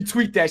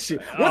retweet that shit.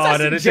 Once I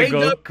see this J shit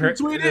go Dub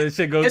retweet it, this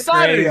shit goes it's out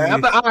of crazy. there.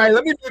 I'm like, all right,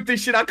 let me do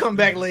this shit. I'll come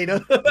back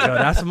later. Yo,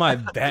 that's my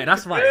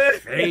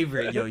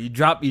favorite. Yo, you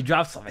drop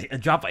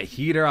a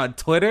heater on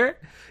Twitter.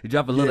 You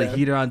drop a little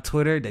heater on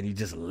Twitter, then you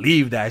just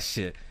leave that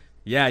shit.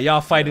 Yeah,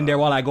 y'all fight in there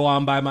while I go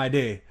on by my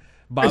day.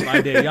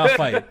 Y'all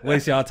fight.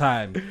 Waste y'all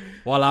time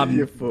while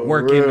I'm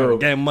working or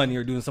getting money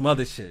or doing some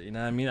other shit. You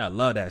know what I mean? I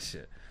love that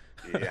shit.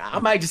 Yeah, I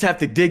might just have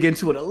to dig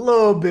into it a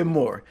little bit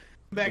more.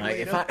 Like,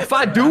 if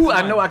I do,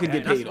 I know I can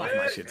get paid off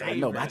my shit. I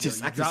know, but I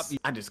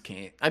just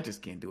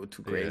can't do it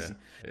too crazy.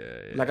 Yeah.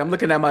 Like I'm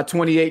looking at my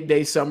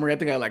 28-day summary. I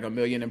think I have like 1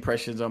 million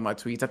impressions on my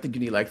tweets. I think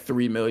you need like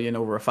 3 million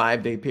over a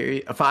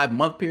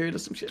 5-month period or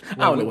some shit. I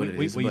don't know what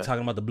it is. Were you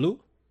talking about the blue?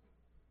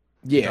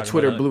 Yeah,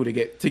 Twitter Blue to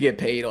get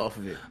paid off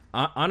of it.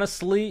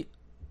 Honestly,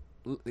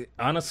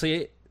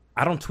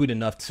 I don't tweet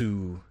enough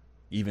to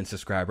even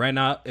subscribe right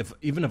now.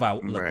 Even if I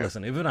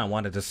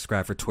wanted to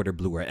subscribe for Twitter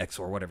Blue or X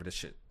or whatever this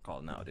shit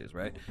called nowadays,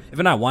 right?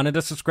 Even I wanted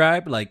to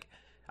subscribe, like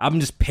I'm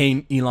just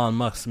paying Elon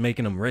Musk,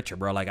 making him richer,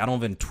 bro. Like I don't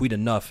even tweet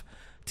enough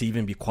to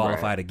even be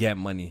qualified to get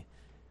money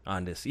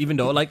on this. Even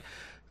though, like,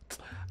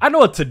 I know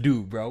what to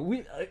do,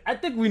 bro. I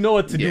think we know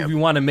what to do if we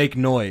want to make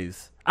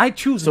noise. I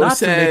choose not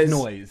to make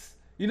noise.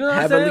 You know what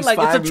I'm saying? Like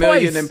it's a choice. 5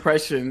 million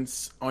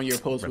impressions on your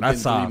post within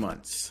 3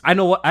 months. I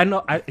know.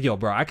 Yo,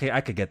 bro, I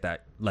could get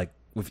that like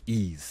with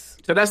ease.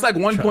 So that's like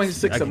 1.6 a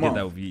month. I can get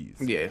that with ease.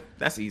 Yeah,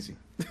 that's easy.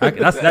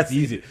 That's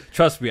easy.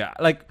 Trust me.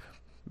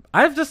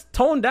 I've just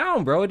toned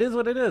down, bro. It is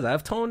what it is.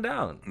 I've toned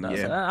down.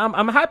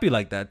 I'm happy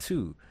like that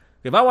too.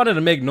 If I wanted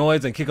to make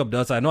noise and kick up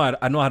dust, I know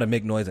how to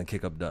make noise and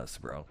kick up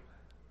dust, bro.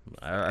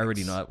 I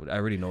already know. I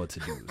already know what to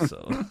do.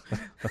 So.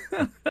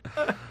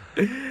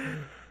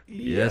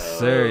 Yes,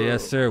 sir.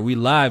 Yes, sir. We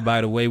live, by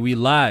the way. We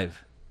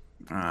live.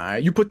 All right.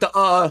 You put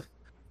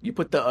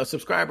the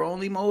subscriber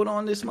only mode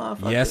on this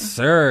motherfucker? Yes,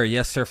 sir.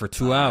 Yes, sir. For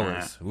 2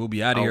 hours. We'll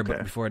be out of here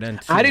before then,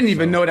 too. I didn't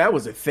even know that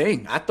was a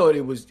thing. I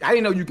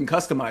didn't know you can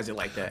customize it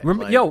like that.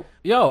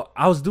 Yo,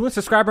 I was doing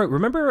subscriber.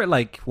 Remember,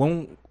 like,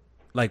 when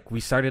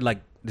we started,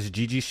 like, this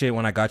GG shit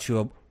when I got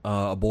you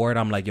a board?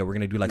 I'm like, yo, we're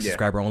going to do, like,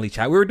 subscriber only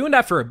chat. We were doing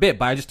that for a bit,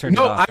 but I just turned it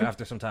off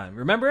after some time.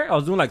 Remember? I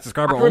was doing, like,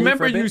 subscriber only for a bit. I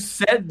remember you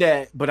said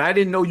that, but I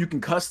didn't know you can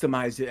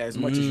customize it as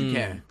much as you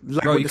can.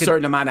 Like, bro, with a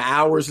certain amount of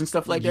hours and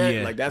stuff like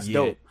that. Like, that's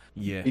dope.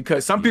 Yeah.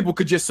 Because some people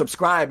could just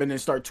subscribe and then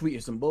start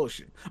tweeting some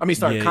bullshit. I mean,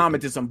 start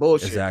commenting some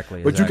bullshit.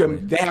 Exactly. But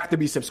they have to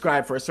be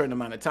subscribed for a certain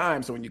amount of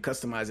time. So when you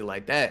customize it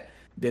like that,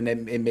 then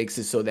it makes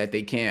it so that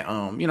they can't,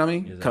 you know what I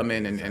mean? Come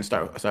in and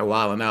start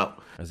wilding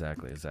out.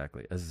 Exactly.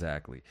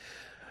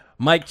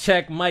 Mic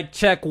check.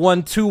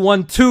 1 2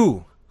 1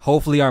 2.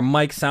 Hopefully our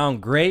mics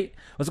sound great.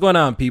 What's going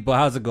on, people?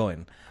 How's it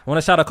going? I want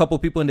to shout out a couple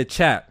people in the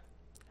chat.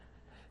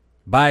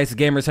 Bias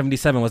Gamer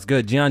 77. What's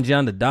good? Gian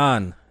the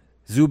Don.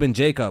 Zubin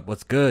Jacob,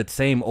 what's good?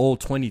 Same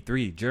old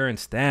 23. Jurin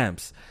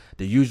Stamps.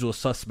 The usual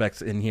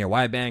suspects in here.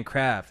 Y-Band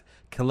Craft.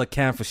 Killer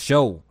Cam for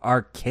Show.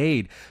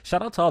 Arcade.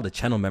 Shout out to all the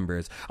channel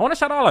members. I want to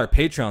shout out all our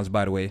Patreons,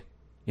 by the way.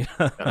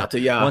 Shout out to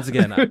y'all. Once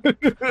again,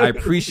 I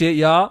appreciate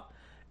y'all.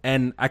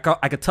 And I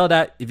could tell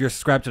that if you're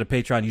subscribed to the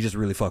Patreon, you just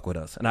really fuck with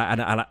us. And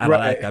I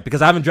like that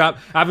because I haven't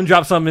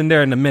dropped something in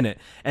there in a minute.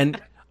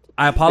 And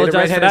I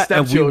apologize for that.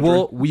 And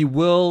we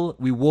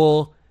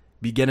will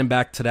be getting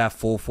back to that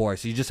full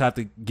force. You just have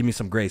to give me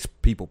some grace,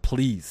 people,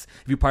 please.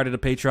 If you're part of the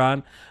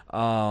Patreon,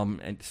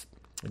 and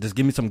just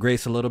give me some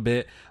grace a little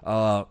bit.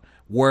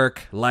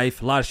 Work,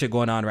 life, a lot of shit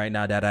going on right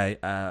now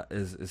that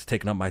is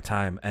taking up my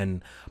time.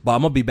 But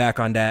I'm gonna be back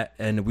on that,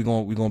 and we're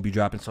gonna be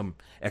dropping some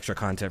extra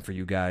content for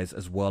you guys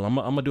as well. I'm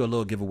gonna do a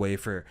little giveaway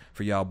for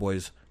y'all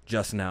boys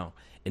just now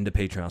in the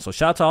Patreon. So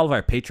shout out to all of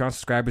our Patreon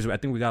subscribers. I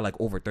think we got like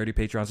over 30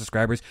 Patreon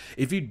subscribers.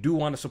 If you do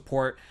want to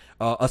support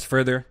us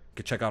further, you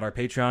can check out our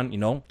Patreon. You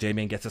know,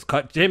 J-Man gets his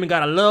cut. J-Man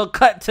got a little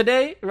cut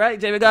today, right?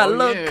 J-Man got a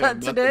little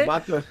cut today.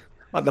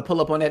 About to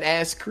pull up on that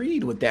ass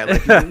Creed with that.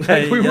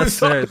 Like we yes,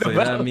 sir. So, you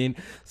know what I mean?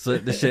 So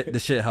the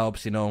shit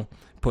helps, you know.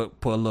 Put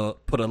a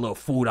little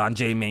food on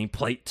J-Main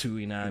plate too,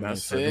 you know what I mean?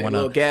 So a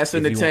little gas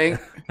in the tank,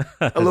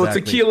 a little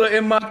tequila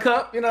in my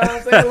cup, you know what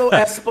I'm saying? A little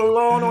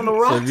Espolón on the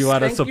rocks. So if you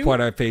want to support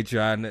our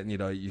Patreon, you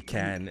know, you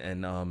can.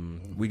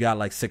 And we got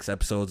like 6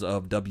 episodes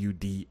of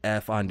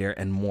WDF on there,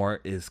 and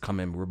more is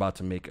coming. We're about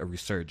to make a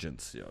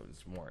resurgence. We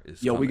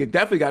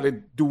definitely got to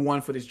do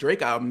one for this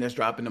Drake album that's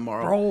dropping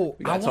tomorrow. Bro,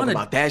 we got to talk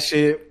about that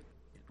shit.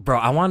 Bro,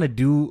 I want to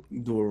do a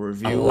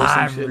review or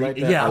some shit like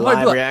that. Yeah, I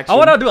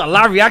want to do a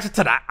live reaction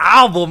to the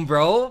album,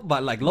 bro.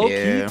 But like low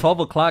key, 12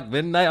 o'clock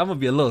midnight, I'm gonna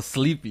be a little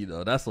sleepy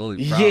though. That's the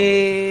only problem.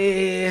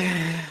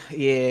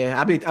 Yeah.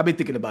 I've been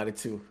thinking about it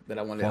too. That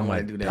I want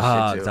to do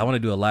that shit too. I want to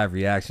do a live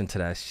reaction to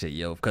that shit,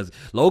 yo. Because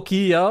low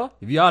key, yo,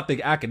 if y'all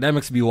think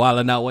academics be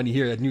wilding out when you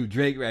hear a new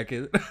Drake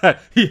record,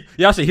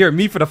 y'all should hear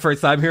me for the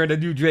first time hearing a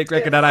new Drake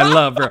record that I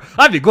love, bro.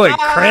 I'd be going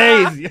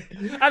crazy.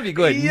 I'd be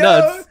going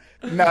nuts.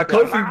 Nah,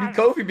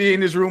 Kofi be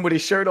in this room with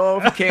his shirt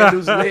off,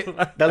 candles lit,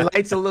 the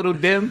lights a little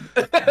dim.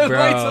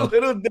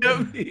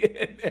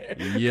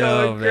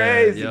 Yo,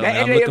 crazy. Yo,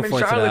 that man, 8 a.m. in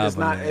Charlotte is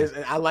not.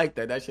 I like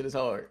that. That shit is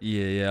hard.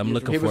 Yeah. I'm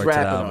looking forward to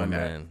that album,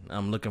 man.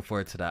 I'm looking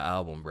forward to that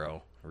album,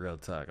 bro. Real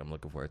talk. I'm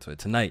looking forward to it.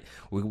 Tonight,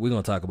 we're going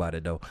to talk about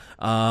it, though.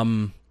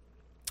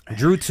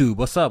 DrewTube,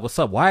 what's up? What's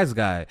up? Wise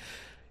guy.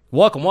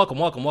 Welcome.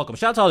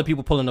 Shout out to all the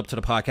people pulling up to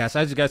the podcast.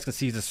 As you guys can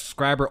see, it's a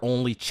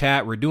subscriber-only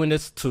chat. We're doing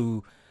this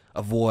to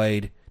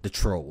avoid the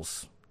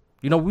trolls.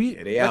 You know,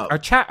 our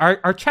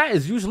chat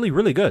is usually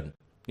really good.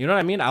 You know what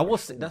I mean? I will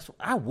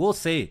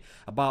say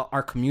about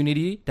our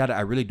community that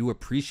I really do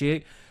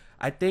appreciate.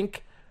 I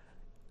think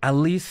at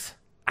least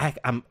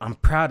I'm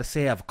proud to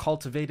say I've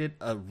cultivated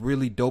a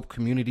really dope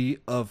community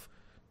of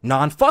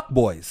non-fuck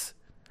boys.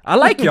 I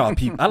like y'all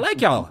people. I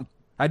like y'all.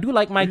 I do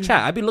like my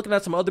chat. I've been looking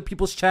at some other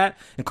people's chat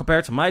and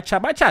compared to my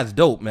chat. My chat's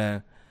dope,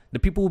 man. The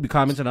people who be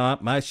commenting on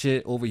my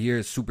shit over here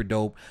is super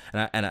dope,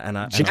 and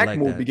I Jack like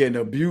will that. be getting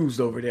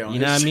abused over there. You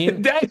know what I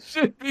mean? That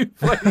should be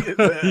funny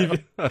as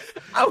hell.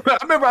 I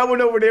remember I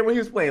went over there when he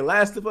was playing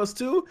Last of Us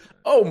 2.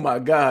 Oh my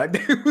god,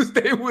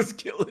 they was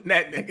killing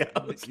that nigga.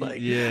 I was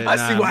like, see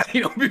why he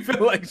don't be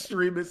feeling like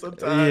streaming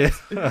sometimes.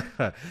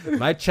 Yeah.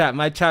 my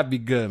chat be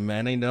good,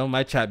 man. You know,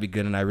 my chat be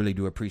good, and I really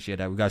do appreciate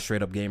that. We got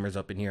straight up gamers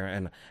up in here,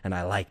 and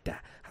I like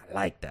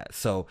that.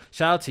 So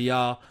shout out to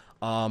y'all.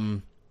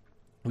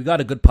 We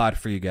got a good pod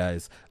for you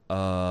guys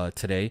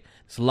today.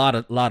 It's a lot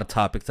of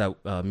topics that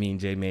me and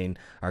J-Main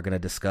are gonna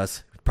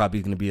discuss.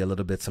 Probably gonna be a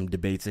little bit some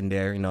debates in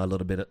there. You know, a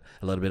little bit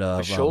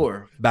of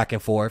sure. Back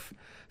and forth.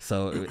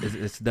 So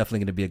it's definitely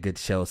gonna be a good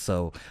show.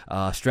 So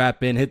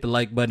strap in, hit the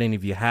like button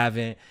if you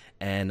haven't,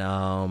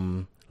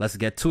 and let's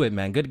get to it,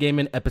 man. Good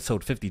Gaming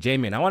episode 50.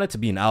 J-Man, I wanted to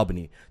be in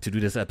Albany to do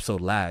this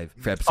episode live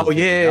for episode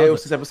 50. It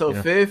was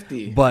episode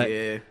 50. But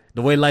the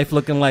way life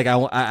looking like,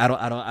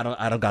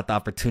 I don't got the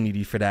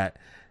opportunity for that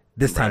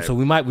this time. Right. So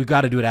we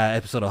got to do that at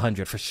episode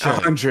 100 for sure.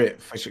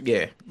 100 for sure.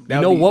 Yeah. You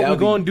know what we're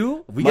going to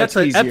do? We get to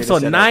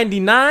episode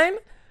 99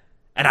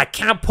 and I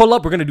can't pull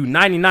up. We're going to do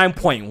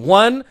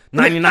 99.1,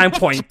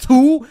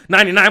 99.2,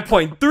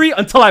 99.3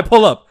 until I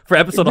pull up for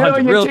episode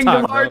 100. Real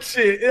Kingdom talk, Hearts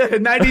shit.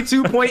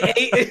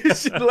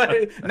 92.8,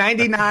 like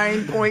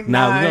 99.9.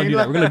 Nah, we're going to do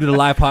that. We're going to do the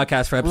live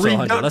podcast for episode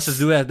 100. Let's just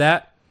do it at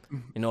that.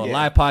 You know, a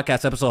live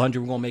podcast, episode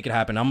 100, we're going to make it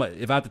happen.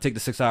 If I have to take the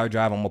 6-hour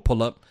drive, I'm going to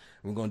pull up.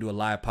 We're going to do a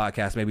live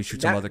podcast, maybe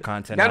shoot some other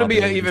content. That'll be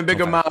an even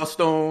bigger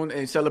milestone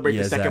and celebrate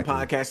the second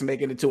podcast and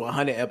making it to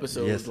 100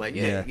 episodes. Man.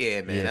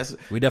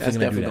 We definitely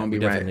going to do that. We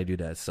definitely do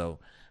that. So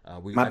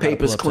my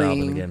paper's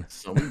clean, again.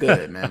 So we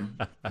good, man.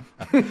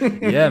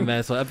 Yeah,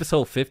 man. So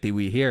episode 50,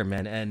 we here,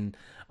 man. And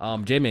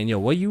J-Man,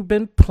 what you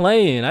been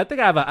playing? I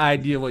think I have an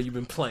idea what you've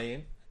been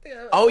playing.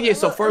 Oh, yeah.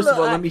 So first of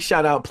all, let me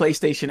shout out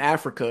PlayStation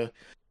Africa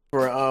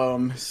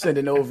for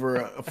sending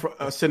over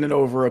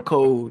a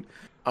code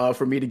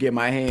for me to get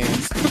my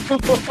hands.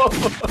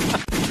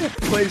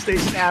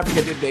 PlayStation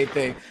Africa did their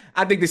thing.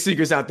 I think the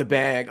secret's out the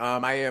bag.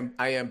 I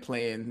am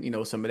playing,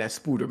 some of that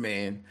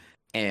Spooderman,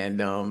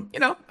 and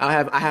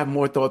I have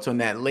more thoughts on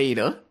that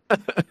later.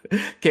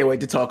 Can't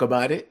wait to talk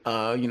about it.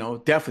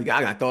 Definitely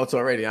I got thoughts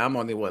already. I'm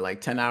only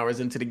 10 hours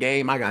into the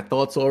game. I got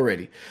thoughts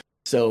already.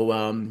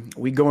 So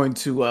we going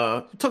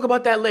to talk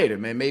about that later,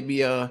 man. Maybe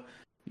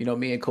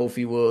me and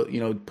Kofi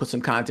will put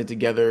some content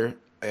together.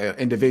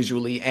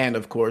 Individually, and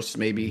of course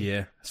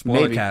maybe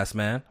spoiler cast,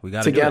 man, we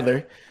got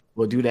together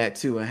we'll do that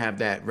too and have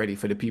that ready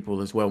for the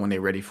people as well when they're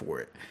ready for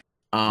it.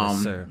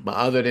 Yes, but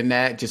other than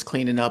that, just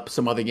cleaning up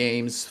some other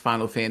games.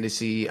 Final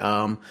Fantasy,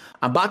 I'm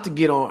about to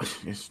get on.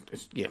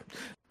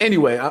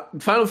 Anyway,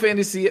 Final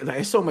Fantasy,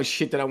 there's so much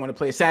shit that I want to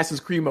play. Assassin's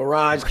Creed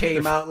Mirage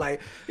came out.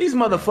 Like, these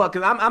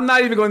motherfuckers, I'm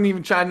not even going to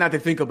even try not to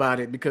think about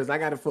it because I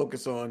got to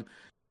focus on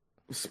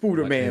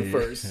Spooderman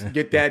first,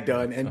 get that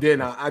done, and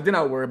then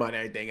I'll worry about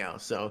everything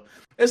else. So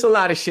there's a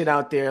lot of shit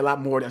out there, a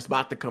lot more that's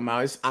about to come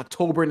out. It's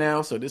October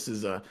now, so this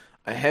is a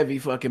heavy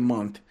fucking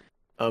month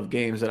of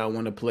games that I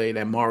want to play.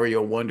 That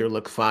Mario Wonder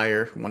look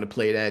fire. Want to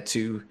play that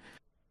too.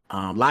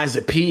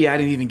 Liza P, I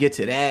didn't even get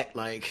to that.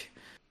 Like,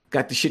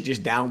 got the shit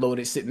just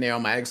downloaded, sitting there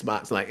on my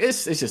Xbox. Like,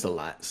 it's just a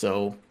lot.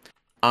 So,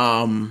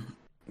 Spooderman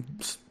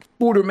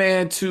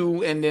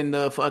 2, and then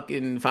the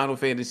fucking Final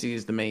Fantasy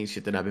is the main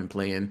shit that I've been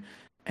playing.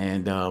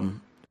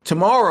 And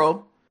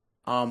tomorrow,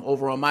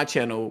 over on my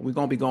channel, we're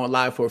going to be going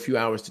live for a few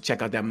hours to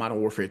check out that Modern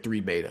Warfare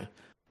 3 beta.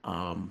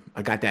 I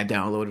got that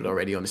downloaded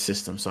already on the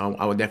system, so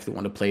I would definitely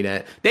want to play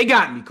that. They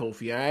got me,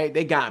 Kofi, all right?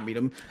 They got me.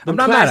 Them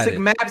classic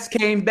maps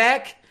came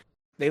back.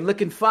 They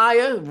looking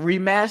fire,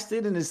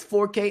 remastered in this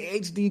 4K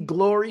HD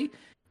glory.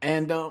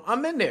 And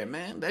I'm in there,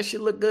 man. That shit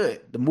look good.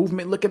 The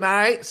movement looking all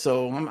right,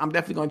 so I'm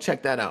definitely going to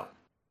check that out.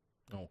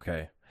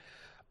 Okay.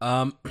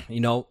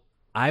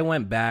 I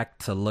went back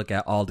to look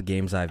at all the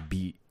games I've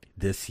beat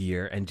this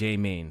year, and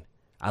J-Main,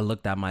 I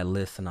looked at my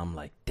list and I'm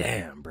like,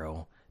 damn,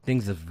 bro,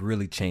 things have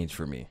really changed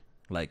for me.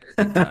 Like,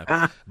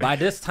 by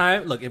this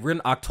time, look, if we're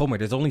in October,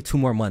 there's only 2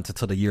 more months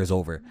until the year's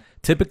over.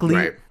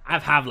 Typically,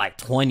 I've had like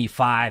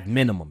 25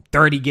 minimum,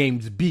 30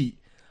 games beat.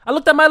 I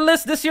looked at my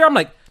list this year, I'm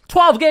like,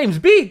 12 games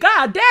beat.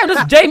 God damn,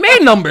 this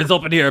J-Main numbers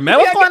up in here, man.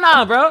 What's going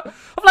on, bro?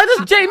 What I'm like,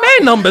 this J May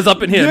numbers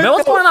up in here, man.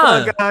 What's going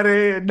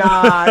on?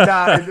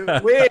 Nah,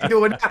 we ain't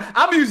doing that.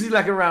 I'm usually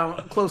like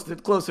around closer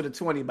to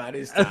 20 by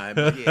this time.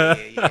 Yeah.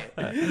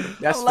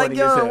 That's I'm like, funny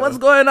yo, what's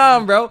going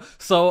on, bro?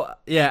 So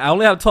yeah, I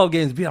only have 12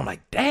 games beat. I'm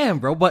like, damn,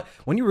 bro. But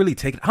when you really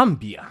take it, I'm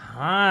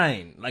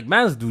behind. Like,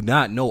 mans do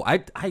not know.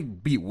 I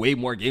beat way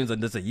more games than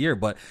this a year,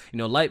 but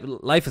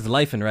life is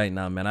lifing right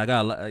now, man. I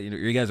got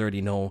you guys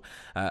already know.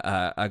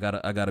 I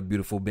got a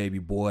beautiful baby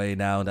boy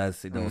now. That's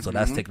so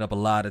that's taking up a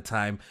lot of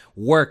time.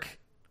 Work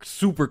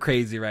super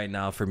crazy right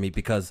now for me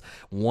because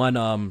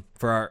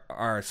for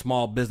our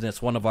small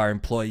business, one of our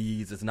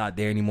employees is not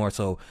there anymore,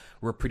 so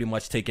we're pretty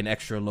much taking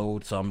extra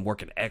load. So I'm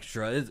working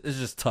extra. It's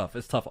just tough.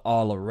 It's tough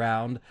all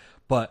around.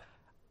 But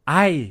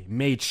I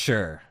made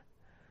sure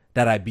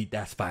that I beat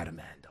that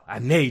Spider-Man. I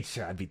made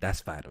sure I beat that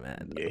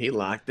Spider-Man. Yeah, he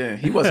locked in.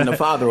 He wasn't a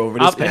father over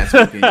this past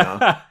weekend,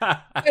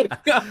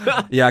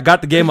 y'all. Yeah, I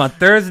got the game on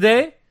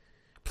Thursday.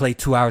 Played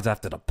 2 hours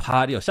after the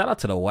pod. Yo, shout out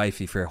to the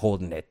wifey for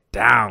holding it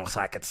down so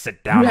I could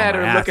sit down. You had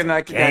her looking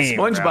like that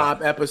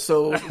SpongeBob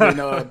episode when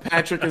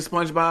Patrick and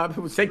SpongeBob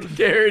was taking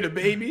care of the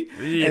baby.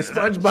 Yeah. And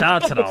SpongeBob,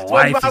 shout out to the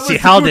wifey. She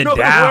held it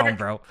down,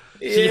 bro.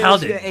 She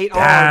held it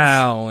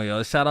down.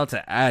 Yo, shout out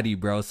to Addie,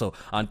 bro. So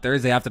on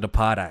Thursday after the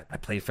pod, I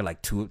played for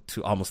like two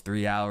almost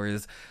 3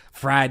 hours.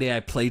 Friday, I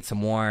played some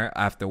more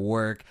after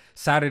work.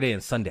 Saturday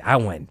and Sunday, I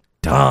went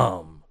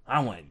dumb.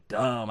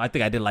 I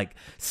think I did like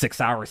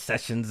 6-hour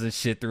sessions and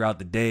shit throughout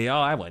the day. Oh,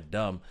 I went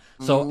dumb.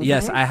 So,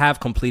 yes, I have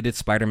completed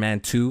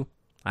Spider-Man 2.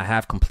 I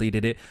have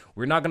completed it.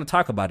 We're not going to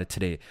talk about it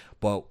today,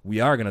 but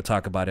we are going to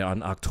talk about it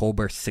on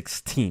October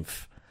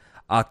 16th.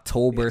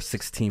 October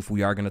 16th,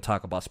 we are going to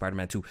talk about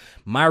Spider-Man 2.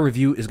 My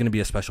review is going to be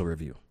a special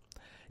review.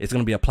 It's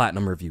going to be a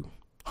platinum review.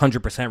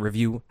 100%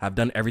 review. I've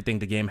done everything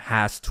the game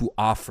has to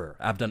offer.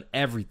 I've done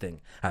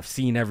everything. I've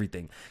seen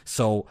everything.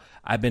 So,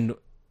 I've been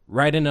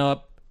writing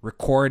up,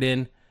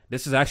 recording.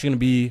 This is actually going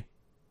to be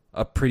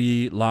a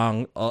pretty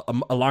long,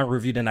 a long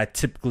review than I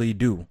typically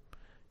do.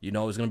 It's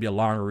going to be a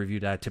longer review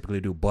than I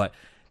typically do. But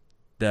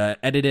the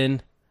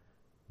editing,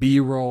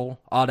 B-roll,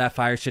 all that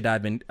fire shit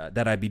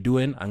that I'd be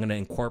doing, I'm going to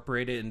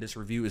incorporate it in this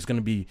review. It's going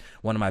to be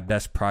one of my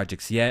best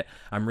projects yet.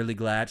 I'm really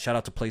glad. Shout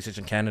out to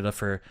PlayStation Canada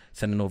for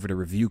sending over the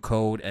review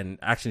code and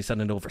actually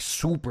sending it over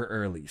super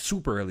early.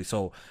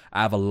 So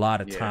I have a lot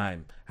of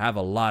time. I have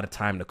a lot of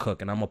time to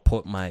cook, and I'm gonna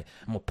put my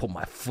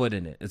foot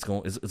in it. It's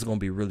gonna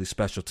be really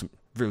special. You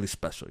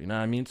know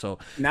what I mean? So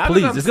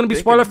please, it's gonna be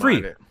spoiler free.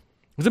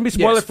 It's gonna be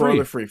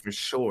spoiler free for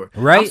sure.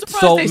 Right?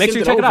 So make sure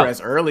you check it out as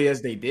early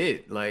as they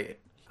did. Like,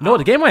 no,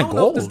 the game went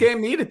gold. This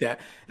game needed that.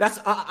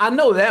 I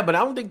know that, but I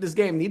don't think this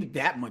game needed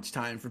that much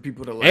time for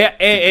people to like.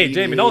 Hey,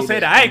 Jamie, don't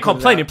say that. I ain't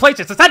complaining.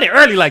 PlayStation, send it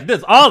early like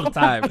this all the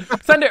time.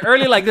 Send it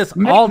early like this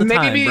all the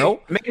time,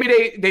 bro.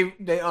 Maybe they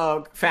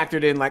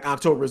factored in like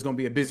October is gonna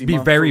be a busy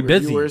month. Be very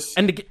busy, reviewers.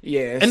 and the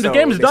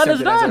game is done.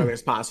 It's done. As early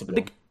as possible.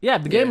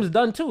 The game is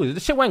done too. The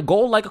shit went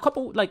gold like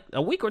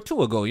a week or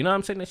two ago. You know what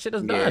I'm saying? The shit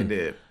is done.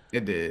 It did. You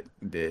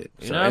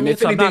know what I and mean?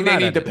 if anything they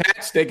need to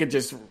patch, they could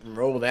just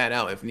roll that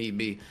out if need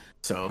be.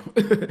 So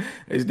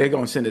they're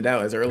gonna send it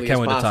out as early as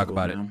possible. Can't wait to talk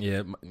about it.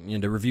 Yeah,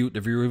 the review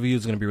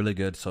is gonna be really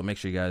good. So make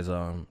sure you guys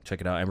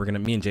check it out.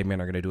 And me and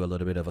J-Man are gonna do a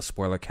little bit of a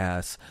spoiler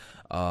cast.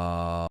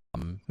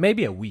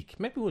 Maybe a week.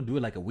 Maybe we'll do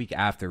it like a week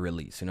after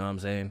release. You know what I'm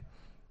saying?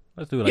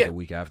 Let's do it like a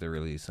week after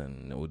release,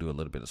 and we'll do a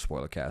little bit of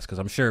spoiler cast because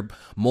I'm sure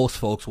most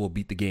folks will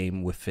beat the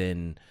game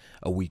within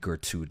a week or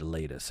two, the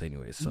latest,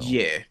 anyway. So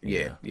yeah.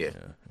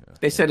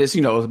 They said it's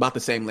about the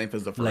same length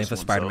as the first length of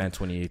Spider-Man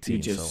so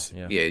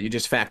 2018. You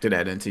just factor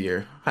that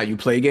into how you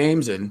play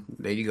games, and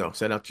there you go.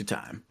 Set up your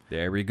time.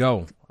 There we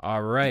go.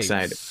 All right.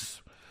 Excited.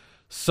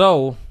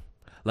 So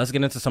let's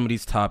get into some of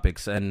these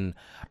topics, and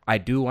I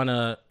do want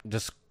to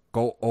just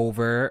go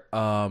over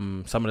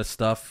some of the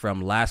stuff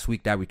from last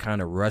week that we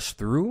kind of rushed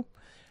through.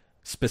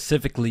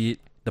 Specifically,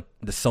 the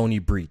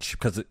Sony breach,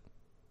 because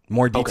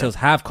more details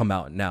have come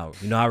out now.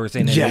 You know how we're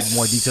saying that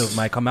more details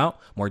might come out?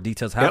 More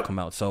details have come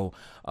out. So,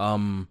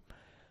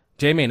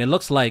 J-Man, it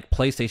looks like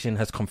PlayStation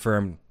has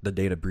confirmed the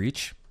data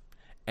breach,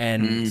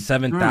 and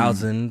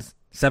 7,000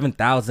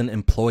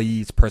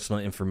 employees'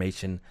 personal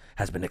information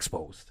has been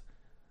exposed.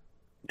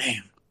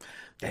 Damn.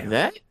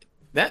 That's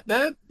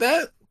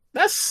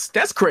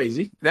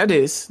crazy.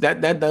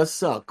 That does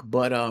suck,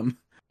 but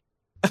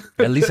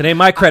At least it ain't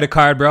my credit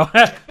card, bro.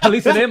 At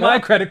least it ain't my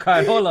credit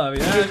card. Hold up,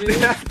 you know what I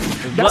mean?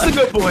 That's a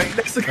good point.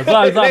 As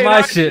long as it's not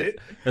my shit.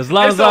 As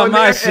long as it's not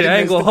my shit, I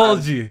ain't gonna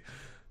hold you.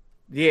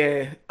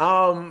 Yeah.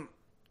 I'm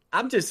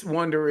just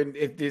wondering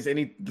if there's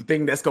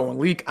anything that's gonna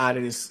leak out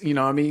of this. You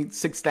know what I mean?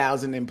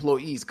 6,000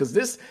 employees, because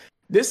this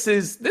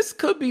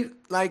could be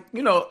like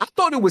I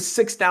thought it was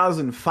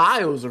 6,000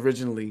 files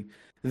originally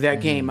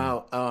that came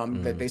out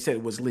that they said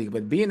it was leaked,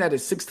 but being that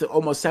it's 6 to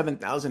almost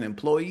 7,000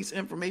 employees'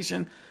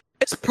 information.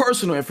 It's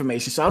personal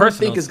information, so I don't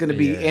think it's going to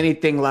be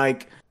anything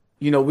like,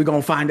 we're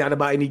going to find out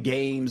about any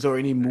games or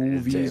any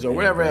movies or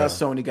whatever else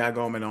Sony got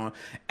going on.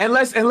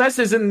 Unless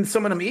it's in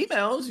some of them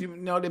emails,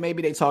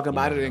 maybe they talk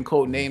about it in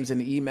code names in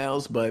the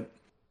emails, but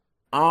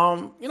You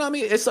know what I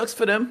mean? It sucks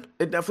for them.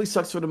 It definitely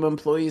sucks for them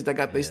employees that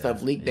got their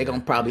stuff leaked. They're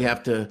gonna probably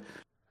have to.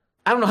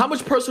 I don't know how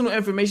much personal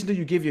information do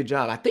you give your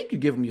job. I think you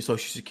give them your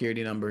social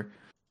security number.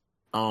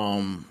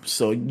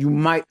 So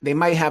they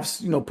might have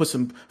put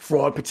some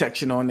fraud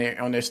protection on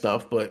their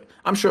stuff, but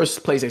I'm sure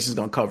PlayStation's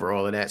gonna cover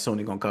all of that.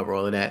 Sony gonna cover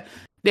all of that.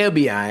 They'll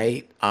be all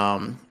right. I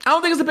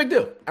don't think it's a big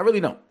deal. I really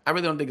don't. I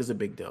really don't think it's a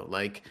big deal.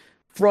 Like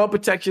fraud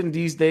protection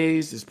these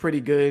days is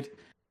pretty good,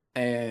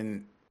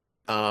 and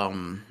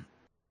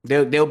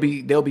they'll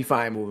be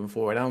fine moving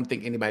forward. I don't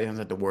think anybody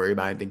has to worry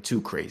about anything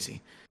too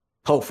crazy.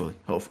 Hopefully,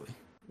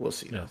 we'll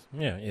see.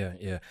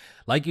 Yeah.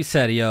 Like you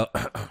said, yo.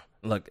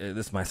 Look,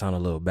 this might sound a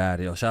little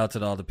bad, yo. Shout out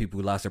to all the people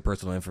who lost their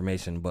personal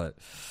information, but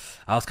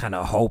I was kind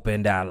of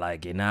hoping that,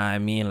 like, you know what I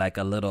mean, like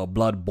a little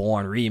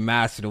Bloodborne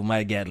remastered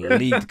might get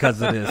leaked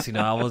because of this. You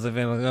know, I wasn't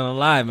even gonna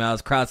lie, man. I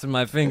was crossing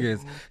my fingers,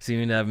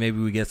 seeing that maybe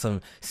we get some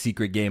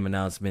secret game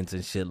announcements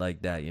and shit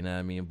like that. You know what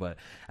I mean? But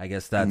I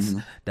guess that's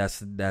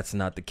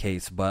not the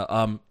case. But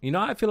you know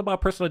how I feel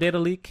about personal data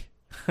leak.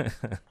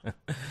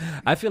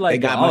 I feel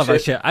like all of our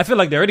shit. I feel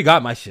like they already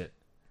got my shit.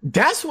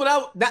 That's what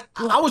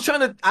I was trying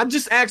to. I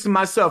just asked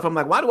myself. I'm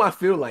like, why do I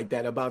feel like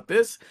that about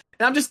this?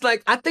 And I'm just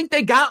like, I think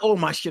they got all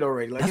my shit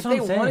already. Like, if they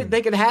want it,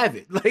 they can have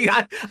it. Like,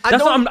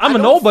 I'm a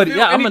nobody.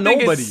 Yeah, I'm a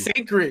nobody.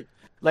 Sacred.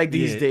 Like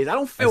these days, I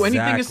don't feel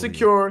anything is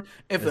secure.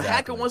 If a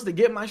hacker wants to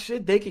get my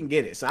shit, they can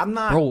get it. So I'm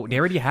not. Bro, they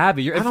already have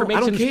it. Your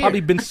information has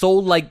probably been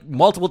sold like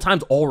multiple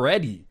times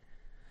already.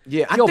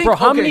 Yeah, I think, bro.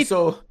 How many?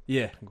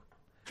 Yeah.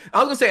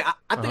 I was gonna say,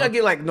 I think I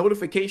get like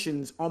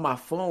notifications on my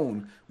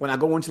phone when I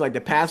go into like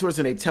the passwords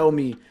and they tell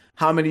me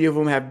how many of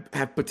them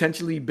have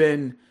potentially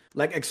been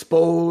like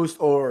exposed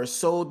or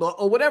sold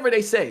or whatever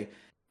they say.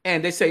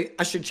 And they say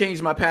I should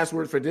change my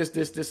password for this,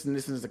 and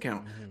this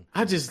account.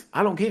 I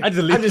don't care. I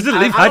don't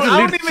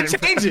even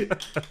change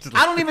it.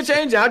 I don't even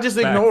change it. I just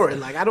ignore it.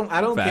 Like I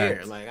don't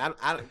care. Like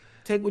I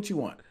take what you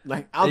want.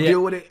 Like I'll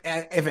deal with it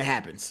if it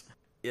happens.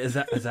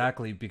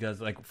 Exactly, because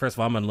like first of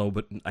all, I'm a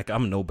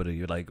nobody.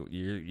 You're like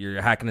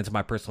you're hacking into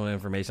my personal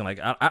information. Like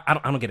I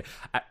don't get it.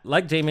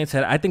 Like J-Man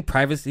said, I think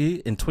privacy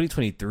in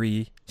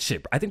 2023,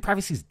 I think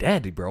privacy's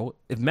dead, bro.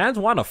 If mans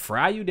want to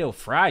fry you, they'll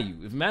fry you.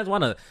 If mans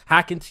want to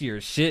hack into your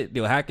shit,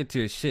 they'll hack into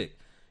your shit.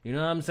 You know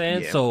what I'm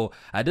saying? Yeah. So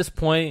at this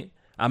point,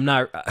 I'm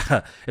not.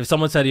 If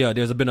someone said, "Yo,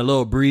 there's been a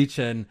little breach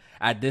and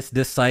at this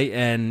site,"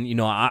 and you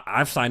know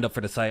I've signed up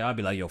for the site, I'll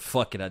be like, "Yo,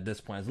 fuck it." At this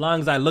point, as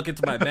long as I look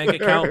into my bank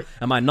account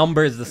and my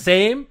number is the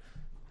same,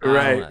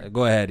 right?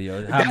 Go ahead,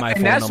 yo. Have my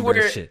phone number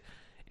and shit.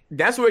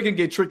 That's where it can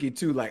get tricky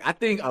too. Like I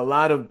think a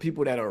lot of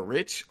people that are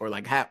rich or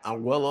like are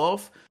well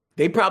off,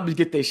 they probably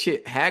get their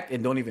shit hacked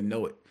and don't even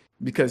know it.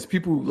 Because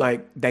people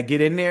like that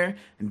get in there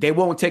and they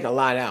won't take a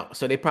lot out.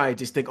 So they probably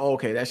just think, oh,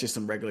 okay, that's just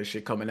some regular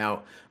shit coming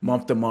out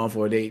month to month,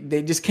 or they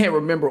just can't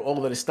remember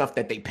all of the stuff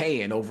that they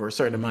paying over a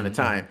certain amount of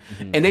time.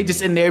 And they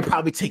just in there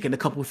probably taking a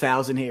couple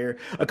thousand here,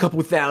 a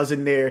couple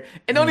thousand there,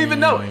 and don't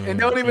even know it. And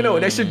don't even know it.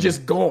 That shit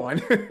just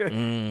gone.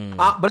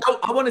 But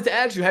I wanted to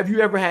ask you, have you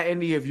ever had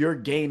any of your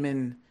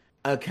gaming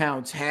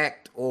accounts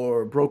hacked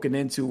or broken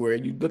into where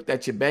you looked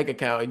at your bank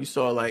account and you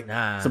saw like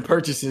some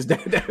purchases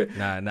that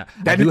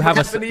I do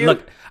have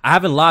look, I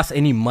haven't lost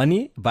any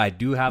money, but I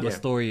do have a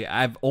story.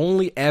 I've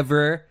only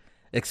ever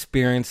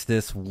experienced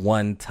this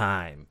one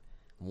time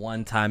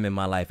in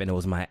my life, and it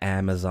was my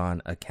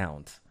Amazon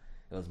account.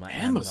 It was my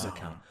Amazon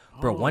account.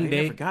 Bro, one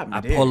day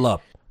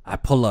I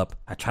pull up,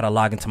 I try to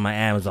log into my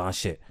Amazon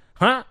shit.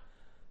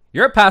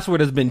 Your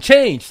password has been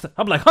changed.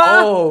 I'm like,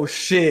 oh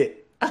shit.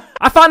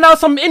 I found out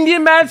some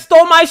Indian man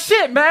stole my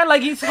shit, man.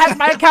 Like, he hacked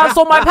my account,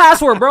 stole my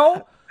password,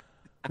 bro.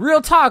 Real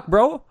talk,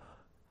 bro.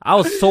 I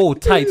was so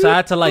tight, so I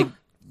had to, like,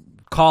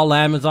 call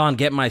Amazon,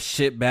 get my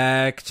shit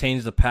back,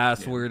 change the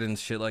password and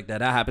shit like that.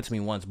 That happened to me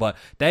once. But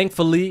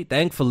thankfully,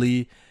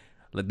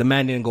 like, the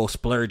man didn't go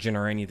splurging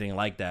or anything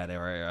like that.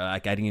 Or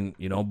like, I didn't,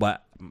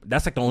 but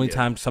that's, like, the only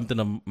time something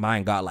of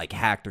mine got, like,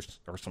 hacked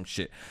or some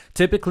shit.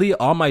 Typically,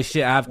 all my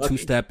shit, I have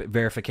two-step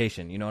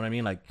verification. You know what I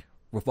mean? Like,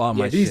 with all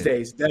my shit. These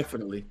days,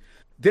 definitely.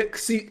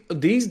 See,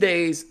 these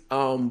days,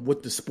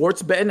 with the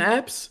sports betting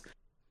apps,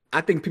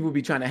 I think people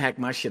be trying to hack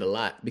my shit a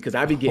lot because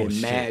I be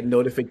getting mad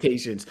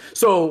notifications.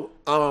 So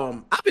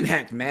I've been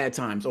hacked mad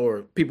times,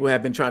 or people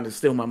have been trying to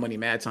steal my money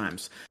mad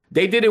times.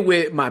 They did it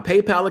with my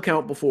PayPal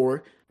account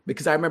before,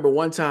 because I remember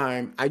one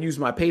time I used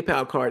my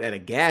PayPal card at a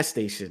gas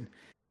station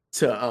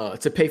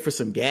to pay for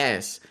some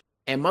gas,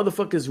 and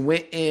motherfuckers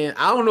went in.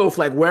 I don't know if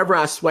like wherever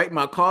I swiped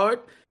my card,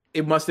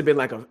 it must have been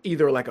like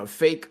either a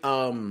fake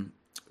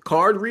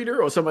card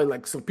reader or somebody,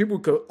 like some people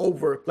could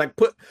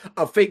put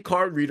a fake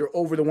card reader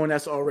over the one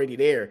that's already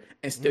there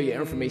and steal your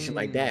information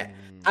like that.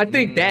 I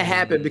think that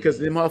happened because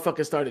the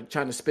motherfuckers started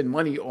trying to spend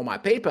money on my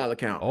PayPal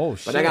account. Oh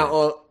shit! But I got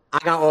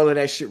all of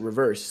that shit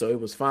reversed, so it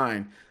was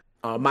fine.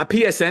 My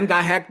PSN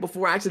got hacked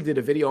before. I actually did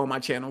a video on my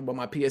channel about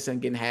my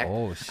PSN getting hacked.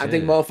 Oh, shit. I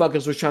think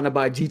motherfuckers was trying to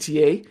buy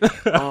GTA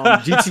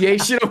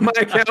shit on my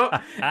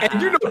account. And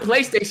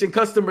PlayStation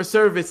customer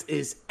service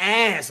is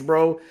ass,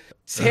 bro.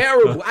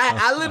 Terrible.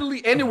 I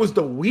literally, and it was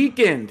the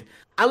weekend.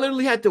 I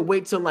literally had to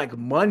wait till like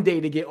Monday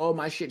to get all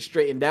my shit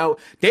straightened out.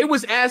 They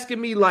was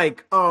asking me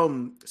like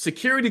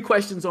security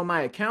questions on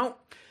my account.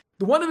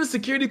 One of the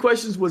security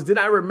questions was, did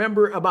I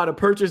remember about a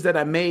purchase that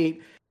I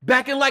made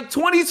back in like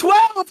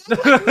 2012?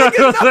 Like, no,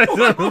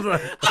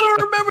 I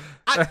don't remember.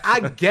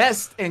 I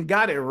guessed and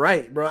got it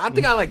right, bro. I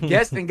think I like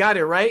guessed and got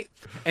it right,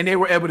 and they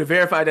were able to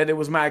verify that it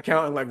was my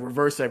account and like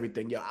reverse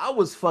everything. Yo, I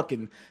was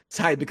fucking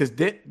tight because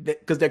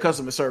their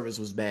customer service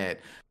was bad.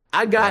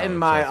 I got in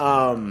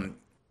my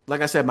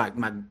like I said,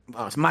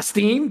 my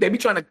Steam. They be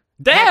trying to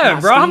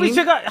damn, bro. How many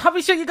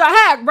shit you got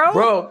hacked, bro?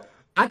 Bro,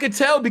 I could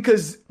tell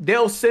because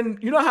they'll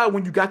send. You know how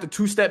when you got the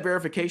 2-step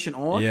verification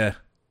on, yeah,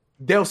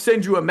 they'll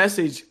send you a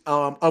message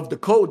of the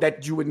code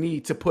that you would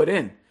need to put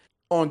in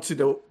onto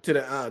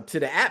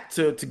the app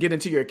to get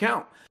into your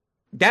account.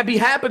 That be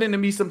happening to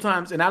me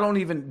sometimes, and I don't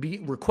even be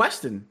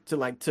requesting to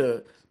log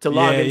into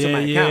my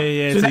account.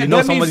 Yeah. So you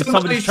know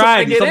somebody's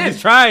trying you.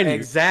 Somebody's trying you.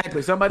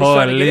 Exactly. Somebody's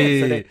trying to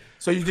get in.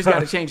 So you just got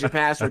to change your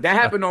password. That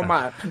happened on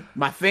my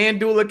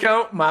FanDuel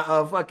account, my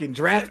fucking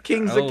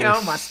DraftKings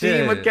account, my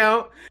Steam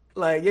account.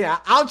 Like, yeah,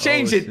 I'll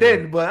change it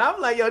then. But I'm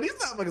like, yo, these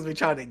motherfuckers be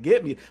trying to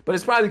get me. But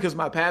it's probably because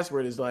my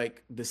password is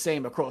like the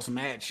same across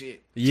mad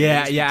shit.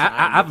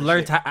 Yeah. I've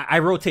learned. I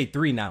rotate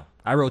 3 now.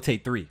 I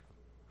rotate 3.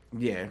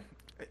 Yeah,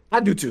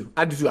 I do too.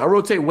 I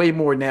rotate way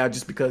more now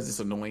just because it's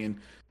annoying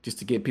just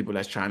to get people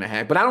that's trying to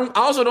hack. But I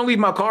also don't leave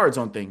my cards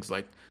on things.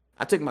 Like,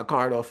 I take my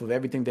card off of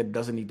everything that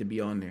doesn't need to be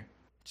on there.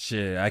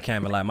 Shit, I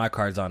can't even lie. My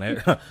card's on it.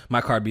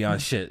 My card be on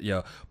shit,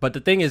 yo. But the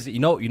thing is, you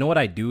know what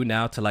I do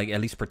now to like at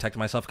least protect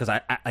myself,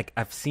 because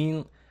I've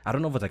seen, I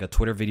don't know if it's like a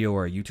Twitter video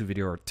or a YouTube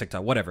video or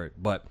TikTok, whatever.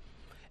 But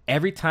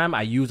every time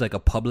I use like a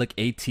public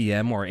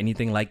ATM or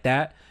anything like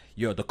that,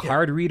 yo, the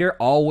card reader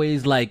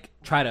always like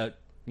try to,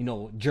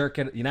 jerk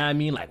it, you know what I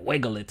mean? Like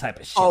wiggle it type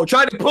of shit. Oh,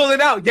 try to pull it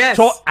out, yes.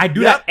 So I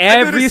do that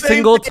every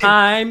single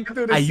time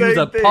I use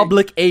a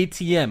public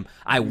ATM.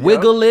 I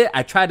wiggle it.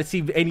 I try to see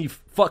if any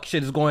fuck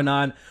shit is going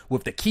on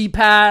with the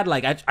keypad.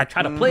 Like I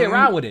try to play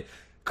around with it.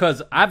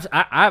 Cause I've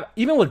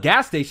even with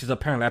gas stations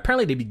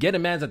apparently they be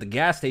getting mans at the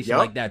gas station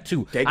like that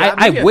too.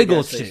 I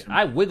wiggle shit.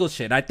 I wiggle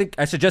shit. I think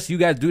I suggest you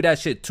guys do that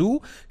shit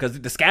too. Cause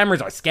the scammers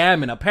are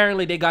scamming.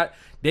 Apparently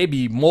they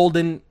be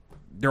molding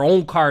their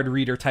own card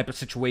reader type of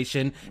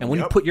situation, and when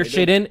you put your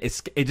shit in,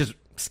 it just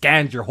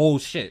scans your whole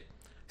shit.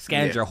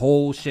 Your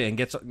whole shit and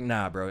gets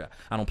bro.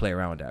 I don't play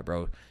around with that,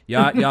 bro.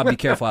 Y'all be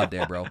careful out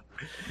there, bro.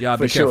 Y'all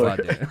be careful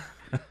out there.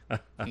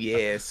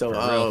 Yeah, so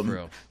for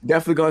real.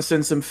 Definitely gonna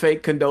send some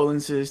fake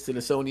condolences to the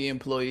Sony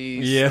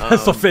employees. Yeah,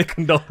 some fake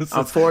condolences.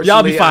 Unfortunately,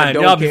 y'all be fine.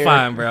 Y'all be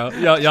fine, bro.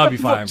 Y'all be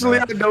fine, bro. Unfortunately,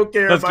 I don't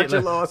care about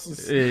your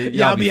losses.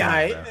 Y'all be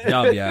alright.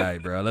 Y'all be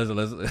alright, bro.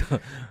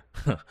 Let's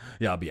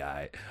y'all be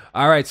alright.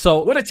 All right,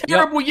 so what a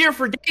terrible year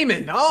for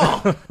gaming.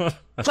 Oh,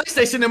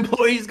 PlayStation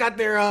employees got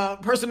their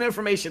personal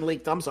information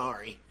leaked. I'm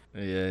sorry.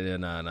 Yeah,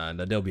 nah.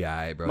 They'll be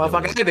alright, bro.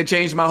 Motherfucker, I had to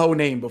change my whole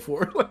name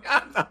before.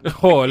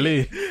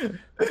 Holy.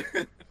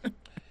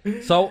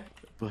 So,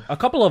 a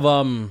couple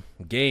of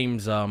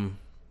games are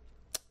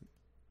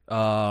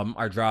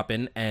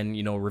dropping,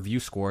 and review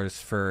scores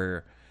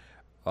for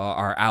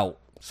are out.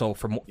 So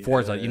for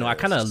Forza, I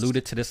kind of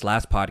alluded to this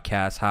last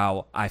podcast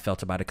how I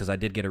felt about it, because I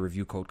did get a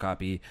review code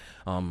copy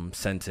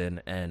sent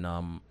in, and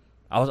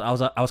I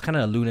was kind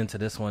of alluding to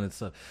this one.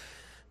 It's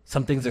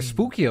some things are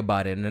spooky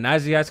about it, and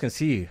as you guys can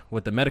see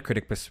with the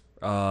Metacritic,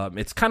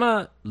 it's kind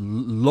of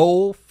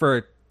low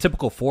for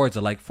typical Forza.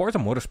 Like Forza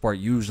Motorsport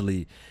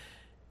usually,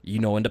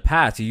 in the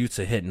past, you used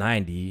to hit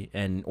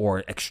 90 or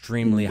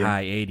extremely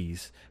high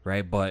 80s,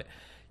 right? But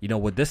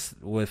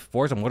with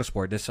Forza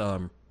Motorsport, this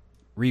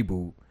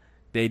reboot,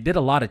 they did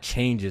a lot of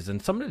changes, and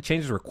some of the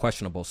changes were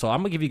questionable. So I'm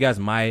gonna give you guys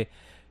my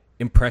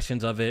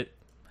impressions of it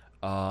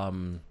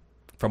from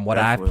what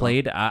I've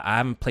played. I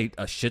haven't played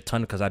a shit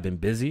ton because I've been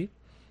busy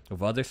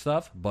with other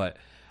stuff, but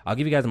I'll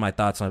give you guys my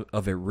thoughts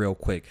of it real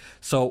quick.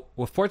 So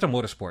with Forza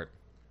Motorsport,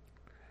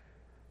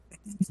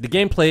 the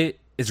gameplay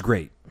is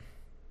great.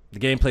 The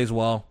game plays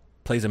well,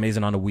 plays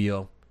amazing on the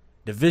wheel.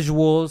 The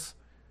visuals,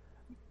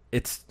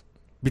 it's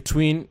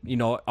between,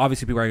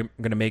 obviously people are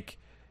going to make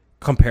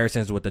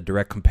comparisons with the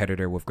direct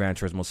competitor with Gran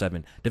Turismo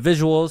 7. The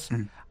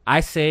visuals, I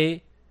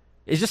say,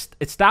 it's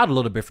styled a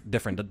little bit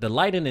different. The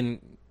lighting in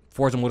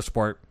Forza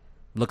Motorsport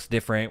looks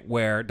different,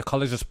 where the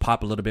colors just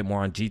pop a little bit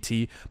more on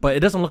GT, but it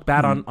doesn't look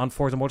bad on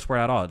Forza Motorsport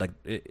at all. Like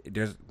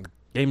the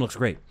game looks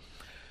great.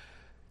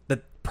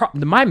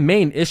 My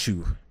main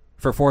issue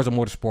for Forza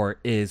Motorsport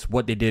is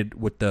what they did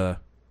with the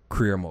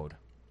career mode.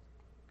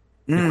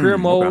 The career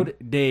mode,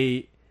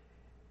 they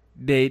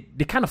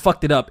kind of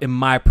fucked it up, in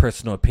my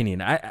personal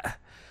opinion.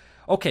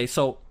 Okay,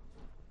 so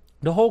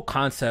the whole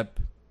concept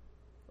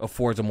of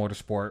Forza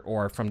Motorsport,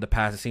 or from the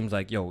past, it seems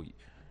like,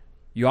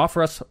 you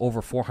offer us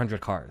over 400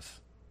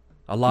 cars.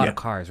 A lot of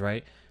cars,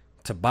 right?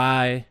 To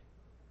buy,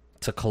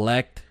 to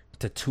collect,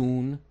 to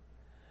tune,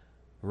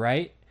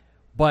 right?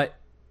 But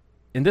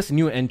in this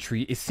new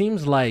entry, it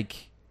seems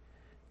like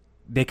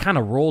they kind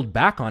of rolled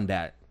back on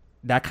that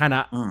kind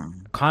of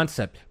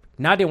concept.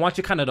 Now they want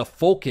you kind of to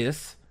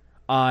focus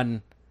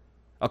on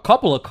a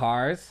couple of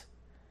cars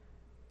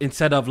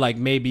instead of like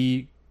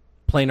maybe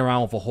playing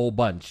around with a whole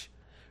bunch.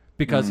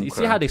 Because you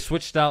see how they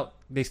switched out.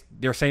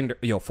 They're saying,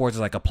 Forza is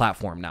like a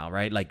platform now,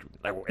 right? Like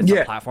it's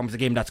a platform. It's a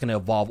game that's going to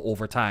evolve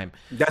over time.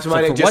 That's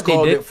why they just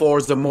called it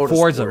Forza Motorsport.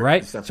 Forza,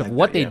 right? So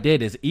what they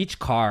did is each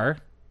car,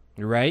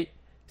 right?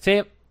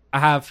 Say I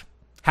have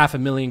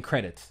 500,000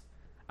 credits.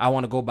 I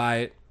want to go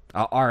buy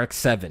a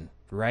RX-7,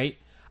 right?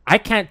 I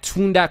can't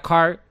tune that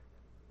car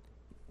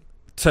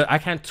to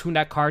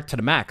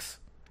the max.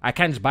 I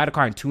can't just buy the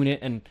car and tune it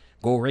and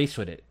go race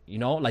with it,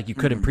 like you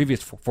could in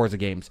previous Forza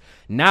games.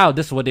 Now,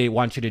 this is what they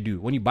want you to do.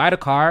 When you buy the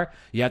car,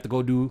 you have to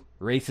go do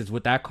races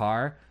with that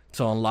car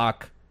to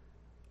unlock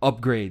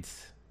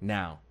upgrades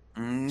now.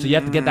 So you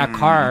have to get that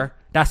car,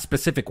 that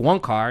specific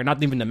one car,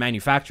 not even the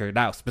manufacturer,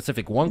 that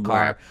specific one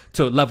car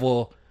to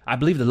level, I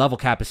believe the level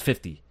cap is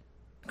 50.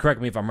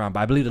 Correct me if I'm wrong, but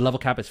I believe the level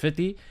cap is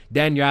 50.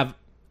 Then you have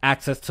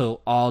access to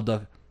all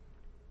the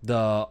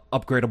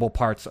upgradable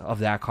parts of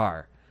that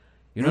car.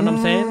 You know what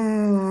I'm saying?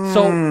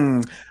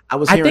 So I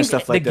was hearing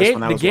stuff like this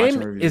when I was watching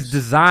reviews. The game is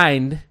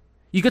designed.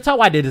 You can tell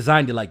why they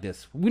designed it like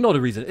this. We know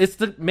the reason. It's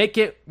to make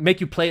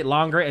you play it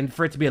longer and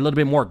for it to be a little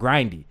bit more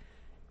grindy.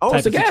 Oh,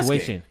 it's a gas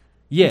game.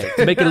 Yeah,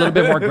 to make it a little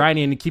bit more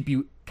grindy and to keep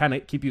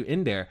you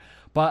in there.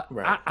 But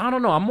I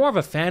don't know. I'm more of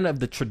a fan of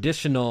the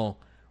traditional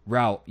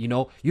route. You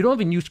don't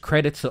even use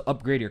credits to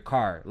upgrade your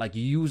car. Like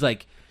you use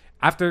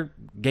after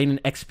gaining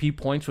XP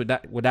points with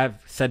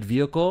that said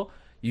vehicle,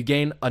 you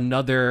gain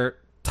another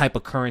type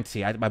of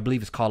currency. I believe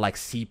it's called like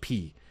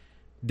CP,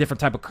 different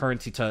type of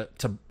currency to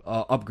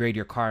upgrade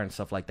your car and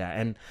stuff like that.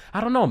 And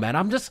I don't know, man.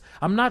 I'm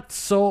not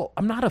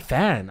a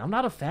fan. I'm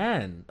not a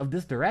fan of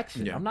this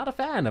direction. I'm not a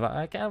fan of.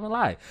 I can't even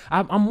lie.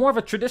 I'm more of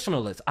a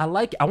traditionalist. I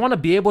want to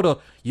be able to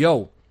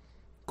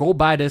go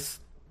buy this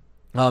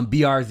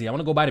BRZ. I want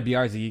to go buy the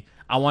BRZ.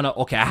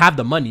 I have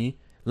the money.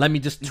 Let me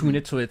just tune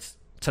it to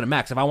the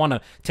max. If I want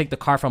to take the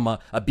car from a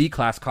B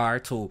class car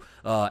to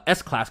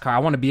S class car, I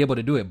want to be able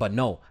to do it. But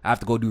no, I have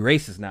to go do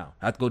races now.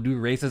 I have to go do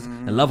races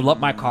and level up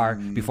my car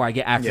before I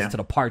get access to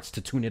the parts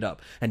to tune it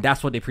up. And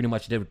that's what they pretty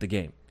much did with the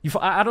game.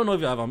 I don't know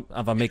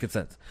if I'm making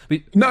sense.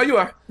 But, no, you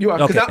are.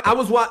 Because okay. I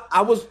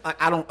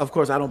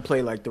don't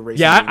play like the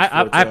racing.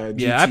 I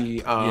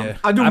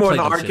do more in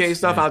the arcade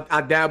stuff.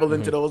 I dabble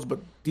into those, but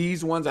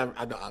these ones I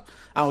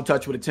don't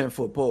touch with a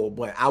 10-foot pole.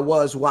 But I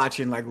was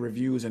watching like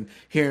reviews and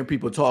hearing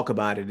people talk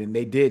about it, and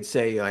they did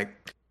say I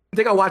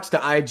think I watched the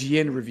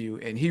IGN review,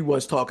 and he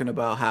was talking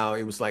about how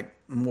it was like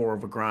more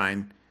of a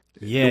grind.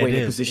 Yeah, the way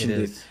they positioned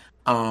it.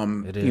 You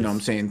know what I'm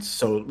saying?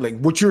 So like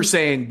what you're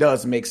saying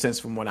does make sense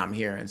from what I'm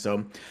hearing.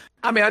 So,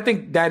 I mean, I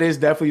think that is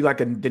definitely like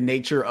the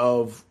nature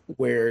of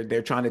where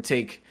they're trying to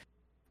take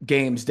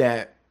games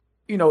that,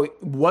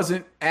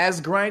 wasn't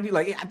as grindy.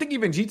 Like I think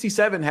even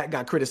GT7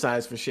 got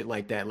criticized for shit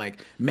like that,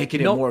 like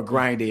making it more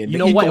grindy. And the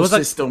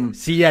ecosystem.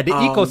 The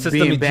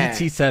ecosystem in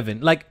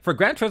GT7, like for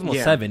Gran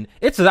Turismo 7,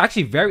 it's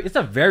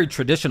a very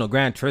traditional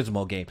Gran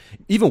Turismo game,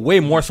 even way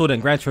more so than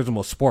Gran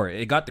Turismo Sport.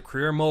 It got the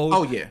career mode.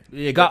 Oh yeah,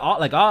 it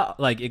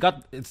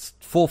got it's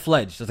full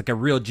fledged. It's like a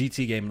real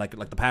GT game, like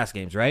the past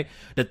games, right?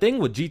 The thing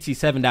with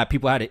GT7 that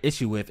people had an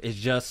issue with is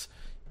just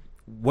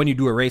when you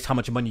do a race, how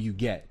much money you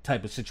get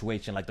type of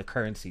situation, like the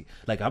currency.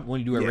 Like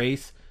when you do a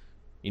race,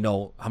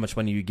 how much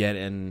money you get.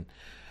 And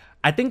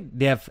I think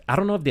I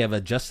don't know if they have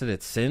adjusted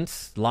it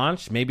since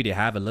launch. Maybe they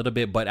have a little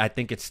bit, but I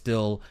think it's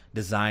still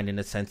designed in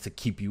a sense to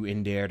keep you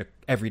in there to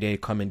every day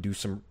come and do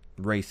some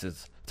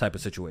races type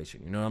of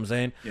situation. You know what I'm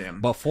saying? Yeah.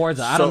 But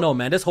Forza, I don't know,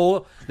 man. This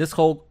whole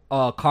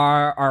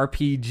car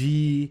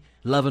RPG,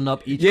 leveling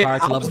up each car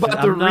to level.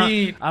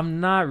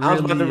 I'm not really. I was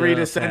about to read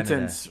a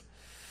sentence.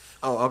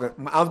 Oh, okay.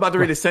 I was about to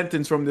read a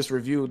sentence from this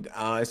review.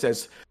 It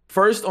says,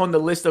 first on the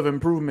list of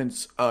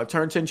improvements,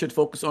 Turn 10 should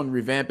focus on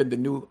revamping the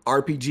new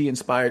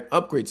RPG-inspired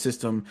upgrade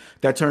system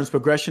that turns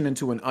progression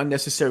into an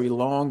unnecessary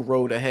long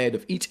road ahead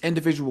of each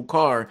individual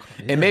car,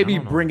 and maybe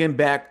bringing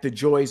back the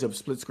joys of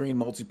split-screen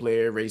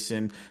multiplayer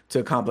racing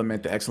to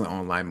complement the excellent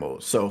online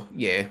mode. So,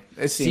 yeah,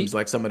 it seems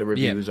like some of the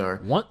reviews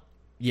are...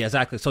 Yeah,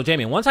 exactly. So,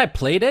 Jamie, once I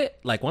played it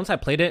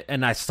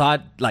and I saw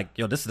it,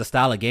 this is the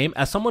style of game,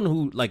 as someone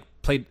who,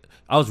 played...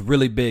 I was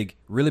really big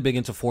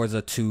into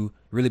Forza 2,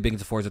 really big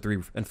into Forza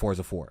 3 and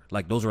Forza 4.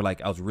 Like those were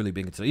I was really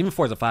big into. Even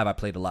Forza 5 I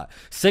played a lot.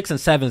 6 and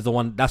 7 is the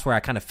one, that's where I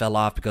kind of fell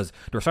off because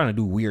they were starting to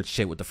do weird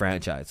shit with the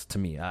franchise to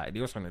me.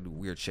 They were starting to do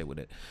weird shit with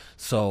it.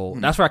 So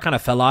that's where I kind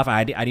of fell off.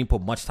 I didn't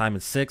put much time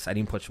in 6. I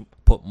didn't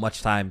put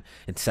much time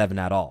in 7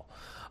 at all.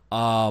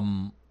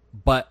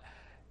 But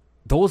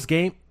those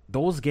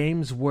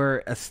games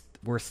were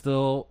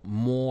still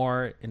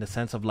more in the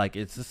sense of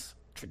it's just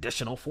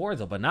traditional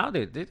Forza, but now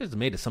they just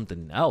made it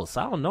something else.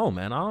 I don't know,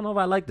 man. I don't know if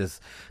I like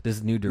this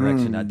new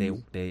direction that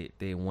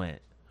they went.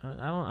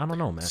 I don't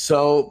know, man.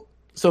 So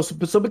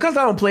because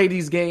I don't play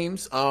these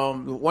games,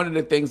 one of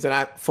the things that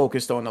I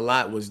focused on a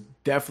lot was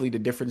definitely the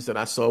difference that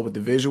I saw with the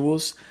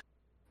visuals.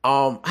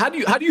 How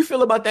do you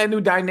feel about that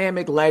new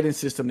dynamic lighting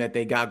system that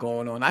they got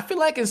going on? I feel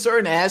like in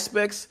certain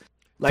aspects,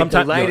 the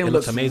lighting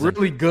looks amazing.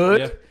 Really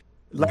good. Yeah.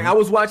 Like I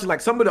was watching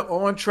like some of the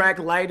on-track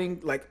lighting,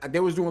 like they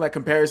was doing like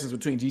comparisons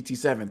between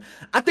GT7.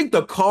 I think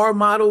the car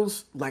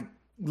models like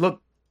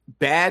look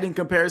bad in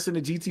comparison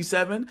to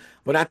GT7,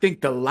 but I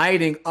think the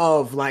lighting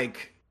of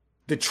like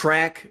the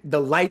track, the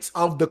lights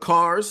of the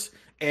cars,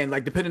 and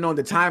like depending on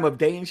the time of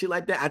day and shit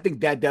like that, I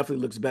think that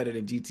definitely looks better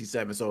than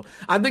GT7. So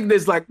I think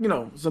there's like,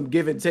 some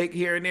give and take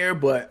here and there,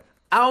 but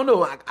I don't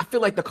know. I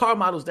feel like the car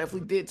models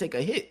definitely did take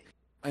a hit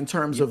in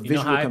terms of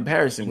visual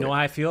comparison. You know how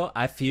I feel?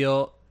 I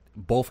feel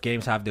both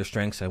games have their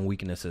strengths and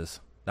weaknesses.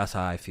 That's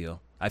how I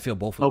feel. I feel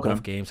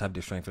both games have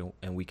their strengths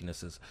and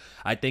weaknesses.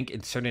 I think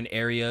in certain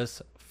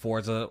areas,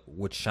 Forza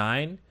would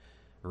shine,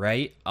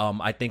 right?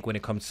 I think when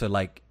it comes to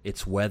like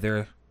its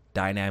weather,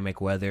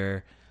 dynamic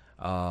weather,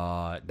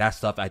 that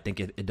stuff, I think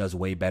it does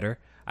way better.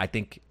 I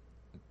think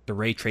the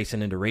ray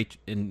tracing in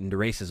the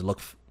races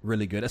look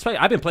really good. Especially,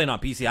 I've been playing on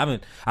PC.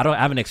 I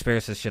haven't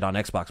experienced this shit on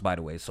Xbox, by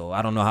the way. So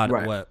I don't know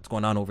what's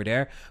going on over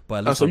there.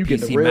 But it looks like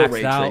PC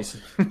maxed out.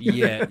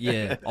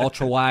 yeah,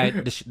 ultra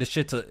wide. This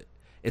shit's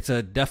it's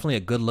definitely a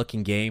good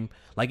looking game.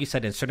 Like you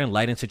said, in certain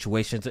lighting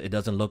situations, it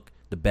doesn't look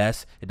the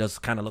best. It does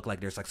kind of look like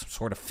there's like some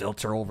sort of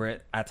filter over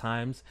it at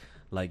times.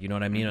 Like, you know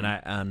what I mean?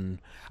 And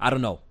I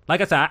don't know.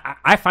 Like I said,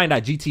 I find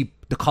that GT,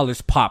 the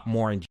colors pop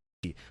more in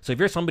GT. So if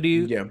you're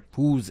somebody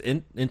who's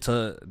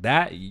into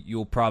that,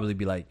 you'll probably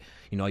be like,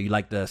 you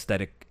like the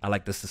aesthetic. I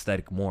like this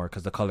aesthetic more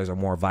because the colors are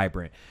more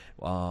vibrant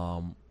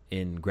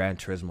in Gran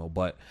Turismo.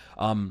 But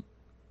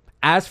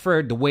as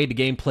for the way the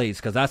game plays,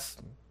 because that's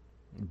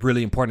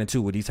really important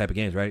too with these type of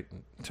games, right?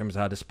 In terms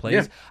of how this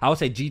plays, I would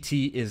say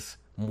GT is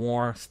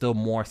still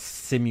more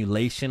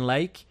simulation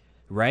like,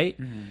 right?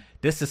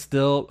 This is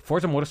still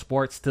Forza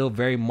Motorsport still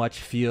very much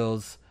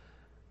feels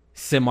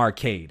sim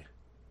arcade.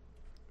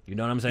 You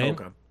know what I'm saying?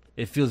 Okay.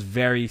 It feels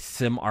very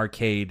sim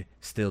arcade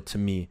still to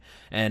me.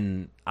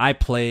 And I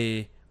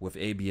play with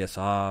ABS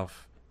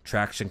off,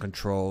 traction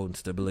control, and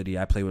stability.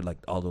 I play with like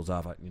all those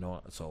off,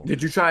 so.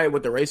 Did you try it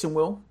with the racing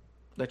wheel?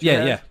 I've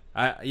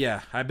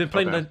been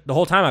playing the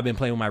whole time. I've been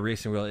playing with my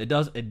racing wheel. It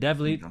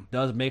definitely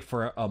does make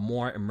for a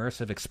more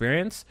immersive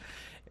experience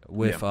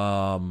with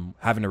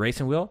having a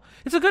racing wheel.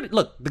 It's a good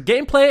look. The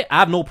gameplay, I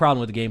have no problem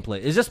with the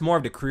gameplay. It's just more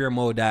of the career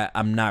mode that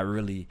I'm not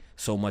really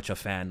so much a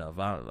fan of.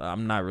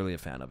 I'm not really a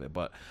fan of it,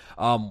 but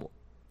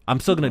I'm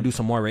still gonna do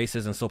some more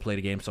races and still play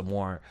the game some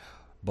more.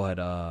 But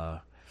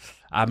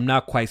I'm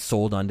not quite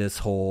sold on this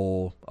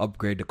whole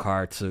upgrade the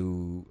car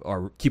to,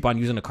 or keep on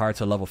using the car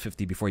to level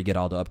 50 before you get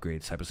all the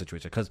upgrades type of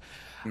situation. Because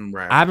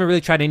I haven't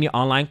really tried any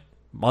online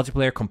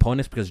multiplayer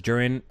components because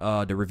during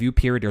the review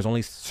period, there's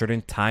only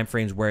certain time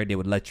frames where they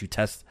would let you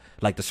test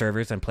like the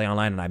servers and play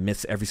online, and I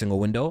miss every single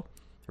window,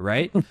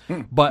 right?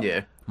 But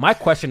my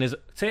question is,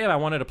 say if I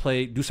wanted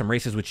to do some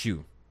races with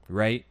you,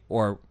 right?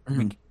 Or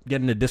we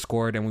get in the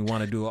Discord and we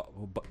want to do a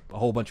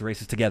whole bunch of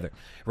races together,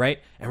 right?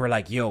 And we're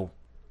like, yo,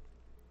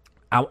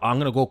 I'm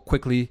going to go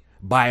quickly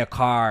buy a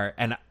car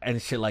and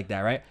shit like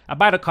that, right? I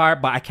buy the car,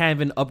 but I can't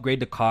even upgrade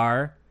the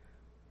car.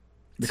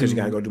 Because you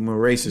got to go do more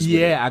races.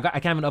 Yeah, I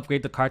can't even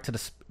upgrade the car to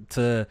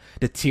the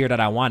tier that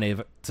I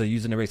wanted to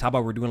use in the race. How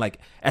about we're doing like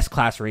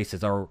S-Class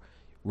races, or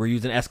we're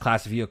using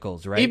S-Class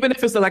vehicles, right? Even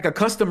if it's like a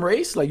custom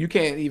race, like you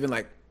can't even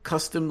like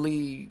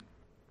customly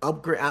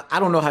upgrade. I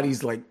don't know how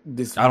these like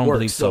this I don't works,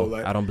 believe so.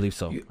 Like, I don't believe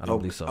so. I don't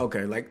believe so.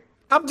 Okay, like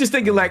I'm just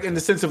thinking like in the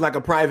sense of like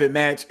a private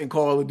match in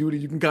Call of Duty,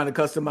 you can kind of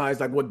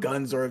customize like what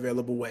guns are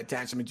available, what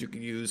attachments you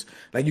can use.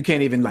 Like you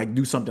can't even like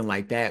do something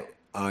like that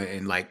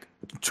and like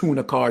tune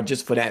a car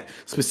just for that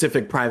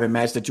specific private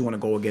match that you want to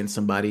go against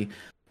somebody.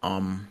 I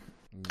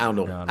don't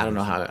know. I don't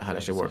know how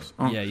that shit works.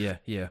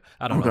 Yeah.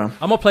 I don't know.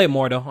 I'm gonna play it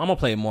more though. What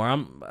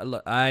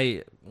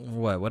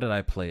did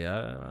I play?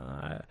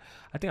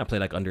 I think I played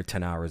like under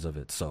 10 hours of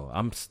it. So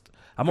I'm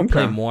gonna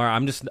play more.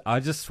 I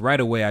just right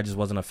away I just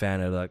wasn't a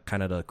fan of the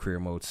kind of the career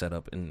mode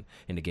setup in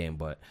the game.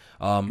 But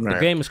the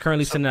game is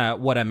currently sitting at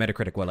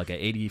Metacritic? Like at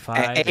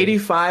 85?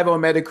 85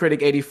 on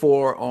Metacritic,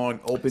 84 on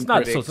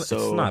OpenCritic. So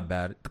it's not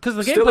bad because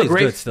the gameplay is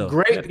good still.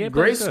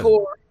 Great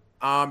score.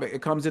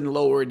 It comes in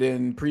lower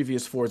than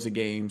previous Forza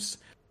games,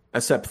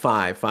 except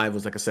 5. 5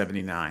 was like a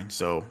 79.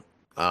 So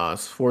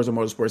Forza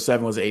Motorsport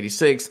 7 was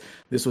 86.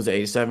 This was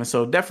 87.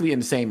 So definitely in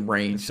the same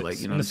range,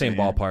 like in the same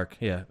ballpark.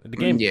 Yeah, the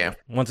game. Yeah.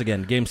 Once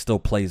again, game still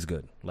plays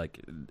good. Like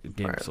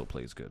still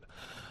plays good.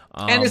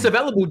 And it's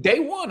available day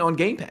one on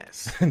Game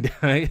Pass.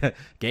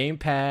 Game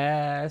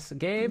Pass.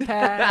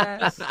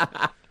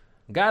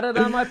 Got it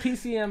on my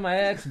PC and my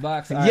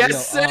Xbox.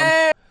 Yes,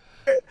 sir.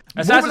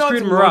 Assassin's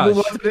Creed Mirage.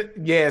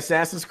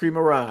 Assassin's Creed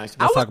Mirage.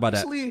 Let's talk about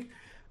that.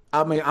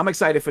 I mean, I'm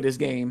excited for this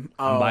game.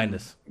 I'm buying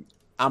this.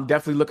 I'm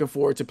definitely looking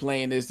forward to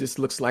playing this. This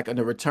looks like a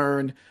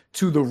return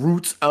to the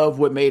roots of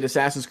what made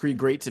Assassin's Creed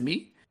great to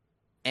me.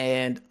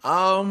 And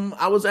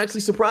I was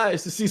actually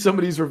surprised to see some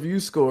of these review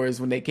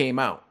scores when they came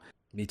out.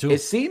 Me too.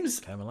 It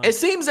seems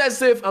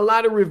as if a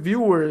lot of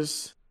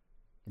reviewers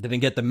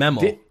didn't get the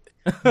memo.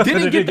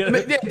 Didn't get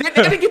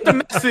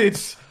the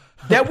message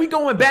that we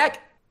going back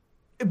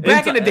in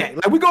the day.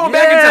 Like we going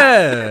back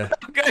in time.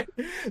 Okay.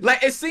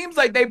 Like it seems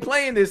like they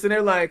playing this and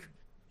they're like,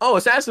 oh,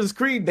 Assassin's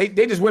Creed, they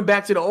just went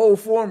back to the old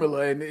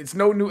formula and it's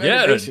no new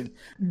innovation.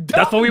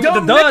 That's what we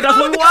want. That's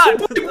what we want.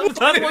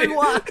 That's what we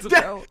want,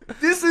 bro.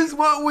 This is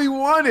what we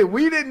wanted.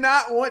 We did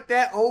not want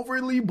that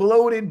overly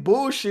bloated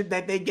bullshit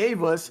that they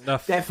gave us. That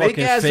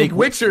fake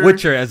Witcher.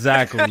 Witcher,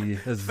 exactly.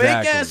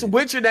 Fake ass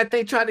Witcher that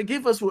they tried to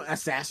give us with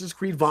Assassin's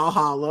Creed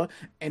Valhalla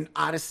and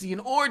Odyssey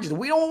and Origins.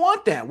 We don't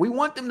want that. We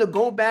want them to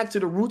go back to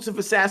the roots of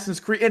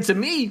Assassin's Creed. And to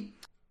me,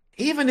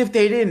 even if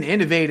they didn't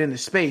innovate in the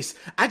space,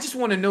 I just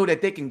want to know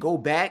that they can go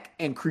back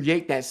and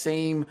create that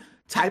same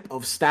type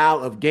of style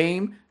of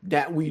game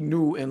that we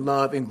knew and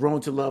loved and grown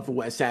to love for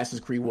what Assassin's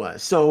Creed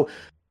was. So,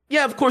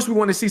 yeah, of course, we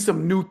want to see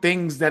some new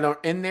things that are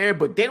in there,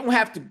 but they don't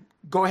have to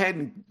go ahead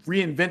and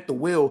reinvent the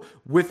wheel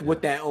with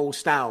what that old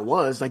style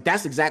was. Like,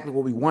 that's exactly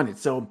what we wanted.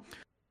 So,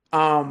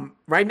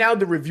 right now,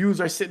 the reviews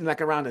are sitting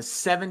like around a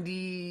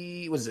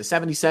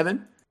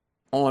 77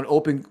 on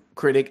Open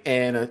Critic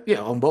and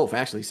on both,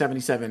 actually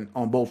 77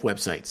 on both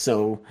websites.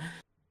 So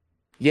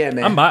yeah,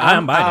 man, I'm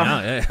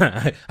buying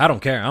it. I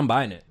don't care. I'm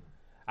buying it.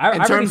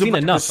 I've already seen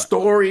enough. The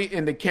story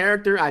and the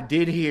character, I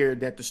did hear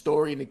that the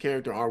story and the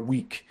character are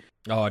weak.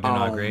 Oh, they're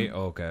not great.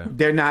 Oh, okay,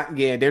 they're not.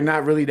 Yeah, they're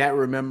not really that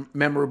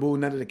memorable.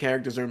 None of the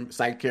characters are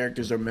side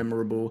characters are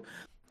memorable.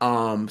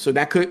 So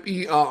that could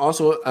be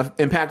also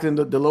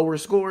impacting the lower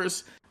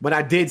scores. But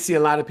I did see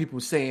a lot of people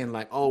saying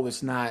like, oh,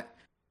 it's not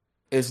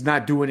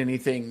doing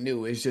anything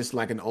new. It's just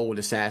like an old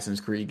Assassin's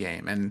Creed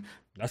game. And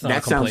that's not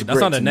a complaint. That's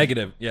not a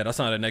negative. Yeah, that's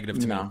not a negative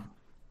to me.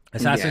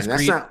 Assassin's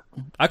Creed.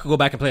 I could go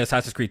back and play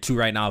Assassin's Creed 2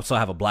 right now. I'll still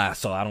have a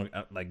blast. So I don't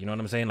like, you know what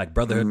I'm saying? Like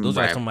Brotherhood. Those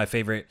are some of my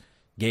favorite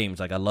games.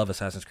 Like I love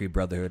Assassin's Creed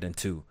Brotherhood and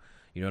 2.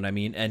 You know what I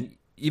mean? And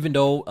even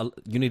though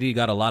Unity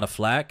got a lot of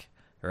flack,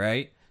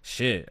 right?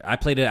 Shit, I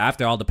played it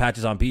after all the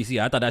patches on PC.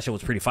 I thought that shit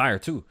was pretty fire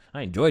too.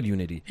 I enjoyed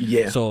Unity.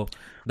 Yeah. So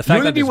the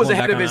fact Unity that was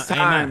ahead of its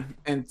time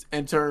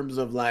in terms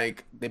of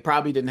like they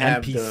probably didn't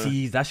have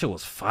NPCs. That shit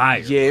was fire.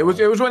 Yeah, bro.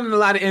 It was running a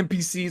lot of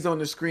NPCs on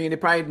the screen. They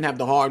probably didn't have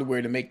the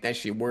hardware to make that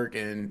shit work,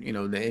 and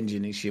the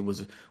engine and shit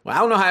was. Well, I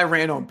don't know how it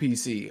ran on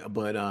PC,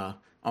 but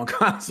on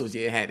consoles,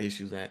 yeah, it had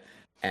issues at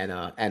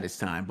its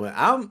time. But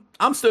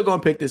I'm still gonna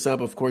pick this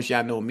up. Of course,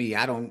 y'all know me.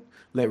 I don't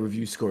let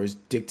review scores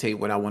dictate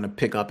what I want to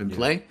pick up and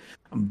play.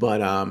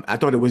 But I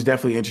thought it was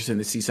definitely interesting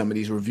to see some of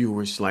these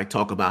reviewers like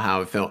talk about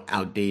how it felt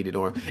outdated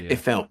or it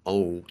felt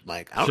old.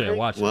 Like, shit,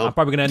 watch it. I'm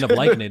probably gonna end up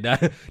liking it.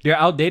 They're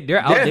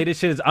outdated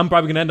shit. I'm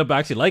probably gonna end up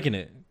actually liking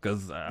it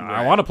because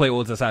I want to play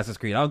old Assassin's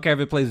Creed. I don't care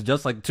if it plays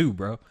just like 2,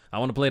 bro. I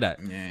want to play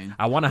that. Yeah.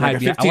 I want to hide.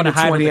 15 to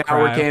 20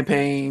 hour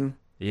campaign.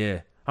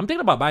 Yeah, I'm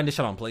thinking about buying this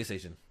shit on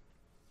PlayStation.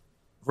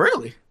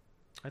 Really?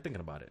 I'm thinking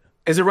about it.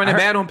 Is it running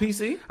bad on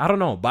PC? I don't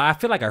know, but I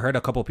feel like I heard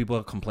a couple of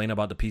people complain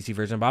about the PC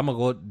version, but I'm going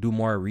to go do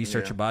more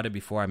research about it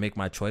before I make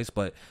my choice.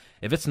 But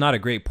if it's not a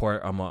great port,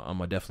 I'm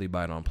gonna definitely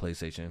buy it on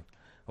PlayStation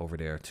over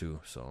there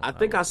too. So I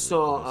think I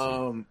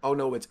saw, oh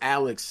no, it's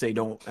Alex say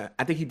don't,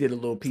 I think he did a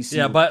little PC.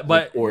 Yeah, but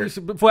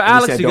for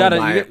Alex,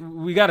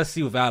 we got to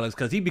see with Alex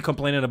because he'd be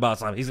complaining about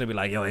something. He's going to be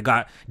like, yo, it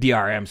got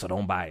DRM, so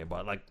don't buy it.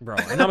 But like, bro,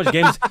 you know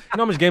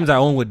how much games I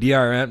own with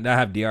DRM that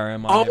have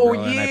DRM on it, bro,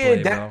 and I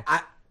play, bro.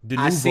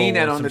 I seen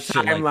that on the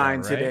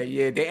timeline today.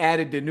 Yeah, they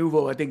added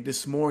Denuvo, I think,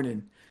 this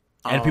morning.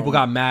 And people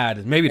got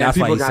mad. Maybe that's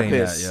why he's saying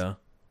pissed. That, yeah.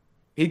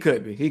 He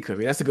could be.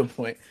 That's a good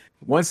point.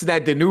 Once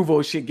that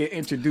Denuvo shit get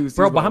introduced.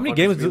 Bro, but how many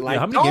games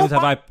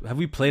have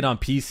we played on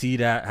PC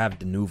that have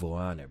Denuvo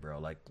on it, bro?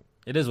 Like,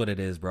 it is what it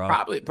is, bro.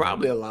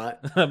 Probably a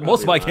lot.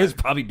 Most of my games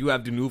probably do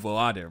have Denuvo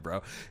on there,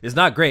 bro. It's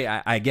not great.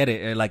 I get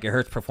it. Like, it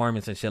hurts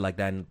performance and shit like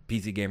that, and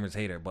PC gamers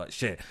hate it, but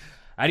shit.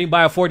 I didn't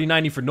buy a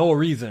 4090 for no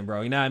reason,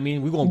 bro. You know what I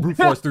mean? We're going to brute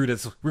force through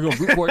this. We're going to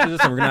brute force through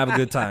this, and we're going to have a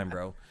good time,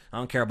 bro. I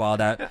don't care about all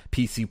that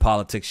PC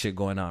politics shit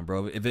going on,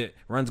 bro. If it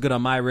runs good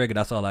on my rig,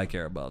 that's all I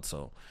care about.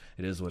 So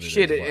it is what it is.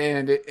 Shit,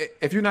 and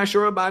if you're not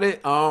sure about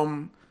it,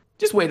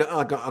 just wait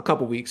a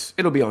couple weeks.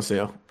 It'll be on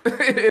sale.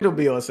 It'll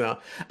be on sale.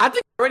 I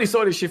think I already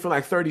saw this shit for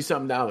like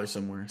 $30-something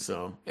somewhere.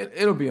 So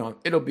it'll be on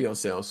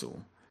sale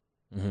soon.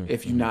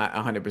 If you're not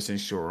 100%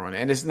 sure on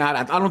it, and it's not,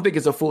 I don't think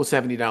it's a full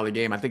 $70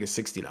 game. I think it's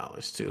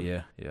 $60 too.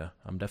 Yeah.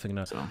 I'm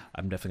definitely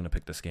gonna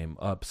pick this game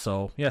up.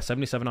 So yeah,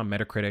 77 on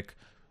Metacritic.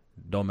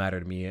 Don't matter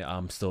to me.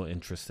 I'm still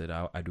interested.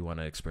 I do want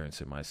to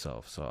experience it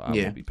myself. So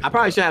I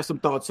probably should have some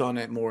thoughts on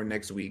it more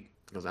next week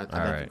because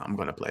I'm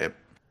gonna play it.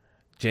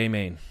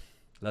 J-Main,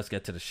 let's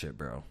get to the shit,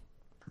 bro.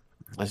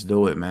 Let's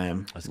do it,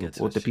 man. Let's get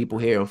to what the people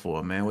here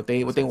for, man. What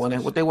they want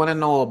to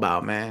know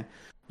about, man.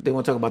 They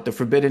want to talk about the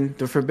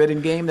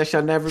forbidden game that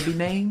shall never be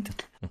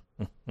named.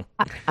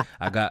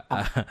 I got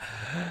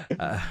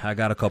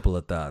a couple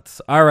of thoughts.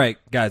 All right,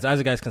 guys. As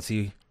you guys can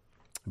see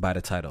by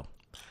the title,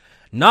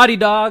 Naughty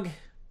Dog.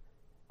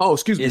 Oh,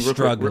 excuse me.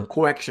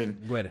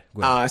 Correction. Go ahead.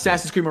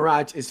 Assassin's Creed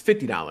Mirage is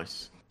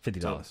 $50.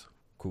 $50. So,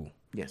 cool.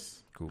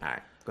 Yes. Cool. All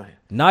right. Go ahead.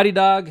 Naughty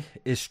Dog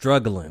is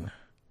struggling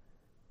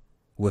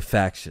with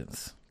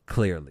factions.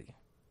 Clearly.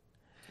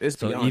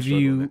 So if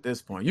you at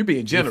this point, you're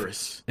being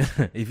generous.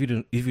 If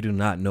you do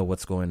not know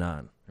what's going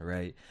on,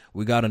 right?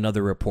 We got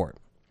another report.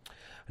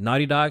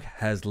 Naughty Dog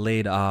has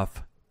laid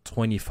off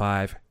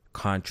 25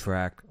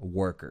 contract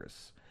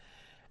workers.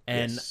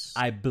 And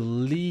I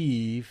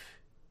believe,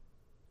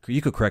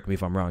 you could correct me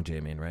if I'm wrong,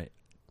 J-Man, right?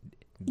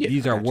 Yeah,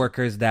 these are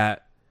workers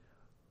that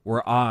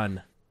were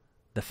on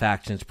the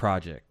Factions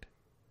project.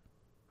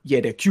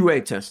 Yeah, they're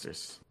QA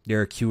testers.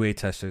 They're QA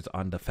testers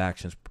on the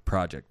Factions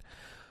project.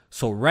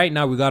 So right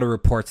now we got a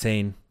report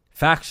saying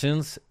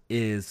Factions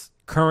is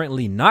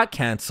currently not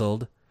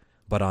canceled,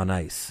 but on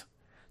ice.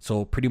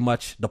 So pretty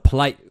much the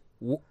polite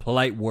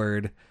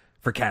word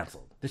for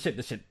canceled. This shit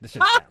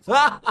canceled.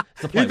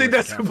 You think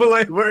that's a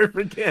polite word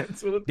for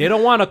canceled? They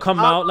don't want to come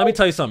out. Let me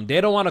tell you something. They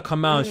don't want to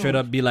come out and straight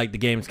up be like the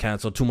game's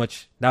canceled. Too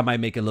much. That might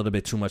make a little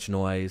bit too much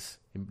noise.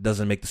 It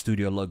doesn't make the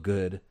studio look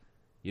good.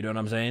 You know what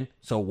I'm saying?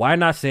 So why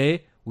not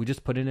say we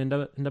just put it in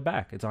the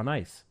back? It's on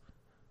ice.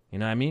 You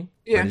know what I mean?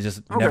 Yeah. But it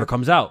just never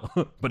comes out.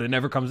 But it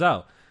never comes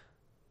out.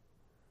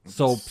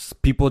 So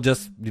people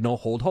just,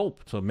 hold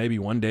hope. So maybe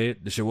one day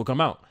the shit will come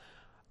out.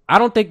 I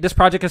don't think this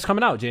project is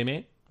coming out,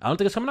 J-Man. I don't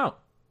think it's coming out.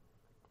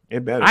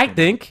 It better. I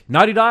think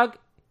Naughty Dog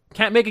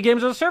can't make a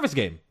games as a service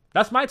game.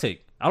 That's my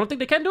take. I don't think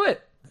they can do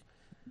it.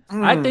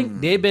 I think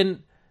they've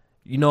been,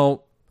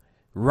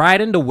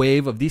 riding the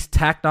wave of these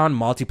tacked on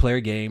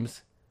multiplayer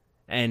games,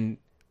 and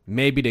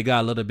maybe they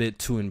got a little bit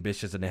too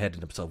ambitious in the head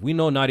of themselves. We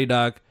know Naughty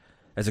Dog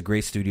as a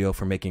great studio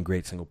for making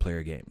great single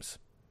player games.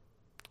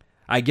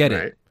 I get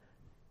it.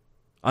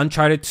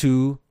 Uncharted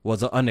 2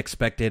 was an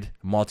unexpected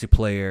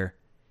multiplayer.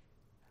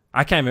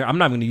 I'm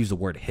not going to use the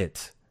word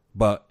hit,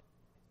 but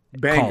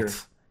banger.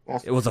 Cult.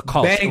 It was a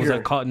cult. Banger. It was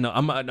a cult. No,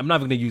 I'm not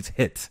going to use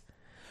hit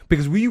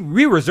because we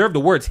reserve the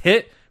words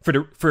hit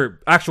for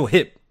actual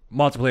hit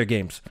multiplayer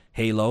games.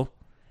 Halo,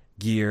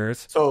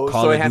 Gears,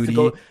 Call of Duty,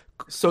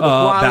 so the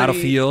quality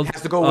Battlefield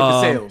has to go with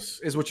the sales.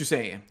 Is what you're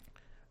saying?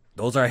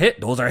 Those are hit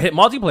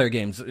multiplayer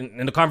games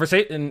in the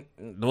conversation.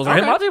 Those are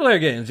hit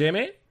multiplayer games,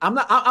 Jamie. I'm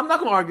not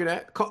going to argue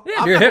that.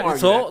 Yeah, they're hit.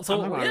 So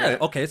yeah,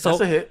 okay. So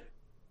that's a hit.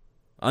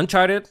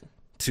 Uncharted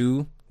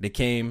 2,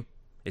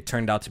 it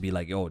turned out to be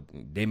like,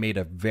 they made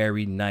a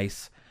very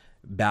nice,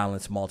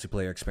 balanced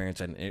multiplayer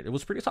experience, and it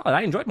was pretty solid.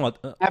 I enjoyed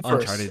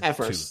Uncharted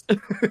 2.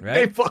 Right?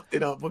 They fucked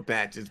it up with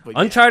patches. But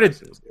Uncharted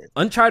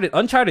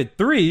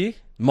 3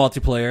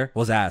 multiplayer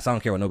was ass. I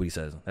don't care what nobody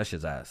says. That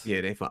shit's ass.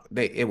 Yeah, they fucked.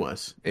 It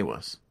was.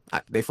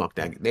 They fucked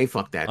that. They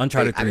fucked that.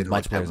 Uncharted 3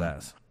 multiplayer's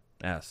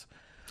ass.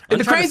 And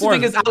the crazy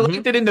thing is, I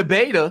liked it in the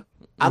beta.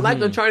 I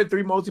liked Uncharted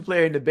 3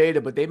 multiplayer in the beta,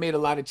 but they made a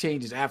lot of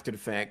changes after the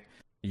fact,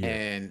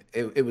 and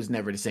it was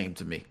never the same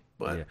to me.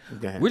 But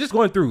we're just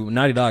going through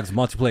Naughty Dog's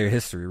multiplayer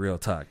history, real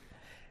talk.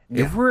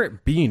 Yeah. If we're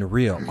being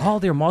real,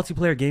 all their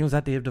multiplayer games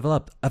that they have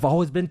developed have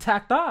always been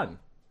tacked on.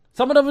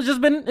 Some of them have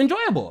just been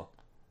enjoyable.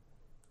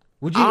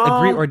 Would you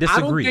agree or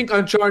disagree? I don't think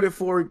Uncharted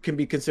 4 can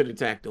be considered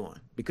tacked on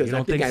because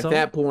I think at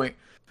that point,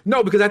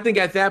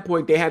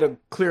 they had a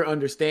clear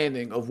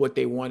understanding of what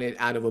they wanted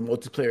out of a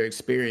multiplayer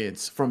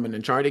experience from an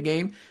Uncharted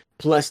game.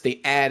 Plus,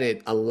 they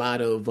added a lot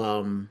of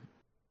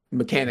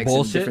mechanics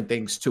and different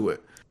things to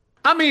it.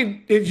 I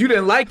mean, if you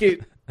didn't like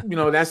it,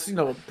 that's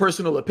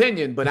personal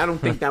opinion, but I don't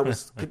think that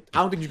was. I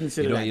don't think you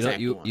consider that.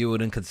 You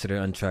wouldn't consider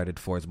Uncharted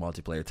 4's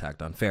multiplayer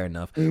tacked on. Fair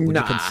enough. Would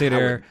you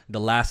consider The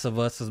Last of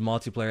Us as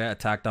multiplayer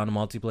tacked on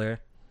multiplayer?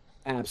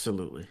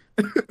 Absolutely.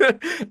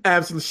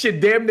 Absolutely.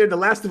 Shit, damn near The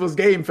Last of Us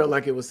game felt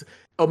like it was.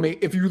 I mean,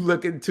 if you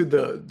look into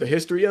the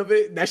history of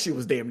it, that shit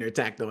was damn near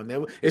tacked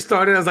on. It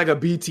started as like a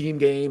B team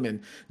game,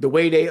 and the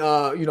way they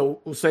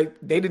say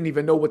they didn't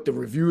even know what the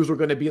reviews were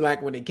going to be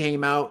like when it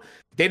came out.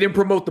 They didn't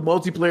promote the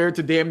multiplayer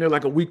to damn near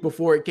like a week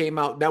before it came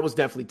out. That was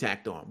definitely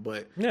tacked on.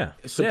 But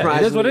surprisingly,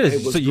 it is what it is.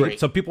 It was great.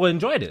 So people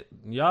enjoyed it.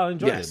 Y'all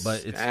enjoyed it,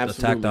 but it's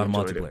the tacked on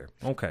multiplayer.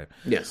 Okay.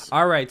 Yes.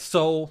 All right.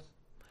 So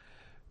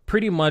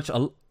pretty much,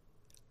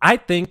 I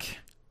think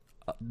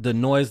the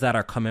noise that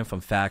are coming from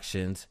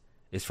Factions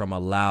is from a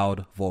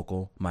loud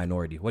vocal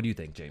minority. What do you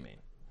think, Jamie?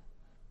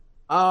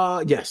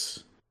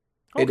 Yes.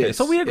 Okay,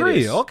 so we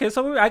agree. Okay,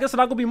 so I guess there's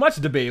not gonna be much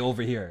debate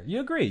over here. You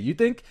agree? You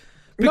think?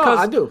 Because,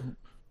 no, I do.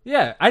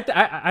 Yeah,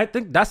 I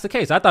think that's the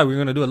case. I thought we were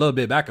gonna do a little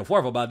bit back and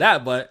forth about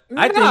that, but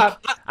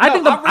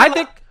I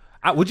think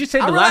would you say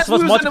The Last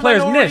of Us multiplayer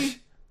is niche?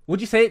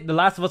 Would you say The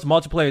Last of Us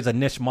multiplayer is a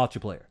niche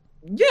multiplayer?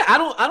 Yeah, I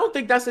don't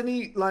think that's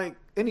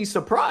any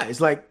surprise.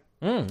 Like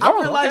I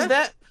realized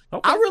that.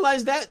 Okay. I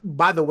realized that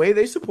by the way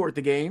they support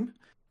the game.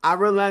 I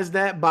realized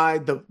that by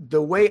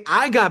the way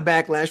I got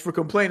backlash for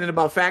complaining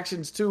about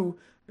Factions 2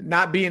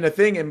 not being a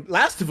thing in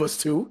Last of Us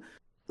 2.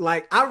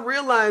 Like, I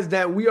realized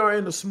that we are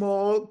in a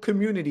small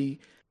community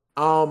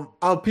of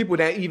people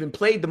that even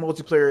played the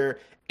multiplayer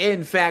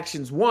in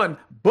Factions 1.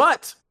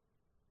 But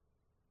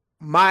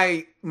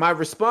my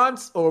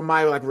response or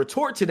my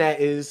retort to that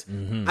is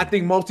I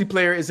think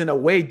multiplayer is in a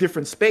way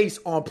different space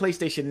on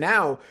PlayStation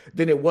now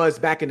than it was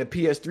back in the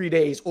PS3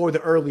 days or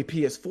the early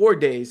PS4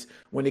 days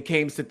when it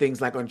came to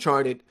things like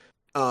Uncharted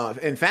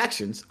and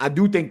Factions. I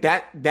do think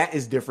that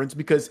is different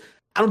because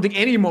I don't think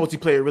any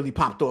multiplayer really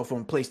popped off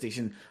on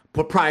PlayStation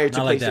prior to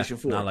PlayStation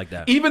 4. Not like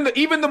that. Even the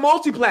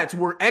multiplats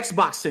were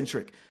Xbox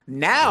centric.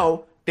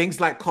 Now things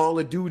like Call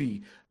of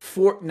Duty,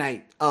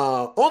 Fortnite,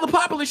 all the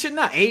popular shit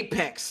now,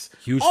 Apex,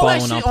 huge all following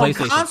that shit on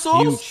PlayStation.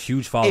 consoles,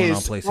 Huge following on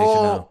PlayStation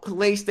all now.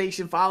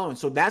 PlayStation following.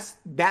 So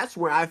that's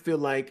where I feel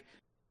like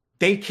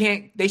they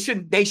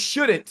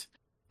shouldn't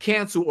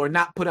cancel or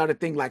not put out a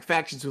thing like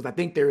Factions, because I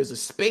think there is a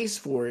space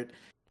for it,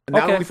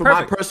 not only for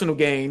my personal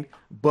gain,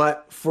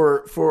 but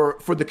for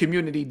the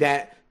community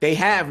that they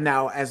have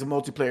now as a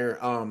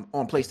multiplayer on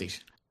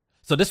PlayStation.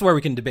 So this is where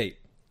we can debate.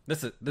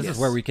 This is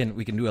where we can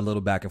do a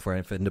little back and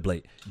forth and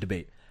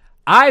debate.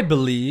 I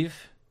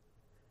believe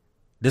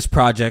this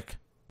project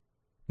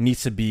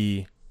needs to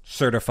be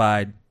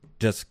certified,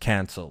 just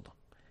canceled.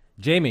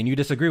 J-Man, you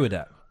disagree with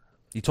that?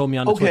 You told me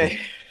on the Twitter.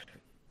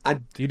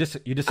 You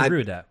disagree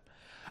with that?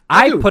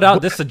 I put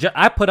out this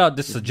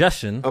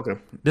suggestion. Okay.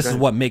 This is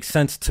what makes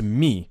sense to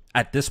me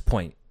at this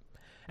point.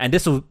 And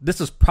this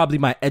is probably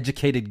my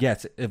educated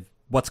guess of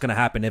what's going to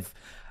happen if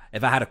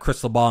I had a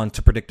crystal ball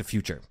to predict the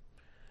future.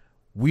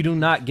 We do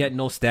not get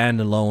no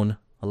standalone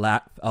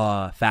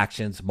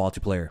Factions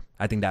multiplayer.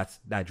 I think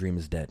that dream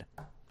is dead.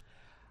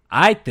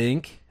 I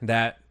think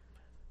that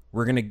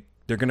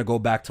they're gonna go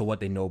back to what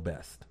they know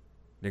best.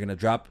 They're gonna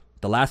drop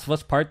The Last of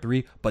Us Part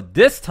 3, but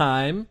this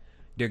time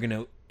they're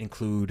gonna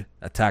include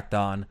a tacked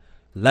on,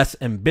 less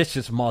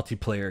ambitious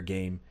multiplayer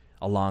game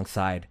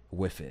alongside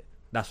with it.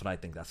 That's what I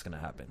think that's gonna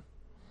happen.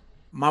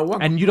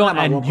 You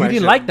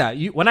didn't like that.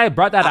 When I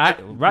brought that,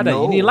 you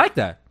didn't like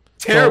that.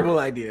 Terrible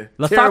idea.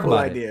 Let's talk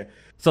about it.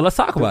 So let's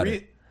talk about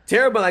it.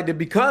 Terrible idea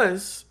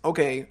because,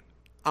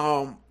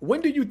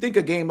 when do you think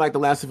a game like The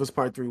Last of Us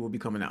Part 3 will be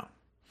coming out?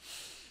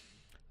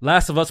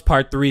 Last of Us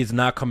Part 3 is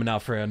not coming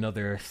out for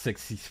another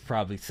 6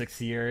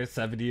 years,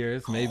 7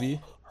 years, maybe.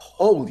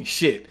 Holy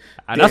shit.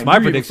 Damn, that's my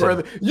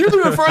prediction. You're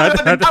even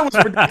further than I was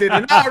predicted,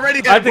 and I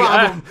already got a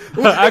problem.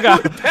 I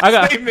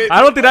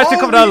don't think that should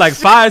come out like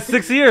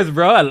 5-6 years,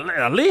 bro,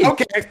 at least.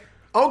 Okay.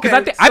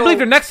 Because I believe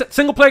their next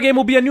single player game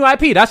will be a new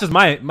IP. That's just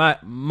my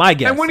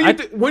guess. And when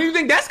do you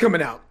think that's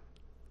coming out?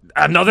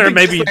 Another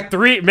maybe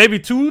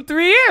 2-3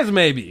 years,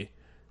 maybe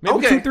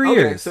 2-3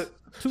 years. So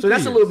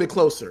that's a little bit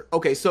closer.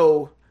 Okay,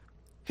 so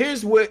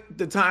here's what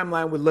the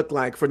timeline would look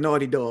like for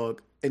Naughty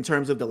Dog in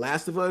terms of The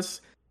Last of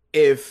Us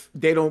if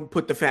they don't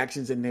put the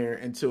Factions in there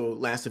until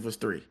Last of Us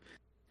 3.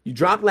 You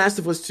drop Last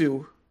of Us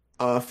 2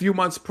 a few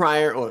months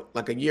prior, or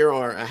like a year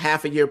or a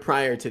half a year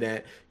prior to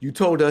that. You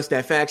told us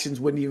that Factions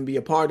wouldn't even be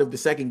a part of the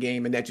second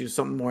game and that you're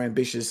something more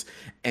ambitious,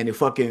 and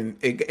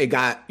it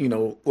got,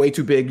 way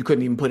too big. You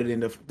couldn't even put it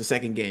in the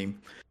second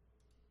game.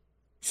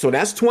 So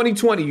that's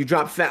 2020. You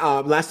dropped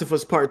Last of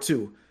Us Part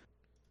 2.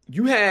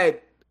 You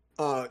had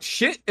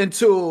shit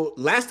until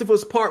Last of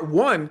Us Part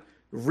 1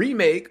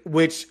 remake,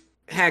 which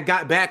had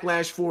got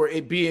backlash for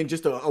it being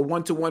just a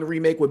one-to-one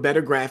remake with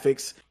better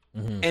graphics.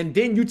 Mm-hmm. And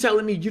then you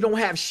telling me you don't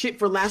have shit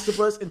for Last of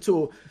Us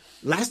until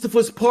Last of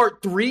Us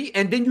Part 3,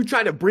 and then you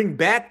try to bring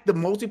back the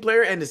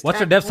multiplayer and what's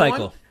your dev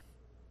cycle?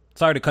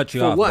 Sorry to cut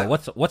you off.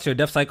 What? But what's your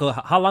dev cycle?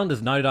 How long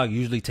does Naughty Dog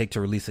usually take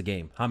to release a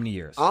game? How many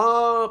years?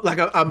 Like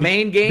a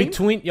main game?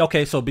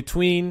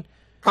 Between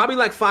probably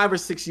like 5 or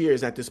 6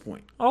 years at this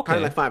point. Okay.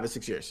 Probably like 5 or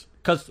 6 years.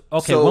 Because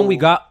when we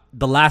got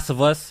The Last of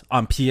Us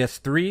on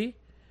PS3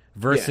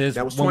 versus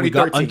when we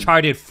got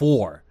Uncharted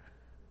 4.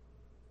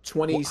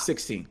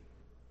 2016.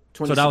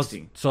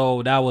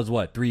 So that was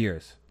what, 3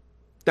 years?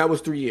 That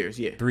was 3 years,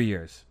 yeah. 3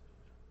 years.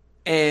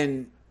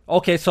 And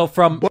so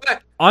from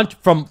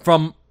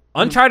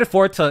Uncharted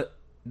 4 to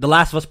The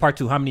Last of Us Part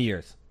 2, how many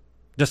years?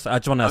 I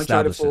just want to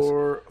establish this.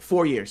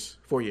 4 years.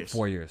 4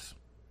 years.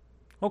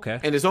 Okay.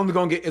 And it's only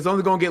gonna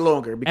get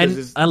longer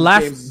because The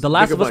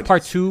Last of Us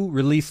Part 2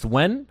 released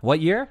when?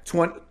 What year?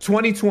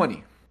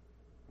 2020.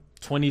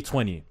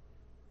 2020.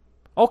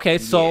 Okay,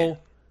 so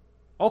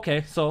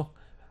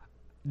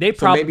they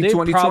probably maybe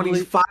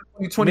 2025,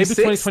 2026? Maybe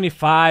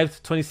 2025,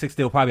 2026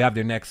 they'll probably have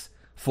their next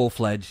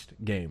full-fledged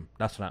game.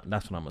 That's what I'm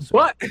assuming.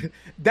 But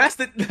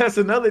that's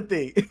another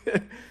thing.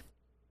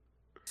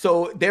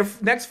 So their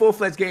next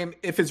full-fledged game,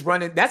 if it's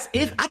running, I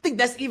think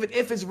that's even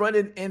if it's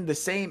running in the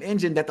same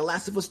engine that The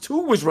Last of Us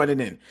 2 was running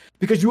in,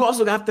 because you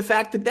also have to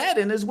factor that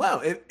in as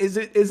well. Is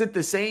it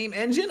the same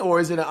engine,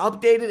 or is it an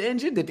updated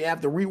engine? Did they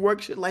have to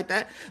rework shit like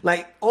that?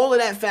 Like, all of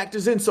that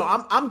factors in. So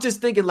I'm just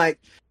thinking, like,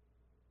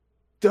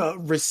 the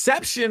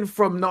reception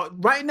from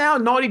right now,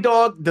 Naughty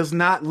Dog does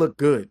not look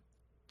good.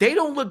 They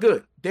don't look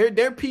good.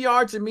 Their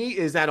PR to me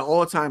is at an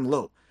all-time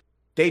low.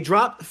 They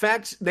dropped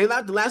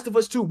The Last of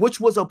Us 2, which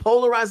was a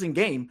polarizing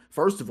game,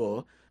 first of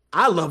all.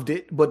 I loved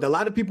it, but a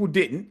lot of people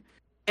didn't.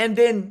 And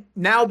then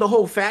now the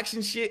whole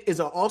faction shit is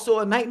also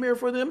a nightmare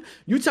for them.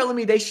 You telling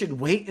me they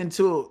should wait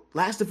until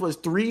Last of Us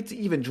 3 to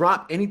even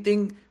drop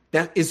anything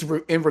that is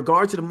in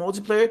regard to the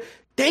multiplayer?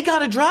 They got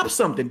to drop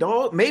something,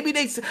 dog.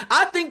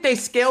 I think they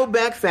scaled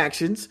back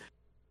Factions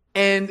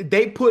and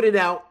they put it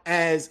out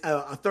as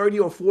a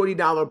 $30 or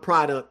 $40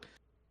 product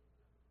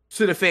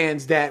to the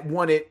fans that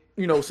wanted,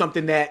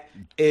 something that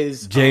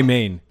is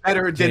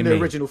better than the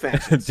original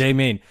Factions.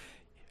 J-Main,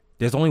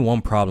 there's only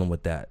one problem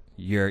with that.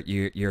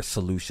 Your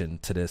solution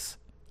to this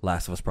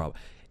Last of Us problem.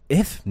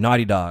 If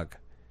Naughty Dog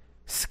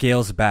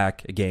scales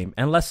back a game,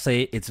 and let's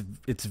say it's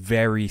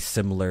very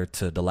similar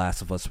to The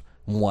Last of Us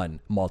 1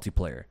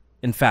 multiplayer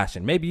in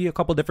fashion, maybe a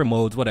couple different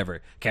modes,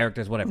 whatever,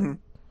 characters, whatever,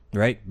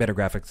 right? Better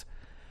graphics.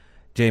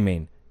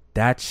 J-Main,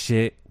 that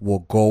shit will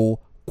go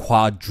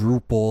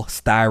quadruple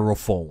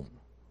styrofoam.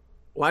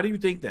 Why do you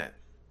think that?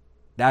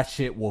 That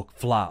shit will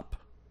flop,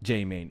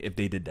 J-Main, if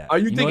they did that. Are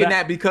you thinking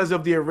that because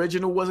of the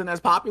original wasn't as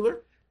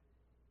popular?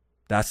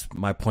 That's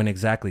my point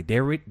exactly.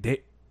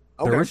 The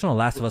original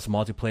Last of Us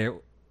multiplayer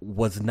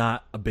was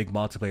not a big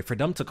multiplayer. For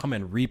them to come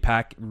and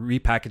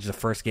repackage the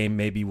first game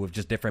maybe with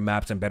just different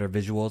maps and better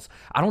visuals,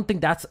 I don't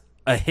think that's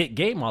a hit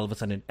game all of a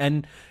sudden.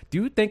 And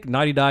do you think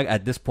Naughty Dog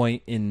at this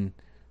point in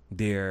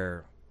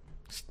their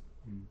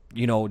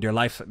their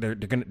life, they're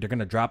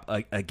gonna drop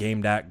a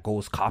game that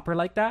goes copper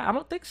like that? I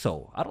don't think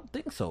so. I don't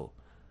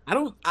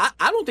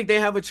think they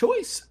have a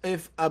choice.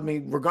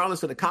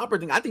 Regardless of the copper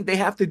thing, I think they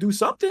have to do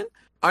something.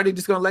 Are they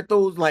just gonna let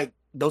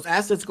those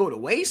assets go to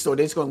waste, or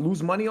they're just gonna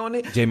lose money on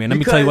it? Jamie, let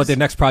me tell you what their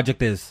next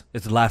project is.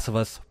 It's The Last of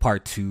Us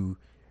Part 2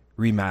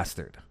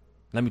 remastered.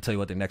 Let me tell you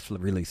what their next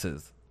release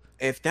is.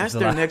 If that's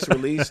their next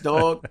release,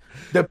 dog,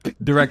 the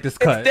director's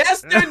cut.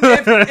 If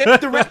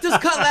director's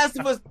cut Last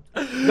of Us,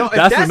 if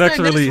that's their next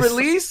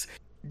release,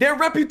 their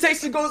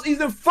reputation goes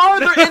even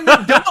further in the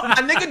dump. My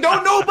nigga,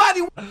 don't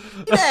nobody want to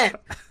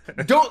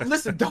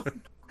see that.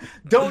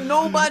 Don't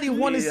nobody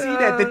want to see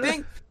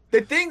that. The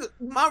thing,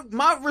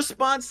 my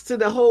response to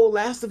the whole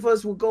Last of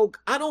Us will go,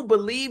 I don't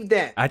believe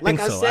that. I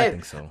think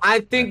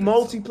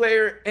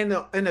multiplayer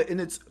in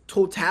its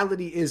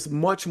totality is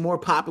much more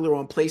popular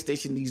on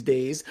PlayStation these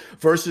days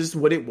versus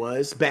what it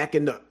was back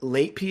in the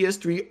late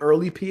PS3,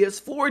 early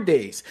PS4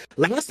 days.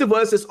 Last of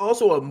Us is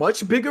also a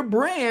much bigger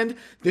brand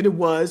than it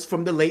was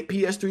from the late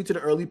PS3 to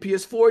the early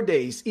PS4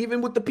 days. Even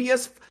with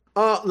the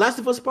Last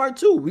of Us Part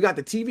 2. We got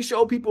the TV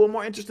show. People are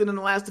more interested in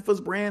the Last of Us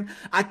brand.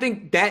 I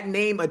think that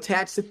name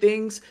attached to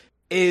things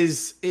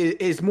is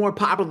more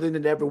popular than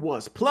it ever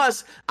was.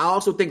 Plus, I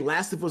also think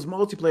Last of Us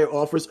multiplayer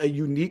offers a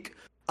unique,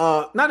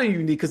 not a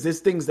unique because there's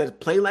things that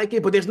play like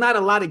it, but there's not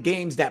a lot of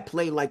games that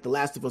play like the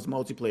Last of Us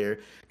multiplayer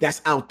that's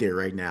out there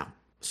right now.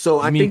 So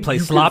I think play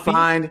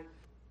sloppy?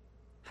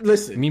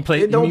 Listen, you mean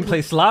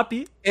play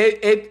sloppy?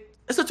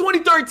 It's a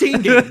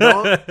 2013 game,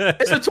 dog.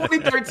 It's a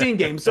 2013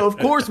 game, so of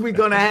course we're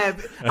gonna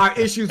have our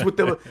issues with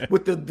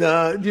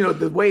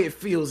the way it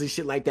feels and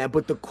shit like that.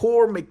 But the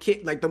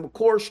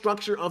core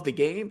structure of the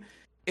game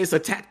is a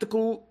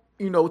tactical,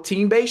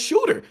 team-based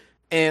shooter,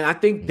 and I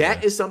think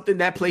that is something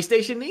that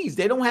PlayStation needs.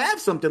 They don't have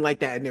something like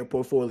that in their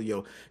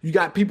portfolio. You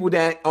got people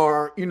that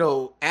are,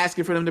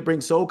 asking for them to bring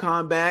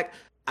SOCOM back.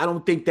 I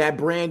don't think that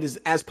brand is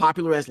as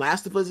popular as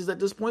Last of Us is at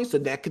this point, so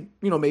that could,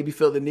 maybe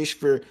fill the niche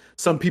for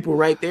some people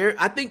right there.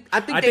 I think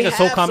a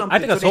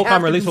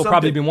SOCOM release will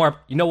probably be more.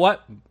 You know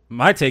what?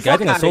 My take. I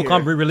think a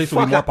SOCOM re-release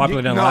will be more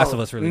popular than the Last of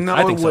Us release. No,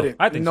 I think it wouldn't. So.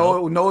 I think no,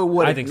 so. No, it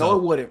wouldn't. I think no, so.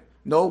 It wouldn't.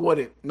 No, it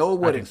wouldn't. No, it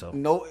wouldn't. I think so.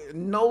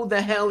 No,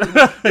 the hell.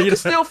 You can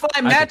still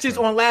find matches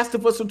on Last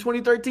of Us from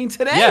 2013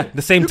 today. Yeah,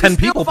 the same 10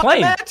 people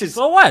playing. Matches.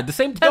 So what? The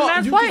same 10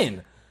 man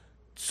playing.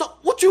 So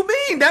what you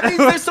mean? That means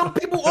there's some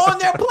people on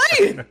there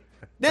playing.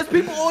 There's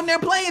people on there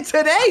playing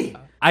today.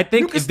 I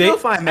think if they,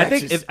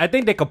 I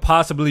think they could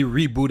possibly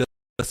reboot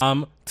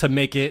to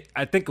make it.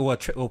 I think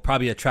it will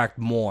probably attract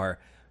more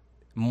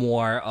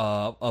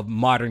of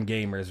modern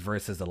gamers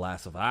versus The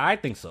Last of Us. I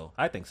think so.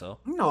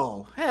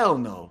 No, hell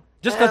no.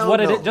 Just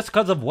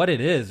because of what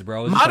it is,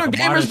 bro. It's modern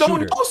gamers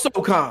don't know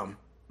SOCOM.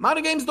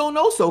 Modern games don't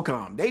know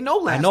SOCOM. They know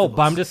Last of Us. I know,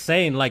 but I'm just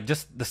saying,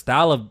 just the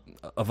style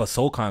of a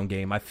SOCOM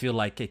game. I feel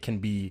like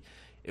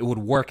it would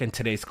work in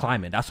today's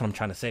climate. That's what I'm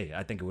trying to say.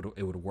 I think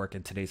it would work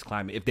in today's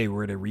climate if they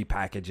were to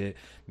repackage it,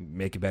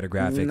 make it better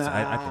graphics.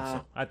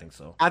 Nah, I think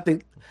so. I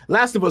think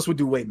Last of Us would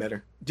do way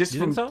better. Just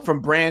from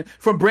brand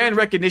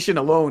recognition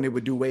alone, it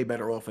would do way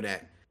better off of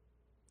that.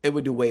 It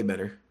would do way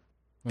better.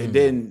 And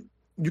then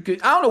I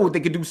don't know what they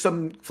could do,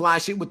 some fly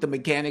shit with the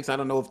mechanics. I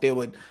don't know if they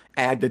would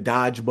add the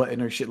dodge button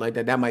or shit like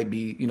that. That might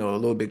be, a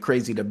little bit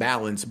crazy to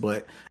balance,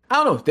 but I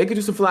don't know. They could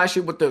do some fly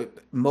shit with the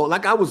mode.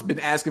 Like I was been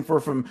asking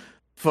for from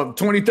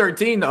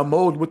 2013, a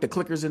mode with the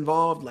clickers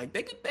involved. Like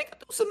they could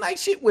do some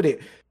nice shit with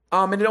it.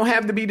 And it don't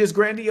have to be this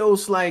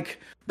grandiose. Like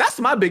that's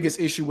my biggest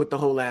issue with the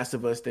whole Last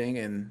of Us thing.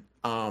 And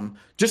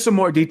just some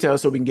more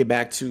details so we can get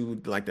back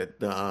to like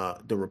the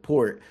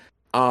report.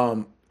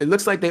 It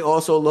looks like they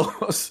also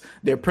lost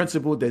their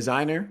principal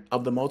designer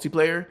of the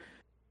multiplayer.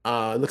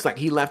 It looks like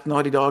he left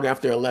Naughty Dog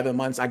after 11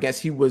 months. I guess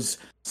he was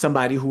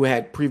somebody who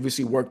had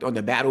previously worked on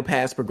the Battle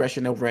Pass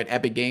progression over at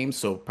Epic Games,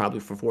 so probably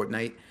for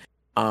Fortnite.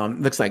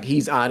 Looks like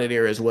he's out of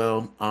there as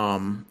well.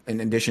 In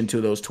addition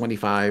to those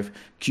 25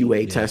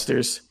 QA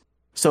testers.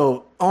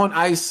 So on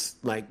ice,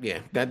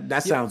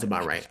 that sounds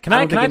about right. Can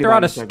I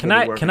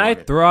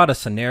throw out a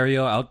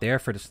scenario out there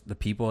for the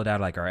people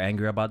that are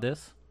angry about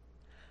this?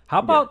 How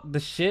about the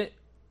shit?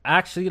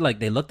 Actually,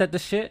 they looked at the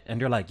shit and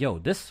they're like, "Yo,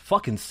 this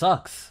fucking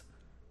sucks.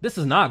 This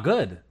is not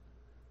good."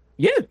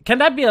 Yeah. Can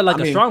that be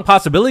a strong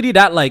possibility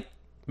that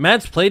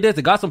man's played this?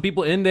 It got some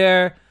people in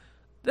there.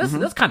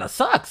 This kind of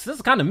sucks. This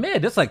is kind of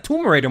mid. This is like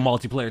Tomb Raider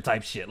multiplayer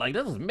type shit.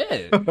 This is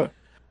mid.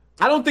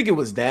 I don't think it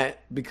was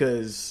that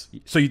because.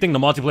 So you think the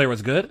multiplayer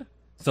was good?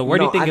 So where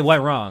do you think it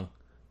went wrong?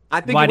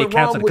 I think why they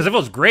canceled it? Because if it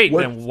was great,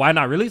 then why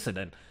not release it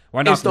then?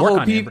 Why not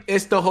work on it?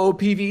 It's the whole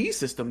PvE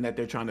system that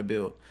they're trying to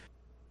build.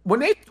 When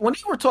they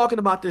were talking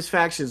about this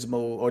factions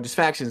mode or this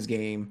factions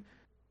game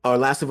or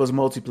Last of Us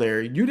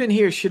multiplayer, you didn't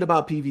hear shit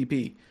about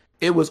PvP.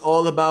 It was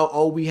all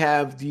about, we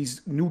have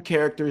these new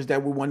characters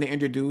that we want to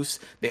introduce.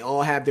 They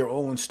all have their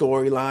own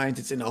storylines.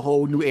 It's in a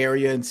whole new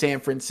area in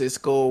San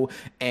Francisco,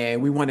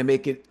 and we want to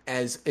make it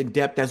as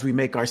in-depth as we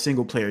make our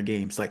single-player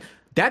games. Like,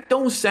 that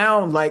don't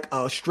sound like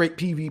a straight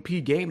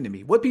PvP game to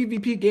me. What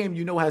PvP game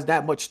has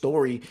that much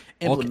story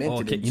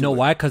implemented into You know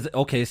why? Because,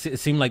 it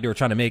seemed like they were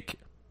trying to make,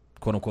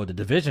 quote-unquote, the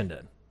Division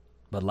then.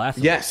 But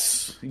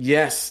yes,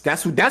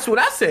 that's what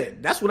I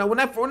said. That's what when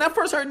I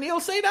first heard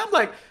Neil say that, I'm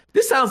like,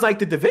 this sounds like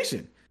the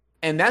Division.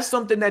 And that's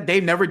something that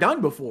they've never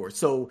done before.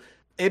 So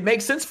it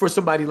makes sense for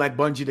somebody like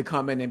Bungie to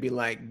come in and be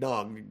like,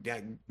 dog,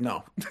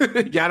 no,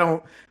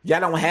 y'all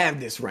don't have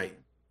this right.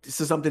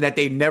 This is something that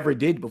they never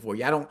did before.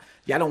 Y'all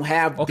don't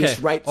have this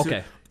right.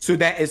 So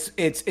that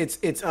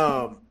it's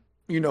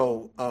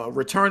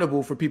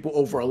returnable for people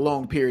over a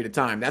long period of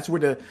time. That's where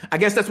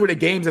the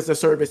games as a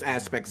service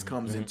aspects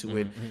comes into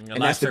it.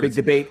 And that's the big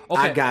debate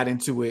I got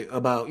into it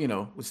about,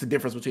 what's the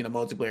difference between a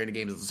multiplayer and a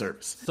games as a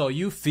service. So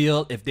you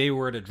feel if they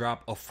were to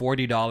drop a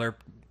 $40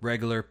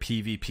 regular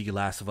PvP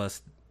Last of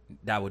Us,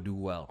 that would do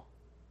well?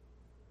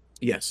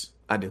 Yes,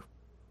 I do.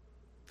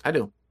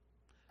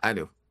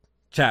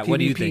 Chat, PvP, what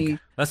do you think?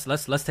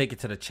 Let's take it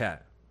to the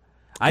chat.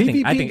 I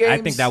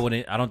think that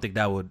wouldn't. I don't think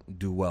that would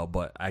do well,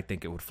 but I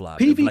think it would flop.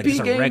 PvP like it's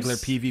a games, regular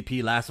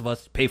PvP Last of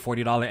Us, pay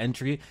 $40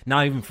 entry,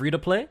 not even free to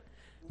play.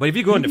 But if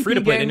you go into free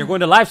to play, then you're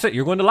going to live.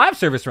 You're going to live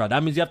service route.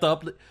 That means you have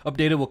to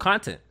update it with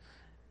content,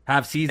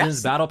 have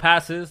seasons, battle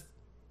passes.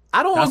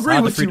 I don't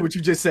agree with what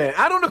you just said.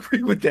 I don't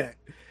agree with that.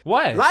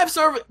 Why? Live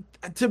service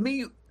to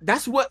me,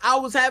 that's what I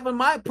was having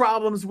my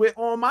problems with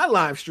on my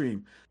live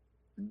stream.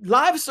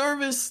 Live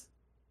service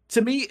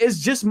to me is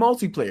just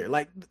multiplayer.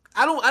 Like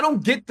I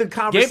don't get the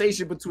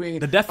conversation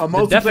between a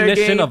multiplayer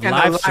game and a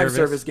live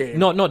service game.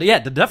 No,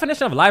 the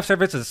definition of live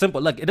service is simple.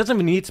 Like it doesn't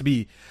even need to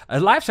be a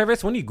live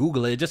service. When you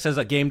Google it, it just says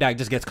a game that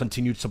just gets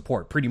continued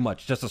support. Pretty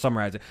much, just to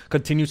summarize it,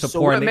 continued support.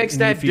 So what makes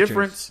that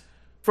difference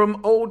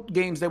from old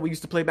games that we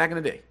used to play back in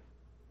the day?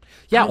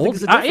 Yeah,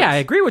 I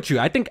agree with you.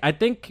 I think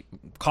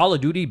Call of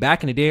Duty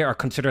back in the day are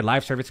considered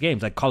live service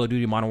games, like Call of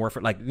Duty Modern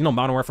Warfare, like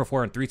Modern Warfare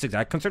 4 and 360.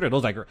 I consider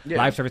those like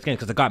live service games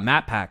because it got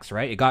map packs,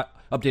 right? It got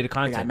updated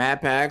content. It got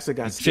map packs. It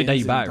got shit that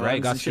you buy, right?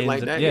 It got skins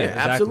like that. Yeah,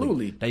 exactly,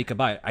 absolutely. That you could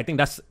buy. I think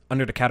that's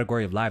under the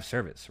category of live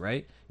service,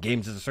 right?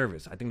 Games as a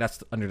service. I think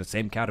that's under the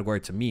same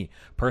category to me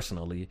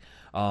personally.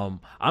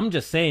 I'm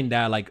just saying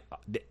that like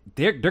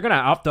they're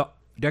gonna have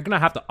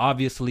to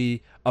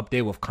obviously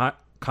update with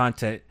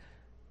content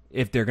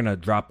if they're gonna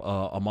drop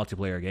a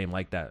multiplayer game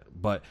like that.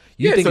 But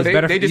you think it's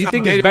better? You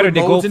think it's better to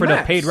go for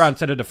the paid route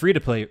instead of the free to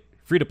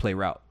play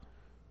route?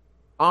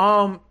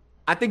 I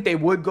think they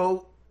would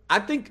go. I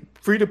think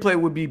free to play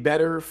would be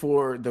better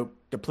for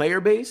the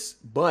player base,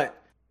 but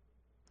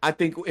I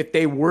think if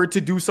they were to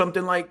do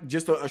something like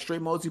just a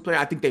straight multiplayer,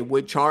 I think they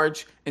would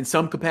charge in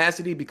some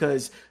capacity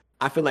because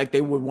I feel like they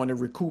would want to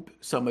recoup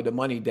some of the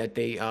money that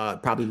they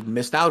probably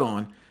missed out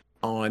on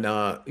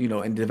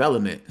in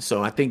development.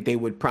 So I think they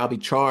would probably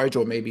charge,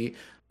 or maybe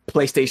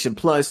PlayStation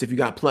Plus. If you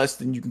got Plus,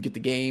 then you can get the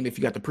game. If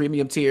you got the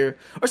premium tier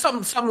or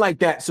something like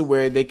that, so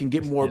where they can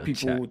get more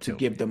people to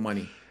give them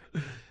money.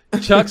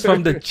 Chucks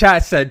from the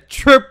chat said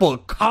triple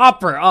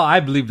copper. Oh,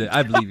 I believe it.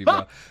 I believe you,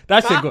 bro.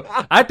 That shit go.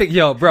 I think,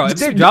 bro, if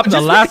they drop the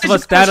Last of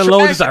Us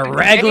standalone as a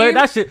regular,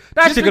 that shit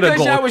gonna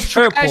go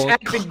triple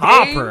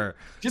copper.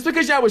 Just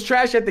because y'all was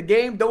trash at the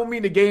game, don't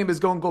mean the game is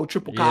gonna go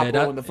triple copper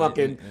on the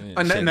fucking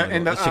on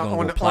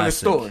the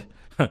store.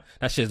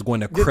 That shit's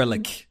going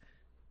acrylic.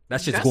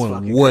 That shit's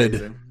going wood.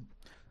 Crazy.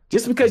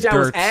 Just because y'all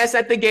was ass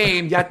at the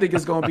game, y'all think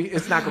it's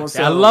not gonna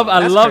sell.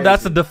 I love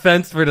that's a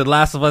defense for the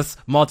Last of Us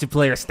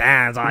multiplayer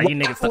stands. Oh, you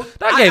niggas,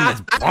 that game is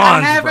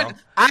bonds, bro.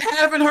 I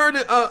haven't heard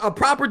a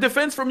proper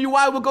defense from you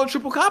why it would go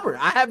triple copper.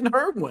 I haven't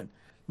heard one.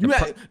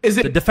 Is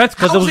it the defense?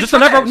 Because it was just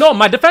never. No,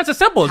 my defense is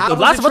simple. The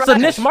Last of Us is a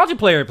niche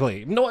multiplayer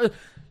play. No, it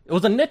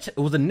was a niche. It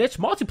was a niche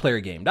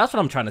multiplayer game. That's what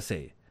I'm trying to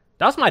say.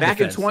 That's my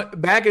defense.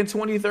 Back in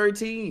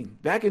 2013.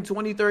 Bro,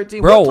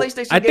 what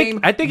PlayStation game?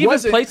 I think even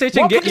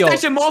PlayStation game. What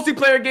PlayStation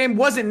multiplayer game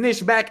wasn't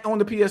niche back on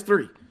the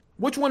PS3?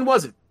 Which one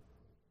was it?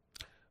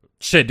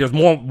 Shit, there's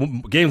more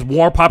games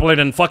more popular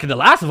than fucking The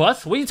Last of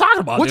Us. What are you talking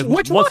about?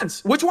 Which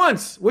ones?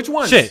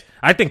 Shit,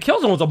 I think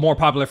Killzone was a more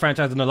popular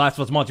franchise than The Last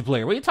of Us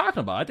multiplayer. What are you talking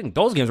about? I think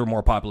those games were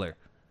more popular.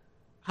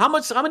 How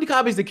many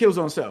copies did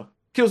Killzone sell?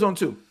 Killzone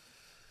 2.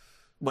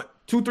 What,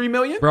 2-3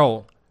 million?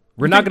 Bro,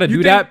 we're not going to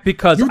do that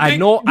because You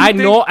think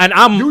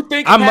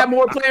it had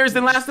more players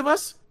than Last of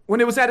Us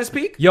when it was at its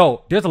peak?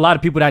 Yo, there's a lot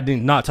of people that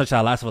did not touch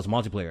that Last of Us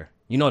multiplayer.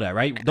 You know that,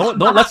 right?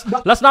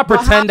 Let's not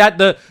pretend that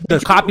the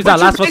copies that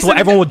Last of Us,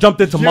 everyone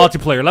jumped into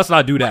multiplayer. Let's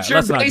not do that.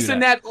 Let's not do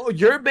that.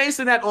 You're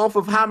basing that off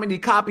of how many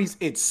copies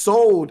it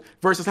sold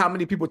versus how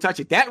many people touch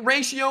it. That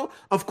ratio,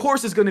 of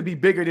course, is going to be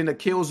bigger than a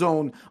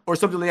Killzone or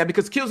something like that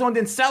because Killzone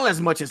didn't sell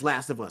as much as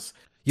Last of Us.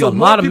 Yo, so a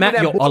lot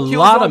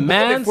of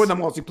mans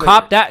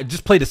cop that,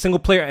 just played a single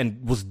player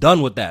and was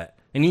done with that.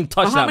 And you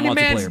touch that multiplayer. How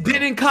many mans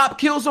didn't cop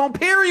Killzone,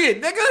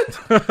 period, nigga?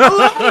 A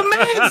lot of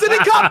mans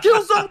didn't cop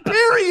Killzone,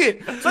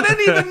 period. So they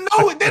didn't even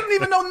know it. They didn't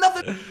even know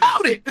nothing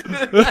about it.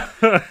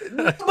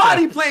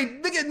 Nobody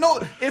played, nigga,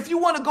 no. If you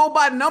want to go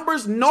by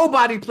numbers,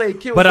 nobody played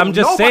Killzone. But I'm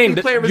just saying,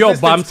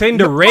 but I'm saying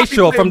the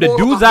ratio from the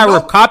dudes that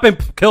were copping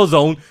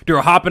Killzone, they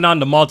were hopping on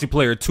the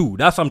multiplayer too.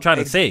 That's what I'm trying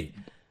to say.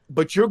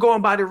 But you're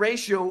going by the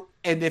ratio,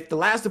 and if The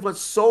Last of Us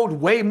sold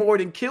way more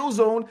than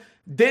Killzone,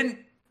 then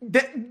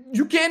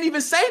you can't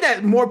even say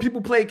that more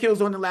people play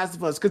Killzone than Last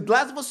of Us because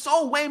Last of Us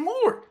sold way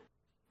more.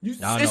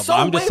 I'm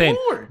just saying.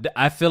 More.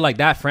 I feel like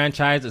that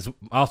franchise is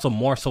also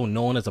more so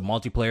known as a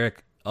multiplayer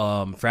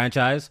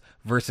franchise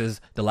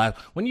versus the last.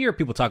 When you hear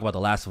people talk about The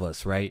Last of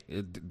Us, right?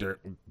 The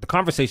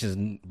conversation is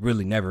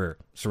really never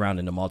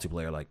surrounding the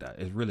multiplayer like that.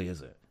 It really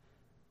isn't.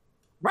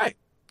 Right.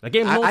 The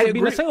game is known for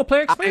being a single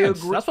player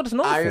experience. That's what it's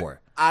known for.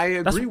 I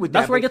agree with that.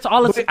 That's where it gets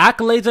all its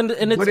accolades and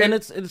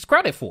its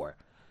credit for.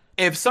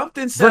 If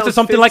something sells versus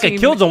something like a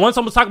Killzone, when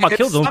someone's talking about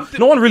Killzone,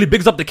 no one really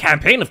bigs up the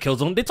campaign of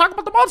Killzone. They talk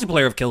about the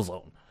multiplayer of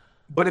Killzone.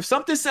 But if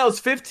something sells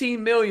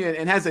 15 million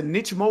and has a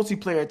niche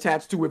multiplayer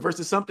attached to it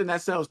versus something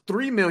that sells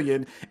 3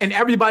 million and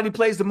everybody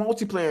plays the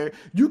multiplayer,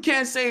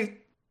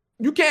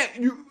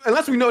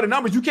 unless we know the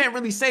numbers, you can't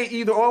really say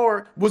either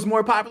or was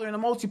more popular in the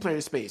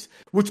multiplayer space.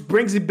 Which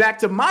brings it back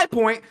to my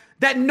point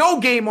that no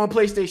game on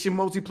PlayStation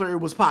multiplayer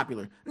was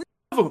popular. None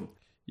of them.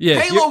 Yeah.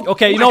 Halo,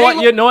 you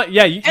know what?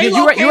 Yeah,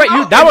 you're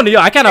right. That one,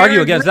 I can't argue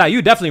against that.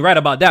 You're definitely right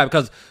about that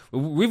because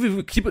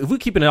we're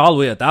keeping it all the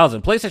way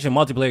 1,000. PlayStation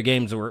multiplayer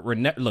games were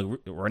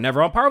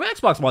never on par with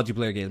Xbox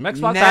multiplayer games.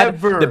 Xbox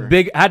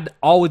had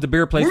always the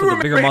bigger place for the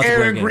bigger multiplayer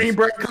Aaron games.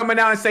 Greenberg coming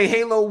out and say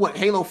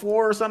Halo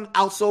 4 or something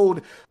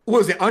outsold. What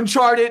was it,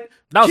 Uncharted?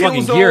 That was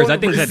fucking Gears. I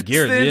think it said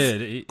Gears.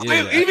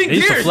 Yeah. Even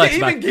Gears.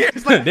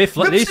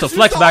 They used to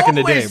flex back in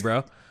the day,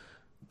 bro.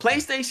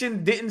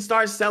 PlayStation didn't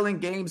start selling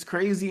games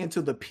crazy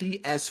until the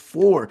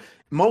PS4.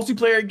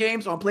 Multiplayer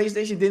games on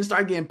PlayStation didn't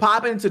start getting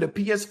popping until the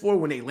PS4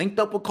 when they linked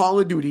up with Call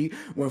of Duty,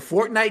 when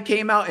Fortnite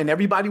came out and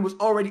everybody was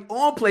already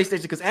on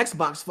PlayStation because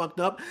Xbox fucked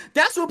up.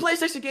 That's when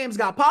PlayStation games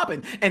got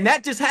popping. And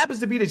that just happens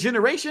to be the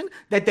generation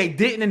that they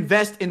didn't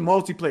invest in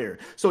multiplayer.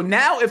 So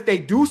now if they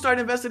do start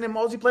investing in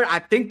multiplayer, I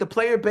think the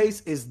player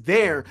base is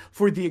there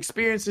for the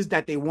experiences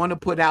that they want to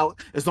put out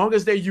as long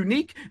as they're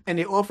unique and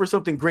they offer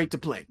something great to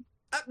play.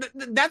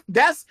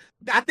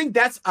 I think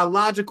that's a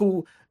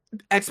logical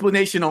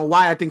explanation on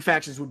why I think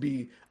Factions would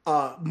be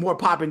more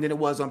popping than it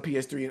was on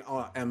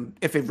PS3 and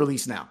if it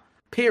released now.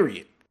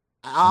 Period.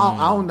 I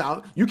don't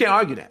know. You can't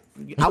argue that.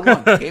 I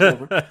won. Game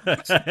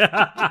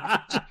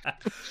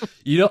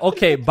over.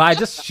 Okay, by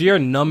just sheer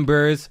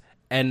numbers,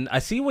 and I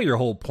see what your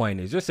whole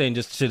point is. You're saying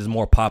just shit is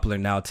more popular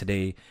now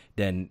today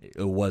than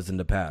it was in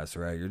the past,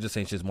 right? You're just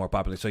saying shit's more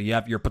popular. So you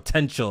have your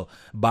potential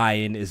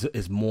buy-in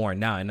is more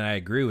now, and I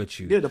agree with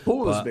you. Yeah, the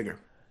pool is bigger.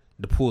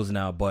 The pool is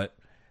now, but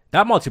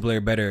that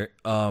multiplayer better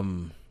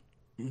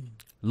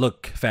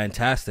look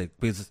fantastic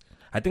because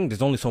I think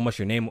there's only so much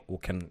your name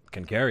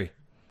can carry,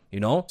 you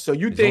know? So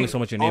you there's think only so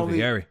much your name can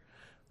carry.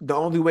 The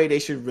only way they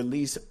should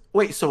release...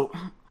 Wait, so...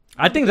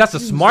 I think that's the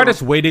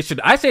smartest way they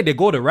should... I say they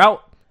go the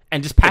route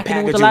and just package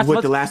it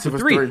with The Last of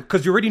Us 3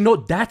 because you already know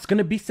that's going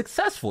to be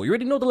successful. You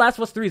already know The Last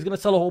of Us 3 is going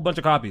to sell a whole bunch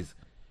of copies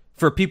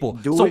for people.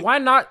 Why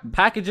not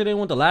package it in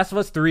with The Last of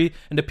Us 3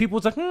 and the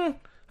people's like,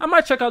 I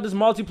might check out this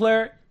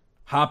multiplayer,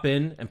 hop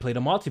in and play the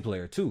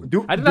multiplayer too.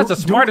 I think that's the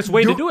smartest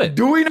way to do it.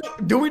 Do we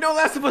know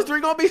Last of Us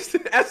 3 gonna be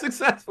as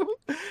successful?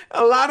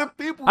 A lot of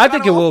people. I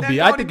think it will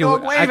be. I think it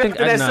will. I think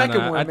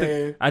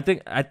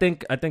I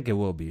think it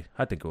will be.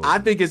 I think it will. I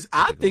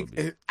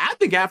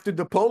think after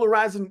the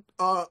polarizing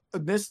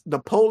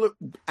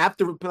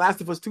after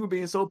Last of Us 2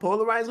 being so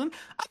polarizing,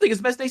 I think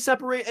it's best they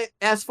separate it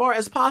as far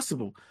as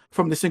possible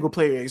from the single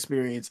player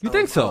experience. You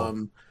think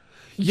so?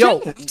 When's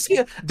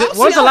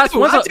the last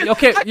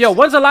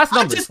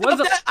numbers?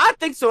 I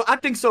think so. I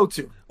think so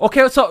too.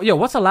 Okay, so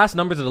what's the last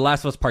numbers of The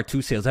Last of Us Part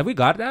 2 sales? Have we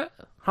got that?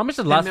 How much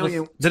did The Last of Us?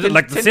 Did it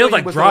the sales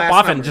drop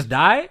off and just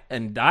die?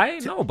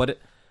 No, but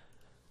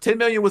 10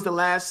 million was the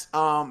last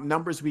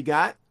numbers we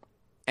got,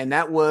 and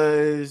that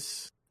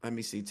was, let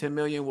me see, 10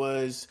 million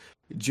was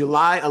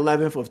July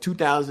 11th of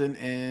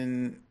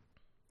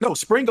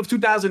spring of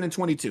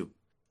 2022.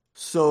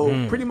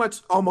 So pretty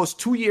much almost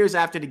 2 years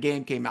after the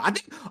game came out. I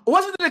think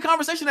wasn't it a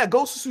conversation that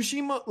Ghost of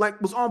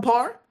Tsushima was on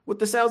par with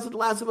the sales of The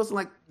Last of Us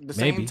in the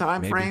same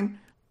time frame?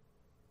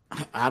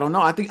 I don't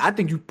know. I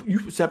think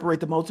you separate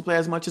the multiplayer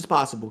as much as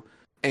possible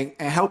and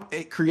help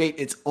it create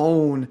its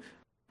own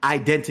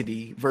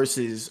identity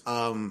versus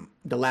The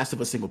Last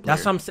of Us single player.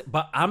 That's what I'm saying.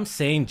 But I'm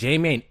saying,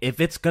 J-Man, if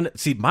it's gonna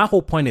my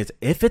whole point is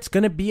if it's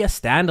gonna be a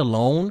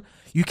standalone,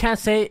 you can't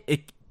say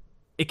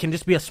it it can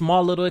just be a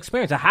small little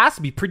experience. It has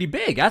to be pretty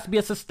big. It has to be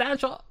a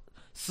substantial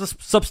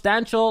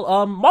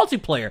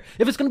multiplayer.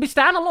 If it's going to be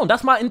standalone,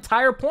 that's my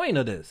entire point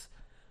of this.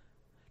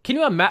 Can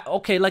you imagine?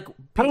 Okay, like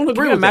I don't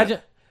agree with imagine.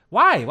 That.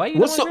 Why? Why you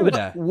don't agree with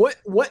that?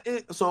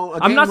 So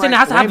I'm not saying it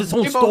has to have its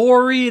own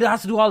story. It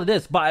has to do all of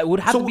this, but it would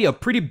have to be a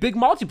pretty big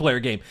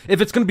multiplayer game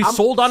if it's going to be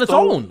sold on its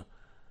own.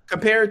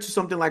 Compared to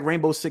something like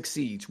Rainbow Six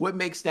Siege, what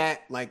makes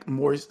that like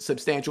more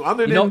substantial?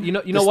 Other than you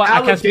know what?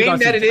 I can't speak on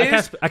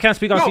Siege. I can't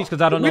speep on Siege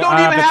because I don't know.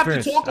 I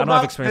don't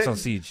have experience on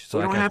Siege, so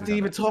we don't have to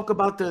even talk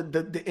about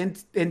the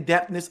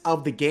in-depthness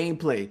of the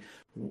gameplay.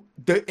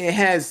 It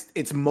has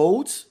its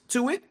modes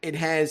to it. It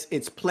has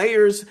its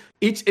players.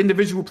 Each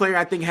individual player,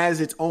 I think,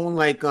 has its own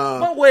like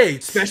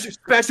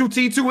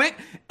specialty to it,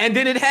 and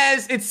then it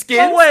has its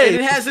skins and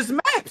it has its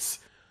maps.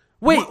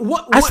 Wait,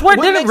 I swear,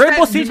 didn't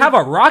Rainbow Siege have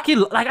a rocky?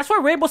 Like, I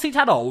swear, Rainbow Siege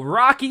had a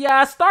rocky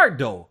ass start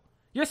though.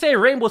 You're saying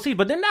Rainbow Siege,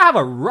 but didn't that have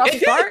a rough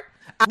start?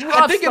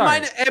 I think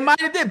it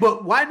might have did,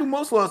 but why do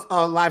most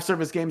live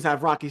service games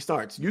have rocky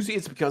starts? Usually,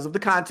 it's because of the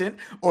content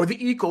or the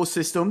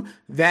ecosystem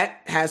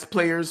that has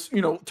players,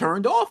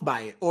 turned off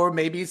by it, or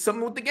maybe it's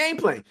something with the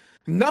gameplay.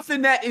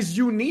 Nothing that is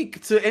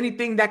unique to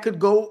anything that could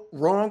go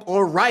wrong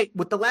or right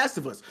with The Last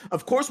of Us.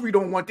 Of course, we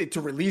don't want it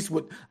to release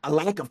with a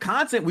lack of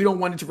content. We don't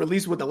want it to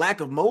release with a lack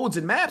of modes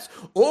and maps,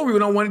 or we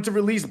don't want it to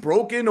release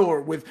broken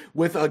or with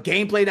a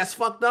gameplay that's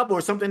fucked up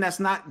or something that's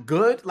not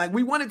good. Like,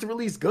 we want it to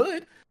release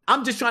good.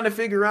 I'm just trying to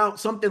figure out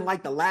something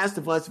like The Last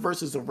of Us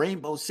versus a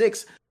Rainbow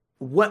Six.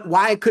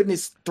 Why couldn't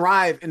it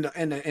thrive in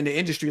the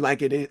industry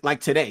like it is like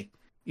today?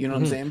 You know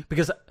what I'm saying?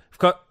 Because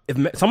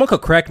if someone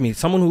could correct me,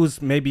 someone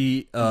who's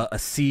maybe a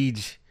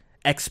Siege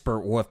expert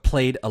or have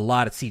played a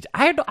lot of Siege,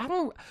 I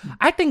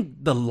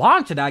think the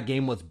launch of that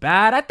game was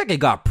bad. I think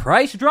it got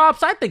price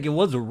drops. I think it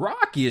was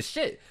rocky as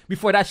shit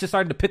before that shit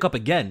started to pick up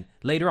again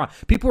later on.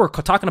 People were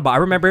talking about, I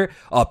remember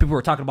people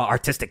were talking about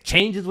artistic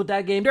changes with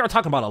that game. They were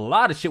talking about a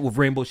lot of shit with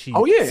Rainbow Siege.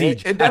 Oh yeah,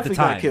 Siege it definitely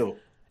got killed.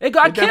 It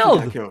got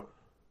killed.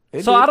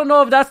 So I don't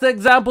know if that's the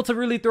example to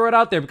really throw it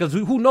out there, because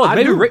who knows?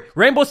 Maybe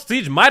Rainbow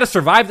Siege might have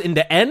survived in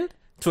the end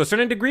to a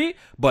certain degree,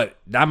 but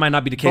that might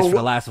not be the case for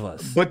The Last of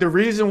Us. But the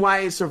reason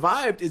why it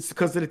survived is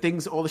because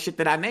of all the shit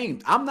that I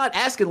named. I'm not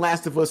asking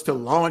Last of Us to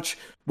launch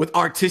with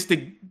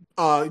artistic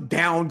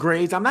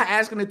downgrades. I'm not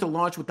asking it to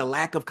launch with the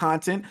lack of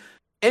content.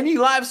 Any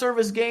live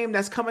service game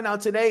that's coming out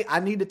today, I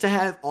needed to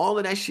have all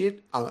of that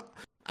shit. I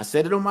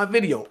said it on my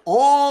video.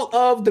 All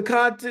of the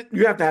content,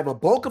 you have to have a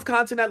bulk of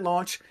content at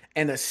launch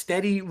and a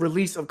steady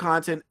release of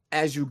content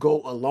as you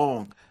go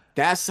along.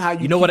 That's how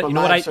you know what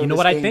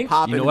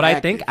I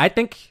think. I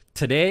think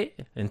today,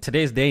 in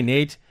today's day and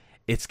age,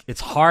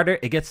 it's harder.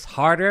 It gets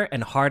harder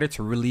and harder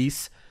to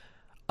release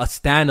a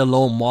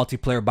standalone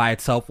multiplayer by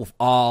itself with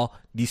all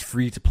these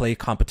free-to-play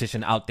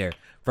competition out there.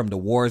 From the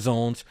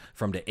Warzones,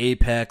 from the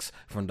Apex,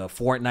 from the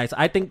Fortnites.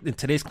 I think in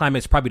today's climate,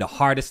 it's probably the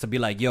hardest to be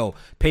like, yo,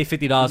 pay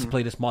 $50 to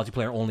play this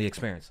multiplayer-only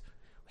experience.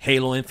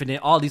 Halo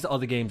Infinite, all these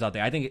other games out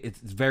there. I think it's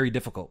very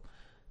difficult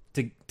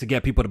to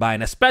get people to buy,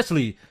 and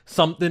especially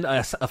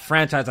a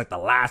franchise like The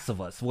Last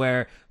of Us,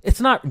 where it's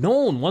not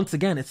known. Once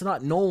again, it's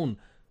not known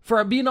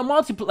for being a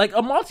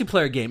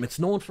multiplayer game. It's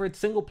known for its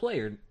single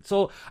player.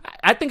 So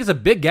I think it's a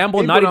big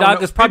gamble Naughty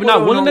Dog is probably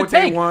not willing to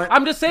take.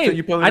 I'm just saying,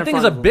 I think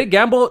it's a big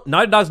gamble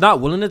Naughty Dog's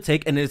not willing to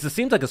take, and it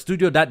seems like a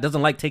studio that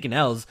doesn't like taking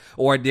L's,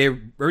 or they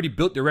already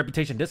built their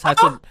reputation. This has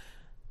to.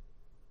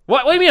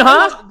 What do you mean,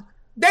 huh?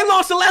 They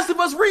launched The Last of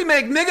Us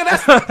remake,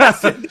 nigga.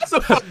 That's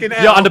a fucking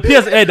L. Yo, on the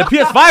the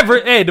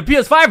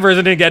PS5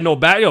 version didn't get no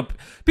bad. Yo,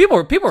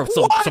 people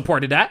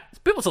supported that.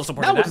 People still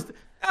supported that.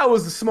 That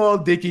was the small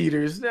dick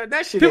eaters.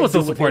 That shit. People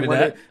still supported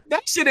that.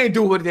 That shit ain't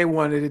do what they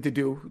wanted it to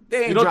do.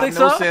 They ain't drop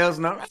no sales.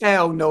 No,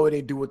 hell no, it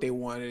ain't do what they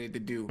wanted it to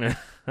do.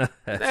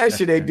 That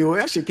shit ain't do it.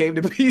 That shit came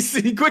to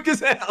PC quick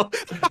as hell.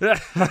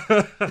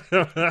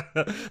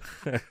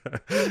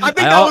 I think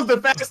that was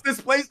the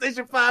fastest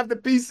PlayStation 5 to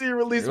PC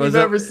release we've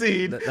ever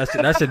seen.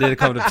 That shit did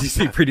come to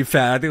PC pretty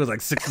fast. I think it was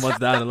like 6 months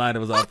down the line it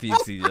was on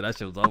PC. Yeah, that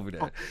shit was over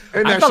there.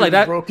 And I felt like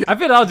that. I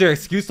feel that was their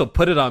excuse to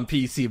put it on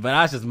PC, but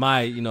that's just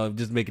my,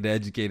 just making an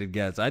educated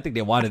guess. I think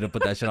they wanted to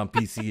put that shit on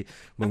PC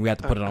when we had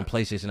to put it on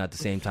PlayStation at the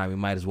same time. We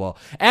might as well.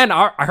 And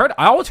I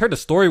always heard the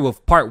story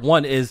with part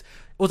one is it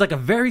was like a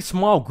very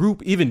small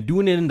group even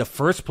doing it in the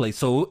first place,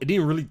 so it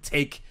didn't really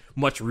take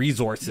much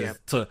resources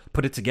to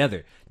put it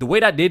together. The way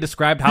that they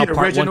described how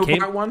part one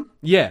came,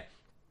 Yeah.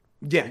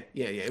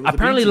 It was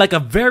apparently like a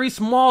very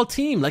small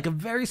team,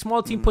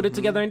 put it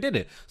together and did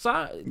it.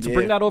 So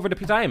bring that over to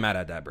PC, I ain't mad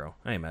at that, bro.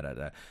 I ain't mad at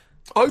that.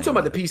 Oh, you're talking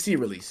about the PC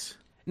release?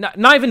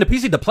 Not even the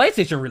PC, the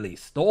PlayStation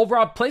release. The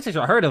overall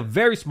PlayStation, I heard a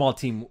very small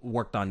team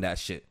worked on that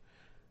shit.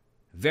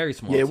 Very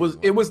small. Yeah,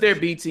 it was their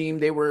B team.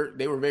 They were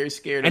very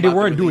scared, and they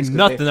weren't doing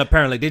nothing.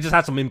 Apparently, they just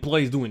had some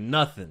employees doing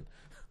nothing.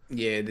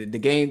 Yeah, the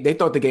game. They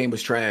thought the game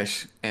was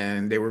trash,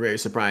 and they were very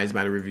surprised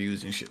by the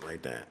reviews and shit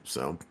like that.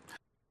 So,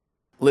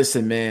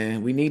 listen,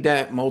 man, we need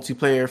that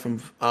multiplayer from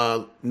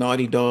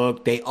Naughty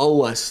Dog. They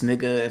owe us,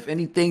 nigga. If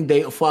anything,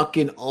 they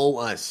fucking owe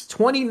us.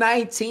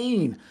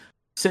 2019,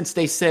 since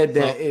they said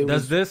that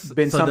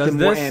been something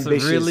more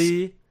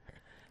ambitious.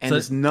 and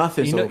it's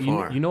nothing so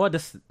far. You know what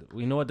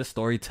this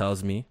story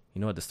tells me.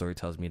 You know what the story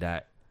tells me,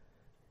 that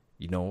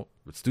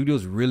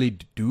studios really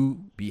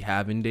do be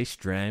having their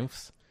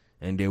strengths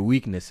and their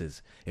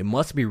weaknesses. It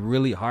must be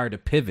really hard to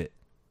pivot.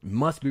 It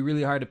must be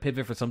really hard to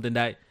pivot for something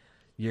that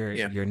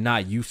you're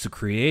not used to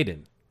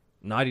creating.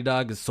 Naughty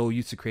Dog is so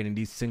used to creating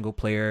these single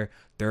player,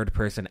 third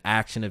person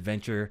action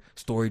adventure,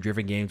 story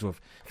driven games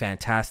with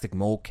fantastic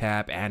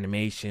mocap,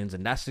 animations,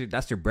 and that's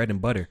their bread and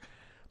butter.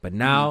 But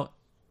now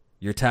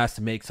you're tasked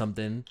to make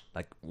something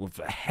like with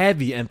a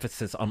heavy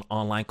emphasis on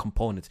online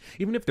components.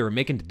 Even if they were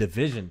making The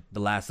Division, The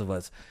Last of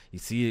Us, you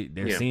see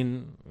they're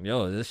seeing,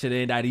 this shit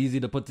ain't that easy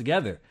to put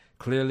together.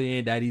 Clearly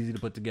ain't that easy to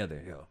put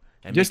together,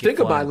 And just think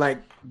about it,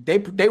 like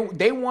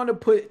they want to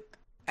put,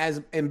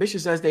 as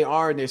ambitious as they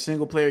are in their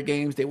single player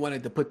games, they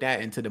wanted to put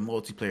that into the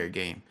multiplayer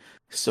game.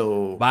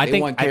 So they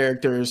want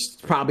characters,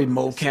 probably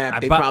mocap.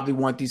 They probably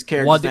want these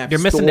characters. Well, they're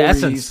missing the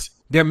essence.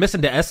 They're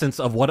missing the essence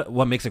of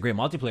what makes a great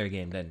multiplayer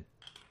game. Then,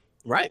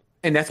 right,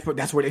 and that's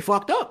where they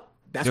fucked up.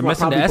 That's why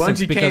probably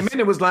Bungie came in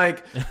and was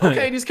like,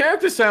 "Okay, these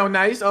characters sound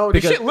nice. Oh,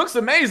 this shit looks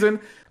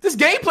amazing. This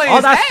gameplay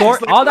is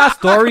ass." All that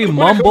story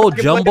mumbo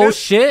jumbo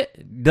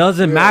shit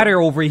doesn't matter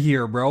over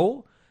here,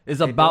 bro. It's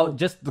about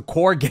just the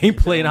core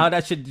gameplay and how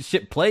that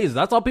shit plays.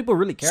 That's all people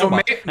really care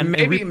about.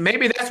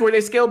 Maybe that's where they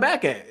scale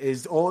back at,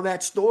 is all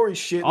that story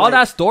shit.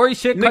 That story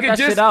shit, cut that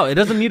shit out. It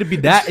doesn't need to be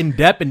that in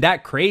depth and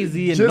that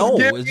crazy. And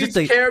it's just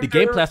the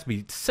gameplay has to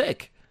be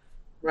sick.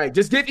 Right,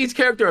 just give each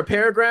character a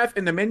paragraph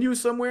in the menu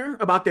somewhere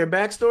about their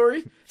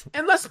backstory,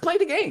 and let's play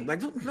the game.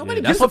 Like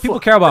nobody. That's what people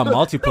care about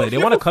multiplayer. They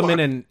want to come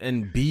in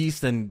and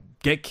beast and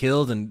get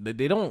kills, and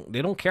they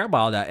don't care about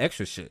all that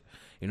extra shit.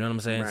 You know what I'm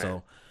saying? Right.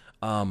 So.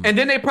 And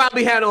then they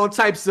probably had all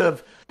types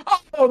of,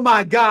 oh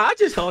my God, I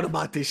just thought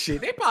about this shit.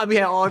 They probably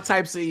had all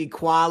types of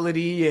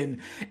equality and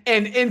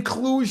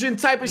inclusion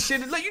type of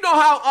shit. Like, you know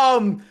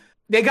how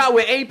they got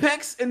with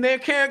Apex and their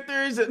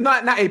characters,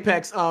 not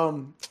Apex,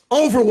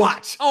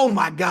 Overwatch. Oh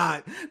my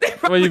God.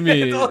 What do you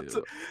mean?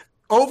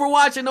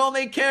 Overwatch and all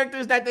their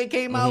characters that they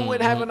came out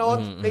with, having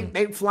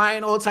they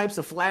flying all types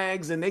of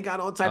flags, and they got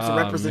all types of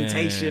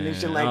representation and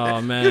shit like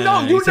that. Man. You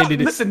know.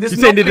 Listen, this you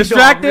saying they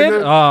distracted?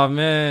 Oh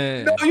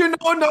man.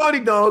 No,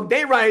 Naughty Dog.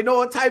 They write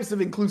all types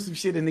of inclusive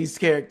shit in these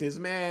characters,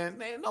 man.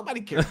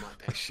 Nobody cares about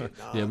that shit.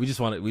 Dog. Yeah, we just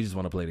want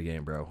to play the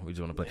game, bro. We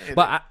just want to play.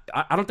 But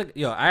I don't think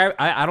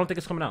I don't think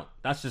it's coming out.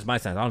 That's just my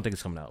sense. I don't think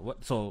it's coming out.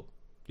 So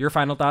your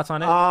final thoughts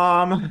on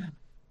it?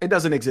 It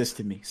doesn't exist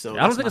to me, so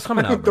I don't think it's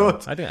coming out, bro.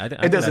 I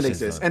think it doesn't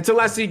exist until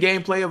I see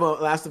gameplay of a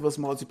Last of Us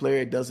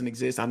multiplayer. It doesn't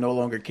exist. I no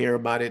longer care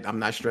about it. I'm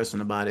not stressing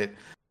about it.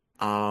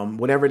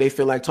 Whatever they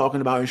feel like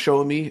talking about and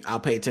showing me, I'll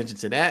pay attention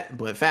to that.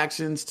 But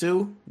factions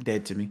too,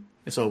 dead to me.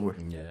 It's over.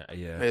 Yeah,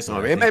 it's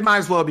over. It might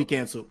as well be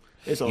canceled.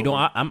 It's over. You know,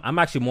 I'm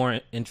actually more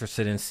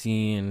interested in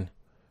seeing,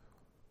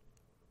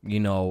 the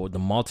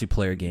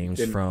multiplayer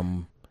games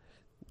from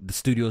the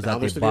studios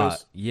that they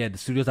bought. Yeah, the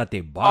studios that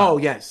they bought. Oh,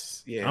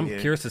 yes. Yeah, I'm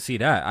curious to see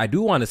that. I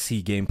do want to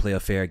see gameplay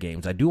of Fair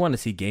Games. I do want to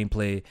see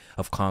gameplay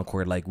of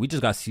Concord. Like, we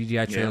just got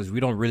CGI trailers. Yeah. We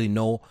don't really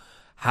know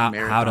how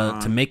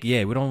to make.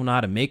 Yeah, we don't know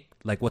how to make,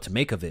 like, what to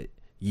make of it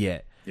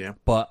yet. Yeah.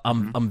 But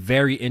I'm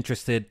very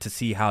interested to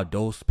see how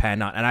those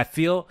pan out. And I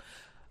feel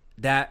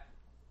that,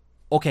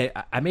 okay,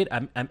 I made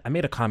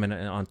a comment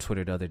on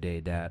Twitter the other day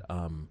that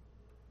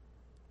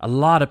a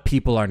lot of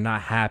people are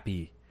not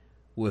happy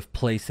with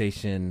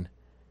PlayStation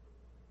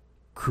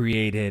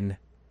creating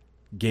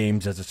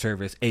games as a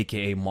service,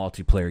 aka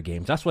multiplayer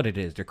games. That's what it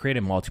is. They're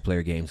creating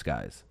multiplayer games,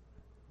 guys.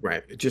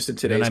 Right. Just in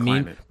today's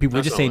climate. People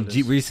are just saying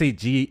we say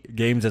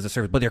games as a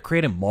service, but they're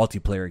creating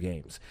multiplayer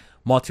games,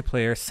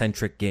 multiplayer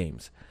centric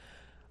games.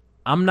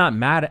 I'm not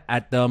mad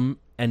at them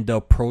and the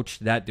approach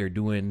that they're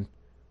doing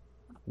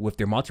with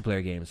their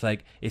multiplayer games.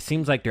 Like, it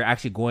seems like they're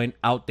actually going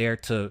out there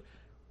to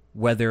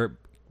whether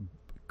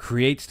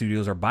create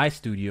studios or buy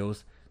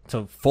studios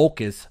to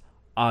focus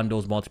on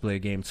those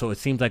multiplayer games. So it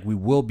seems like we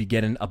will be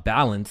getting a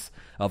balance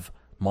of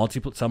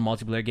some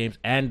multiplayer games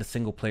and the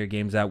single player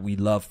games that we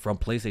love from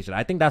PlayStation.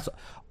 I think that's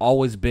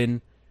always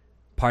been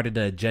part of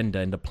the agenda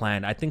and the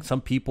plan. I think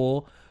some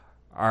people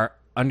are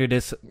under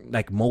this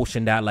like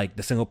motion that like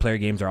the single player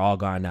games are all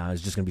gone now.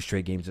 It's just gonna be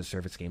straight games and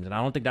service games, and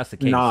I don't think that's the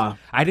case. Nah.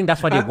 I think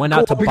that's why they went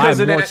out to buy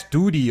more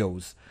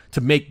studios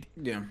to make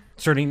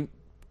certain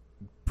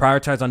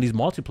prioritize on these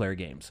multiplayer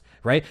games,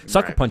 right?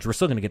 Sucker Punch, we're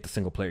still gonna get the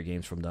single player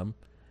games from them.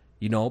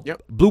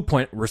 Blue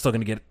Point, we're still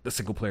going to get the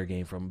single-player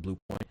game from Blue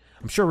Point.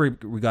 I'm sure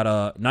we got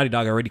a Naughty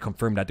Dog already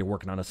confirmed that they're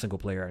working on a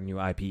single-player, a new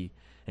IP,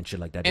 and shit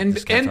like that. And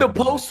the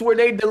posts where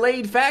they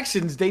delayed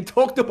factions, they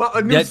talked about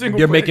a new single-player.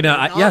 They're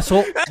making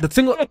so the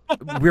single...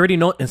 We already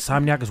know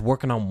Insomniac is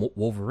working on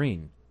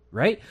Wolverine,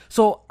 right?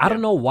 So I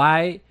don't know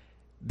why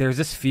there's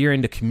this fear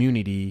in the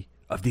community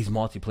of these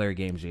multiplayer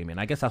games, Jamie. And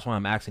I guess that's why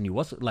I'm asking you,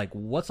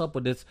 what's up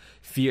with this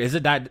fear? Is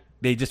it that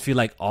they just feel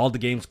like all the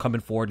games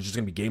coming forward is just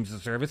going to be games as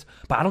a service?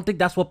 But I don't think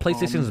that's what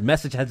PlayStation's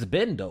message has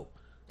been, though.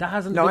 That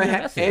hasn't been the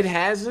message. It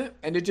hasn't.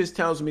 And it just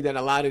tells me that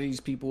a lot of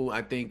these people,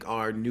 I think,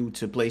 are new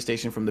to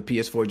PlayStation from the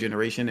PS4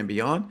 generation and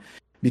beyond.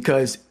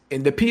 because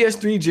in the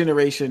PS3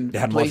 generation,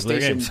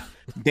 PlayStation,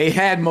 they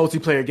had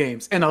multiplayer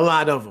games and a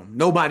lot of them.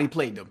 Nobody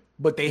played them,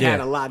 but they had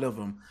a lot of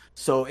them.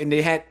 So, and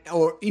they had,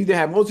 or either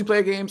had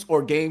multiplayer games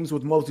or games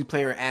with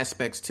multiplayer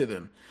aspects to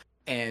them.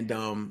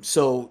 And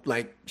so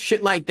like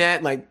shit like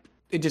that, like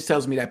it just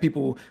tells me that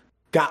people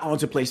got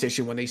onto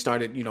PlayStation when they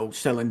started,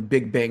 selling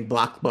big bang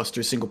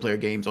blockbuster single player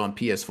games on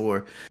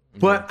PS4.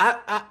 But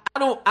I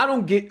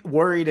don't get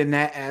worried in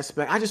that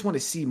aspect. I just want to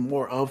see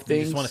more of things.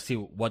 You just want to see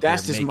what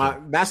that's just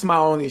making. That's my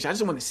only issue. I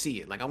just want to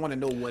see it. Like I want to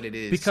know what it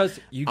is. Because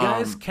you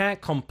guys can't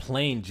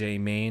complain,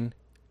 J-Main,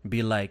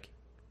 be like,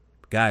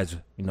 guys,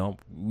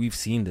 we've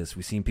seen this.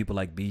 We've seen people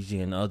like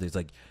BG and others.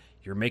 Like,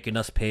 you're making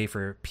us pay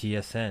for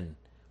PSN,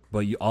 but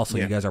you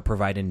guys are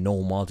providing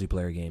no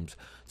multiplayer games.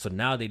 So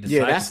now they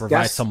decide to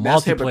provide some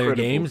multiplayer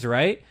games,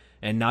 right?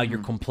 And now you're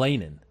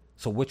complaining.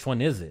 So which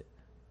one is it?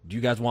 Do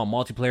you guys want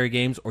multiplayer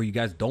games, or you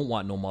guys don't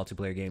want no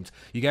multiplayer games?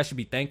 You guys should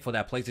be thankful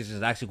that PlayStation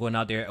is actually going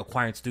out there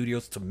acquiring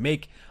studios to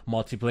make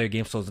multiplayer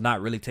games, so it's not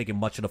really taking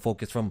much of the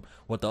focus from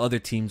what the other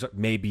teams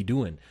may be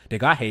doing. They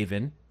got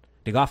Haven,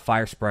 they got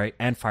Fire Sprite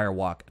and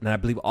Firewalk, and I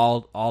believe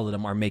all of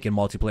them are making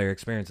multiplayer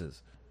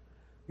experiences.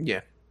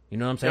 Yeah. You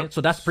know what I'm saying? Yep.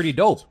 So that's pretty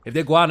dope. If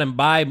they go out and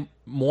buy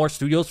more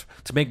studios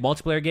to make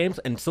multiplayer games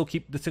and still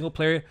keep the single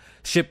player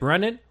ship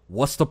running,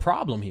 what's the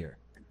problem here?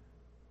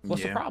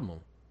 What's the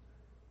problem?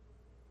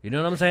 You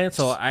know what I'm saying?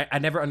 So I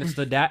never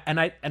understood that. And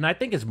I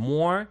think it's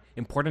more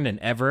important than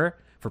ever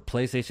for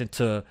PlayStation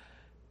to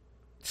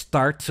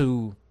start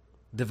to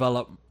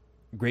develop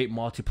great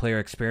multiplayer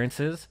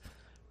experiences,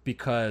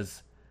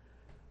 because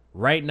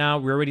right now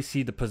we already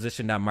see the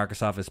position that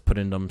Microsoft is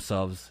putting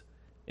themselves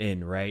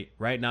in, right?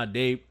 Right now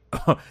they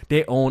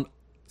own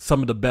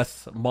some of the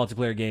best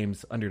multiplayer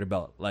games under the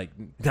belt. Like,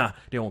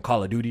 they own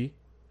Call of Duty.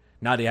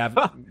 Now they have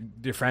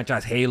their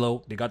franchise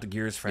Halo. They got the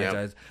Gears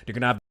franchise. They're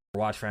gonna have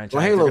Watch franchise.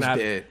 Well, Halo's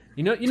dead.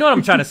 You know what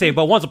I'm trying to say.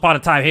 But once upon a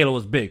time, Halo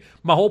was big.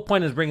 My whole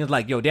point is bringing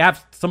they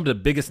have some of the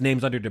biggest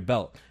names under their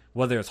belt.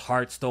 Whether it's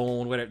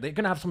Hearthstone, whatever, they're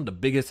gonna have some of the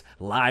biggest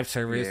live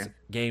service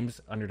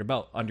games under their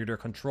belt, under their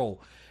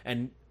control.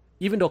 And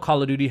even though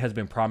Call of Duty has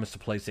been promised to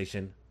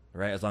PlayStation,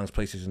 right, as long as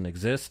PlayStation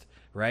exists,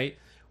 right,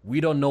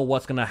 we don't know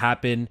what's gonna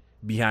happen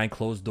behind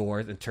closed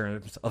doors in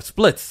terms of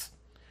splits.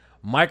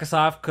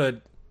 Microsoft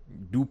could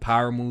do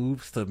power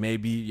moves to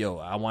maybe,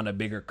 I want a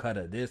bigger cut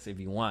of this if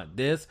you want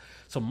this.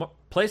 So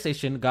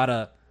PlayStation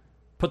gotta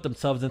put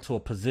themselves into a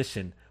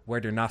position where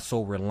they're not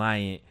so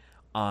reliant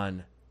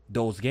on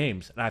those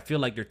games, and I feel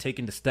like they're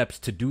taking the steps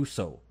to do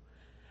so.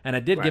 And I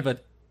did give a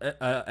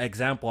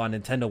example on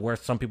Nintendo where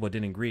some people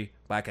didn't agree,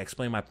 but I can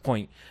explain my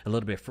point a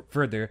little bit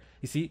further.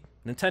 You see,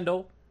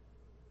 Nintendo,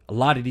 a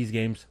lot of these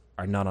games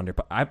are not on their.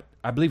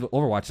 I believe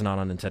Overwatch is not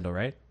on Nintendo,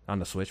 right? On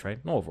the Switch, right?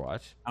 No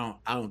Overwatch. I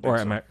don't think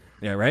so.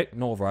 Yeah, right?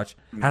 No Overwatch.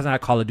 Hasn't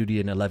had Call of Duty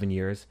in 11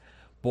 years.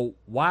 But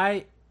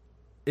why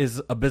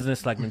is a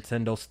business like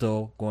Nintendo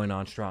still going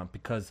on strong?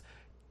 Because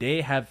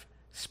they have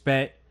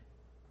spent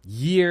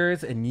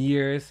years and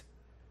years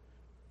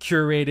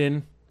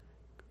curating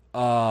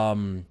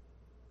and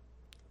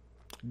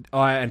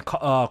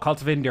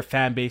cultivating their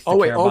fan base. Oh,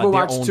 wait,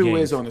 Overwatch 2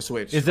 is on the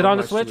Switch. Is it on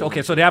the Switch?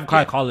 Okay, so they have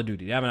Call of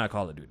Duty. They haven't had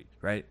Call of Duty,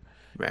 right?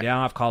 They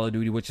don't have Call of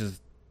Duty, which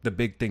is the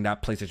big thing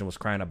that PlayStation was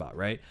crying about,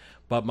 right?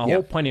 But my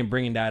whole point in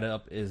bringing that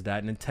up is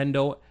that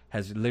Nintendo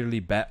has literally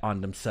bet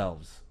on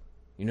themselves.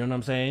 You know what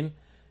I'm saying?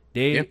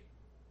 They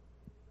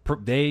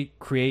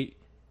create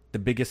the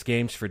biggest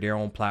games for their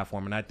own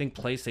platform, and I think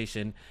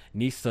PlayStation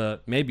needs to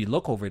maybe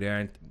look over there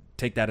and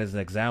take that as an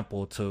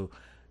example to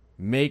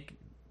make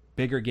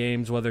bigger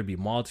games, whether it be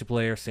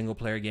multiplayer, single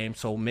player games.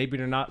 So maybe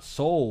they're not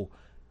so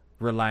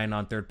relying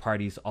on third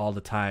parties all the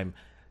time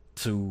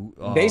to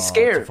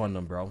to fund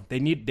them, bro. They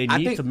need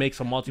to make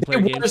some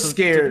multiplayer games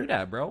to do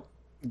that, bro.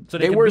 So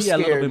they can be a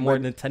little bit more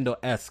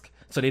Nintendo-esque.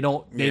 So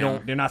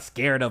they're not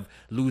scared of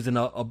losing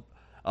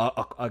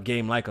a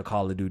game like a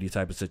Call of Duty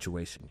type of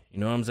situation. You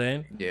know what I'm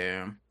saying?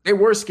 Yeah. They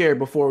were scared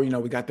before, we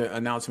got the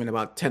announcement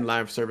about 10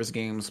 live service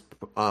games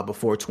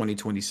before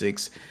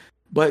 2026.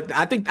 But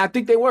I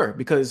think they were,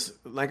 because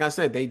like I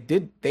said, they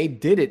did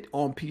it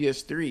on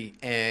PS3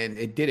 and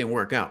it didn't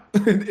work out.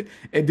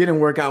 It didn't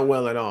work out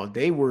well at all.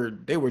 They were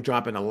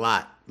dropping a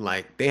lot.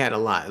 Like they had a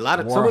lot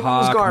of Warhawk, some of it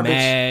was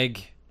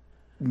garbage.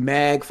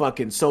 Mag,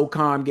 fucking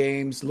SOCOM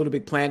games, Little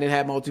Big Planet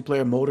had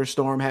multiplayer,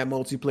 MotorStorm had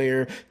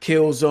multiplayer,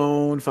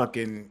 Killzone,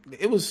 fucking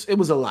it was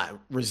a lot.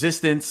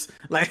 Resistance,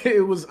 like it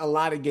was a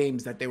lot of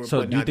games that they were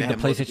putting out. Do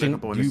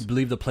you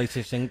believe the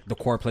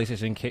core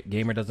PlayStation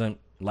gamer doesn't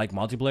like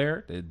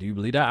multiplayer? Do you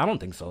believe that? I don't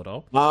think so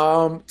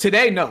though.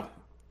 Today, no.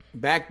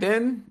 Back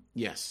then,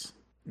 yes.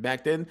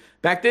 Back then,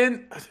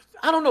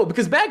 I don't know,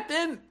 because back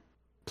then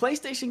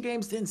PlayStation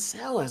games didn't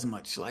sell as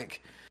much.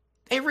 Like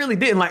they really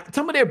didn't. Like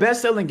some of their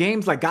best-selling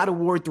games, like God of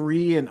War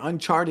 3 and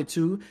Uncharted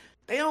 2,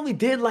 they only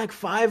did like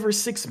 5 or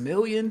 6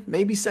 million,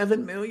 maybe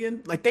 7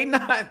 million. Like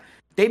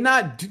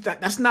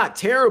that's not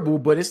terrible,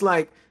 but it's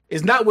like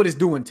it's not what it's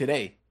doing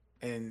today,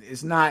 and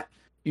it's not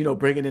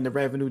bringing in the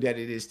revenue that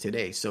it is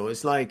today. So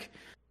it's like,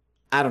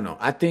 I don't know.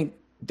 I think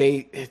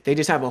they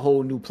just have a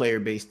whole new player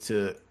base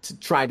to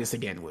try this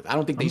again with. I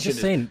don't think they should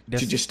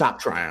just stop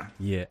trying.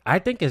 Yeah, I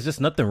think there's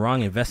just nothing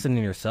wrong investing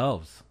in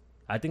yourselves.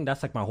 I think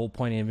that's like my whole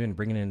point in even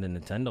bringing in the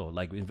Nintendo.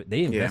 Like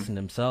they invest in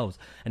themselves,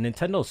 and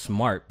Nintendo's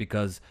smart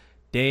because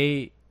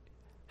they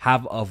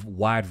have a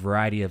wide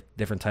variety of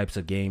different types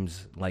of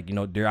games. Like, you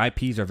know, their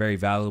IPs are very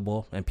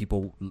valuable, and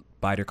people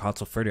buy their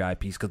console for their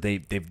IPs because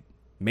they've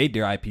made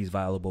their IPs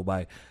valuable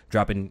by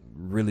dropping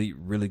really,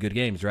 really good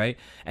games, right?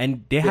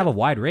 And they have a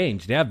wide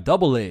range. They have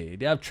AA,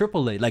 they have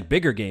AAA, like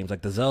bigger games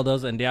like the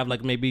Zeldas, and they have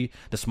like maybe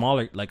a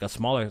smaller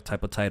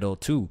type of title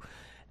too.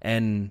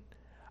 And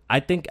I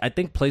think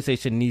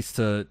PlayStation needs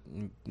to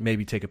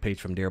maybe take a page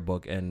from their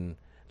book and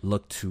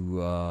look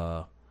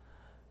to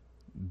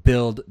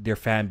build their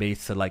fan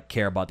base to like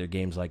care about their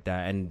games like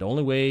that. And the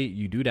only way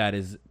you do that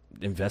is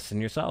invest in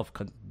yourself.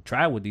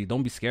 Try with these.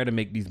 Don't be scared to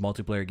make these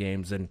multiplayer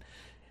games, and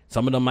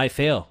some of them might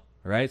fail,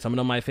 right? Some of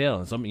them might fail,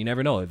 and some you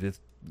never know. If it's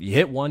you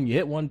hit one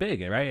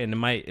big, right? And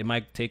it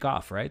might take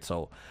off, right?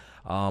 So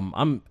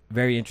I'm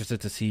very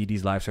interested to see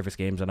these live service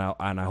games, and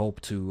I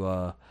hope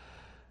to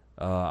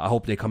I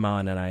hope they come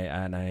out and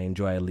I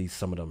enjoy at least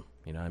some of them.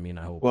 You know what I mean?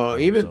 I hope. Well,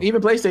 even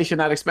PlayStation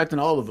not expecting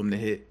all of them to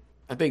hit.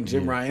 I think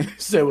Jim Ryan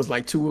said it was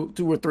like two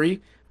or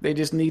three. They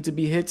just need to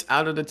be hits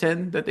out of the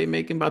 10 that they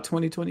make in about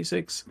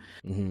 2026.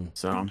 Mm-hmm.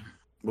 So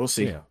we'll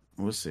see. Yeah.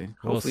 We'll see.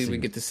 Hopefully we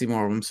get to see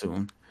more of them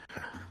soon.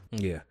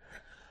 Yeah.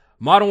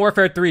 Modern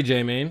Warfare 3,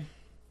 J-Man.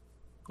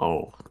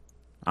 Oh,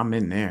 I'm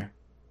in there.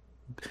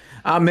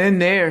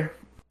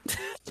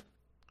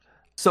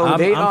 So I'm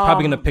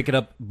probably going to pick it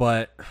up,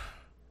 but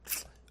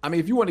I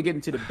mean, if you want to get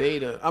into the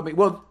beta,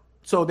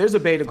 so there's a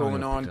beta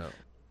going on.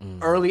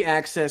 Early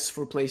access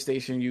for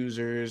PlayStation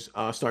users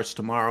starts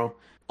tomorrow.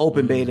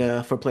 Open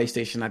beta for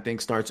PlayStation, I think,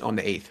 starts on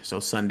the 8th,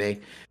 so Sunday.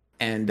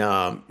 And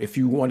if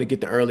you want to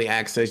get the early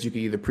access, you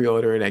can either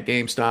pre-order it at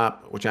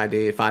GameStop, which I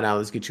did,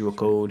 $5 get you a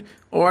code,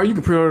 or you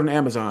can pre-order on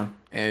Amazon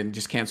and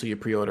just cancel your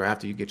pre-order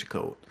after you get your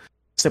code.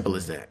 Simple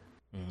as that.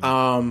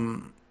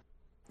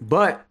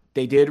 But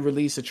they did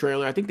release a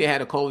trailer. I think they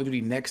had a Call of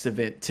Duty Next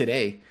event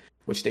today,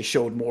 which they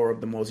showed more of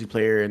the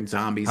multiplayer and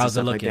zombies and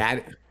stuff like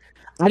that.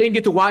 I didn't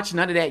get to watch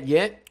none of that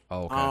yet.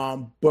 Oh,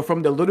 okay. But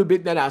from the little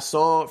bit that I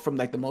saw from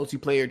like the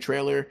multiplayer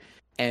trailer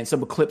and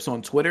some clips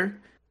on Twitter,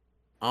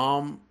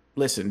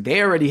 listen,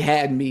 they already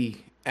had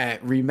me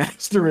at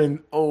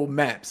remastering old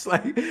maps.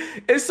 Like,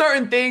 it's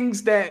certain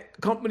things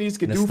that companies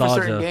can do for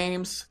certain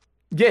games.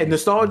 Yeah,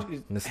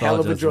 nostalgia hell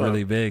of a drug.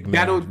 Really big,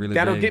 man.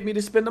 That'll get me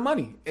to spend the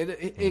money.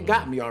 It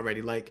got me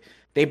already. Like,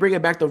 they bring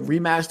it back the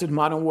remastered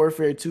Modern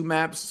Warfare 2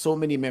 maps. So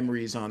many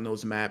memories on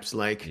those maps.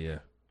 Like,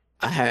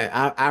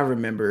 I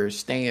remember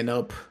staying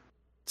up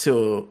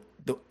till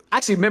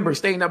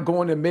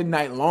going to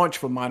midnight launch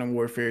for Modern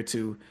Warfare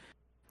 2.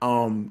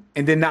 And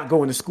then not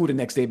going to school the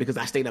next day because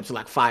I stayed up till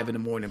like 5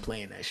 a.m.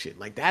 playing that shit.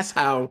 Like, that's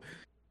how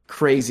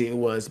crazy it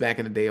was back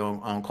in the day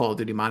on Call of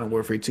Duty Modern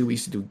Warfare 2. We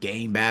used to do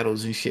game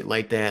battles and shit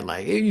like that.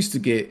 Like, it used to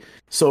get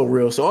so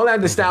real. So all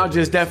that nostalgia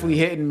is definitely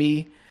hitting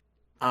me.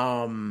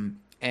 And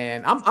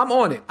I'm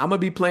on it. I'm gonna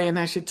be playing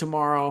that shit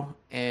tomorrow,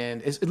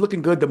 and it's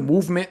looking good. The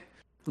movement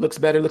looks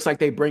better. Looks like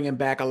they bringing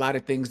back a lot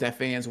of things that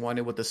fans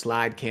wanted with the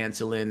slide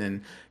canceling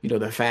and, you know,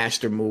 the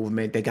faster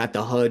movement. They got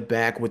the HUD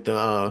back with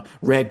the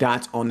red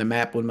dots on the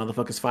map when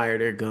motherfuckers fire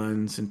their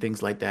guns and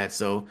things like that.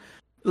 So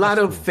a lot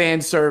of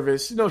fan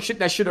service, you know, shit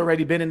that should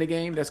already been in the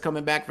game that's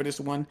coming back for this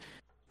one.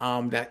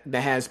 That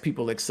has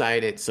people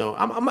excited. So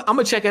I'm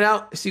gonna check it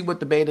out, see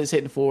what the beta is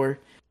hitting for,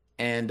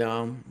 and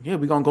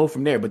we're gonna go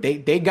from there. But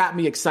they got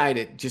me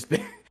excited just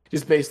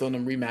based on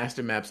them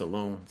remaster maps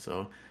alone.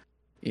 So,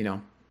 you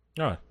know.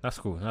 Oh, that's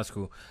cool.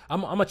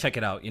 I'm gonna check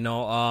it out. You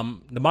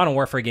know, the Modern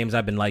Warfare games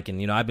I've been liking.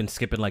 You know, I've been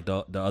skipping like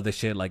the other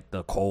shit, like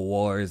the Cold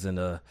Wars and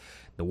the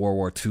World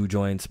War II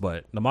joints,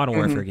 but the Modern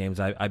Warfare games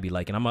I be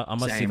liking. I'm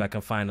gonna see if I can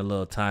find a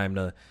little time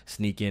to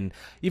sneak in.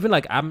 Even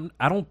like I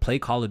don't play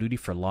Call of Duty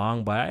for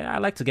long, but I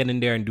like to get in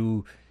there and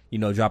do, you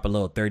know, drop a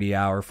little 30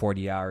 hour,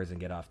 40 hours and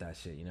get off that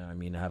shit. You know what I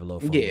mean? Have a little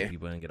fun with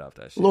people and get off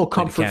that shit. A little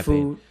comfort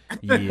food.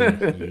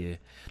 Yeah.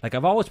 Like,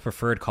 I've always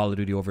preferred Call of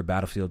Duty over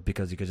Battlefield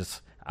because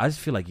I just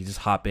feel like you just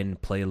hop in,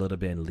 play a little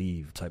bit, and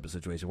leave type of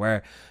situation.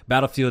 Where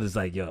Battlefield is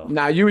like, yo.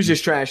 Nah, you was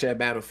just trash at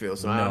Battlefield,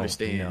 so I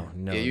understand.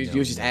 You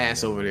was just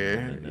ass over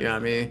there. You know what I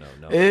mean?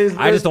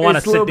 I just don't want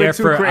to sit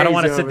there I don't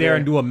want to sit there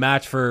and do a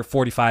match for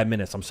 45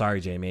 minutes. I'm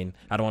sorry, J-Man.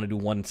 I don't want to do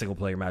one single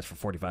player match for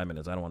 45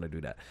 minutes. I don't want to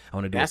do that. I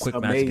want to do a quick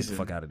match and get the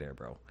fuck out of there,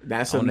 bro.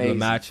 That's amazing. Do a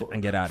match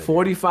and get out of there.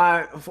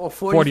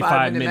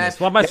 45 minutes.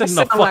 Why am I sitting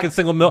in a fucking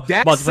single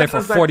multiplayer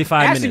for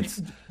 45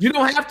 minutes? You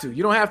don't have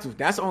to.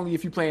 That's only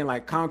if you're playing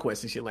like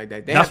Conquest and shit like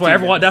that. That's what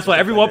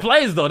everyone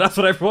plays though.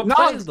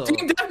 Plays though.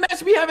 Team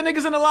deathmatch be having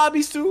niggas in the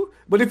lobbies too.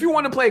 But if you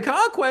want to play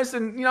Conquest,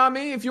 and you know what I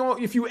mean,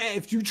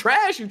 if you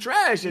trash, you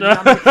trash. And, you know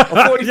what I mean?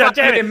 A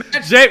 45-minute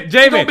match,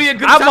 it's gonna be a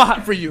good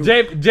time for you.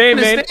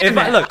 J-Man,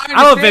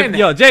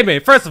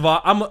 J-Man. First of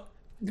all,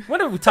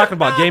 when are we talking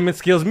about gaming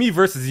skills? Me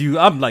versus you,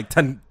 I'm like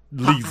 10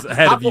 leagues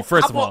ahead of you.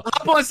 First of all,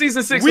 hop on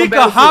season 6. We could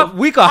hop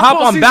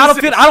on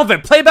Battlefield. 6. I don't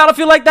even play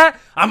Battlefield like that.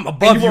 I'm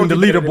above you in the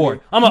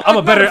leaderboard.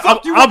 I'm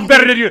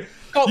better than you.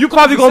 You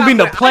probably gonna be in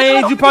the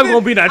planes. You probably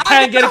gonna be in the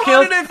tank getting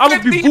killed. I'm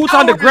gonna be boots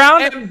on the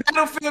ground. And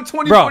Battlefield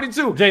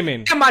 2022. Bro,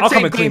 J-Man, and my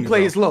tank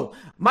gameplay is low.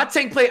 My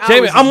tank play.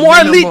 J-Man, I'm more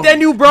elite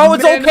than you, bro.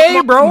 It's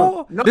okay,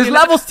 bro. There's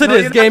levels to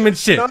this game and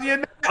shit.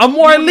 I'm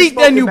more elite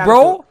than you,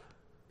 bro.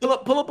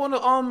 Pull up on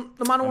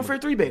the Modern Warfare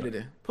 3 beta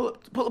then. Pull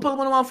up on the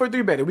Modern Warfare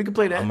 3 beta. We can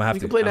play that. We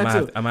can play that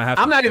too. I'm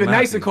not even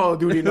nice in Call of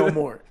Duty no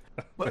more.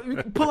 But we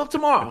can pull up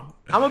tomorrow.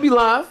 I'm gonna be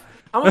live.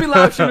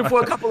 Shooting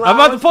for a couple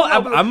hours.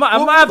 I'm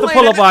gonna have to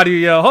pull up on you,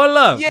 yo. Hold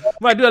up. Yeah,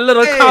 might do a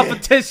little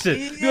competition.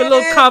 Do a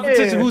little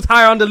competition. Who's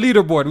higher on the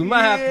leaderboard? We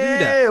might have to do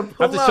that.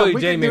 I have to show you,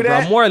 Jamie, bro.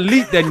 I'm more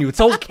elite than you. It's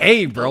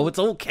okay, bro. It's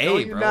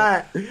okay,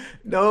 bro.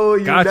 No,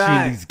 you're not. Got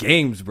you in these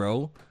games,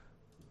 bro.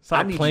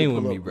 Stop playing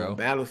with me, bro.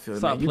 Battlefield,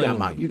 stop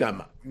man. You got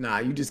my. Nah,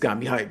 you just got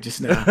me hyped just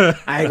now.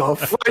 I ain't gonna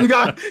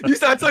front. You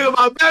start talking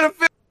about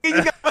Battlefield.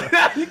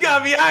 You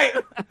got me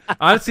hyped.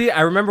 Honestly,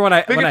 I remember when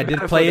I did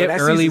play it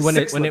early when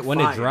it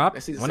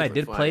dropped. When I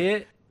did play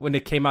it when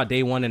it came out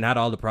day one and had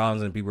all the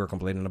problems and people were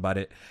complaining about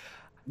it.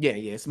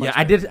 Yeah.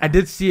 I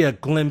did see a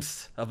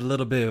glimpse of a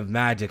little bit of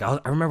magic. I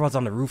remember I was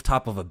on the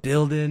rooftop of a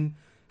building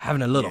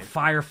having a little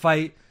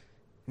firefight.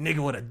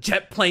 Nigga with a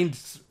jet plane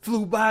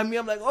flew by me.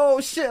 I'm like,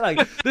 oh shit! Like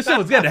this shit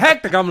was getting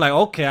hectic. I'm like,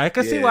 okay, I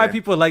can see why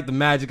people like the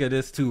magic of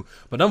this too.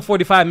 But them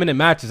 45-minute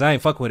matches, I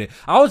ain't fuck with it.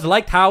 I always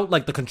liked how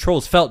like the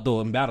controls felt though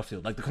in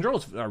Battlefield. Like the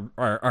controls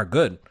are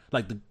good.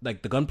 Like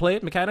the gunplay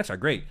mechanics are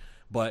great.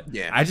 But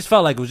I just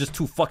felt like it was just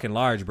too fucking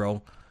large,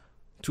 bro.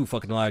 Too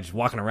fucking large.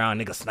 Walking around,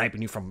 nigga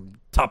sniping you from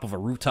top of a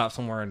rooftop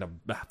somewhere in the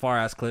far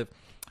ass clip.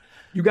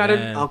 You got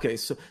it. Okay,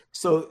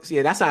 so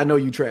yeah, that's how I know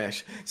you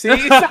trash. See,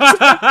 that's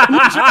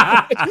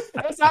how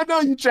I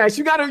know you trash.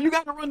 You gotta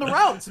run the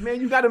routes,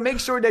 man. You gotta make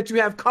sure that you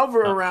have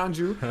cover around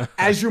you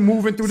as you're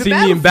moving through the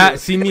battlefield.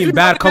 See me in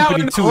bad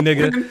company too,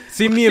 nigga.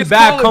 See me in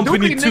bad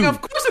company too. Of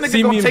course,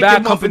 see me in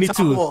bad company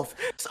too.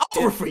 It's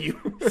over for you.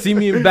 See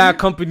me in bad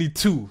company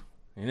too.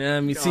 You know what I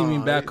mean? See me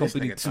in bad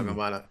company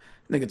too.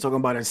 Nigga talking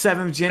about a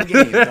 7th gen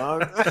game,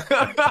 dog.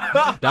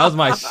 That was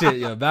my shit,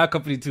 yo. Bad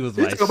Company 2 was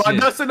my shit. Talking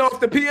about dusting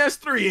off the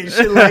PS3 and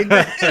shit like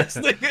that.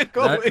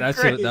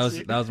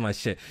 That was my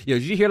shit. Yo,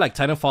 did you hear like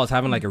Titanfall is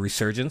having like a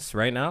resurgence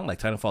right now? Like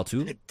Titanfall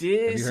 2? I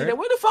did see that.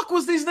 Where the fuck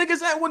was these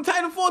niggas at when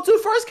Titanfall 2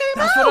 first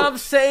came out? That's what I'm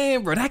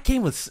saying, bro. That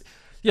game was...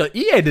 Yo,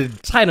 EA did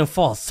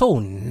Titanfall so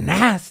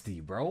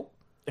nasty, bro.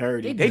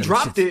 They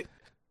dropped it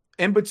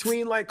in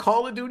between like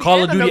Call of Duty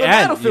and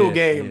Battlefield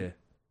game.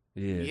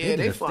 Yeah,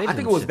 I think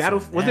it was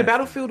Was it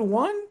Battlefield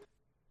 1?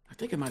 I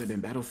think it might have been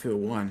Battlefield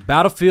 1.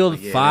 Battlefield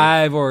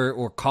 5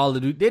 or Call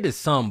of Duty. They did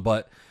some,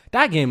 but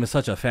that game is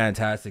such a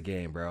fantastic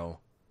game, bro.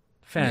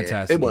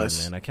 Fantastic game,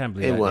 man. I can't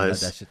believe I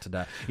let that shit to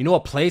die. You know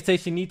what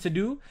PlayStation need to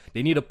do?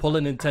 They need to pull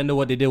in Nintendo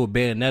what they did with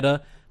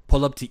Bayonetta,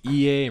 pull up to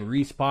EA and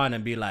Respawn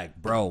and be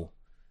like, bro,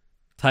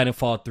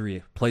 Titanfall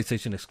 3,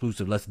 PlayStation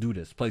exclusive. Let's do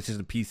this.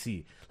 PlayStation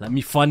PC. Let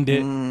me fund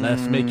it.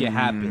 Let's make it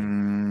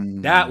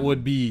happen. That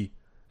would be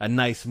a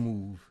nice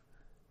move.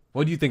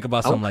 What do you think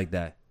about something like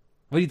that?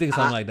 What do you think of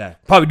something like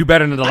that? Probably do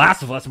better than The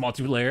Last of Us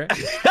multiplayer.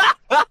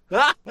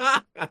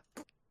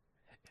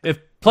 If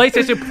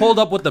PlayStation pulled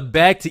up with the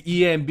bag to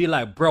EA and be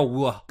like, bro,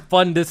 we'll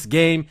fund this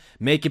game,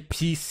 make it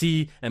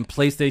PC and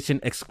PlayStation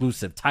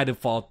exclusive,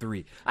 Titanfall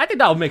 3. I think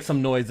that would make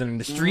some noise in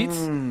the streets.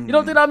 You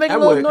don't think that would make a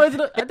little noise?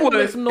 I think it would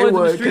make some noise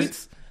in the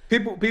streets.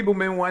 People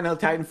been wanting a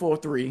Titanfall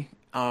 3.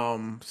 So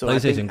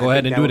PlayStation, go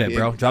ahead and do that,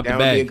 bro. Drop the bag.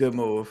 That would be a good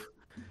move.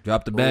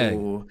 Drop the bag.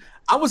 Ooh.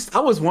 I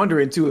was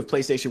wondering too if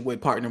PlayStation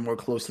would partner more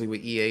closely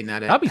with EA now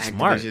that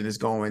Activision is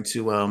going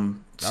to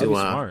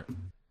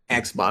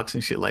Xbox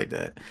and shit like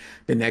that.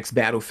 The next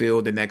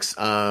Battlefield, the next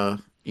if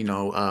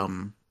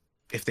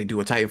they do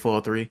a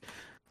Titanfall 3.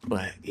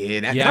 But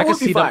that would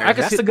be fire.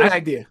 That's a good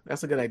idea.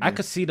 I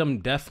could see them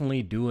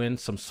definitely doing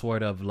some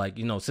sort of like,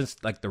 since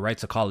like the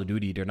rights of Call of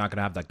Duty, they're not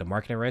gonna have like the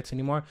marketing rights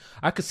anymore.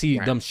 I could see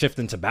them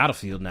shifting to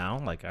Battlefield now.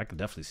 Like I could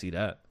definitely see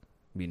that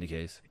being the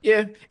case.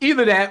 Yeah,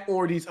 either that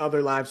or these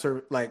other live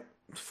service like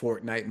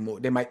Fortnite more.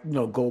 They might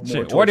go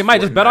more, or they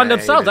might just bet on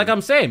themselves. Like I'm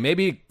saying,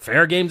 maybe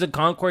Fair Games and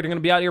Concord are gonna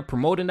be out here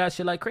promoting that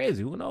shit like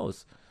crazy. Who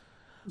knows?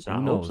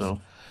 Who knows? So.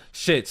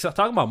 Shit. So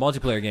talking about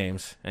multiplayer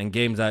games and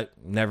games that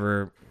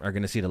never are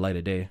gonna see the light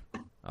of day.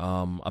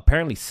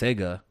 Apparently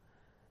Sega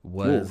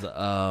was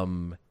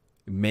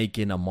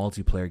making a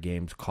multiplayer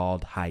game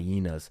called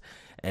Hyenas,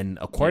 and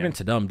according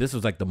to them, this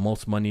was like the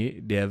most money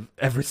they have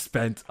ever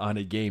spent on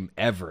a game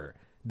ever.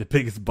 The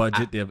biggest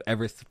budget they have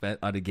ever spent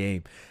on a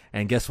game.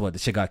 And guess what? The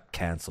shit got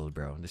canceled,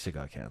 bro. The shit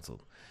got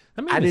canceled.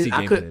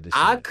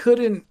 I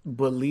couldn't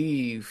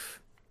believe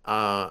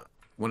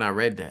when I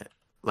read that.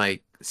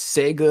 Like,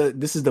 Sega,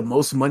 this is the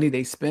most money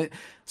they spent.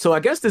 So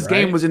I guess this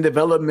game was in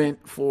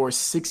development for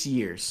 6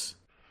 years.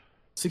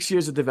 6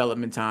 years of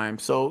development time.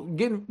 So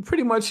getting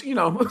pretty much,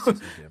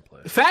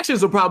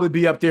 factions will probably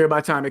be up there by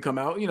the time they come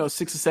out,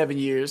 6 or 7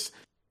 years.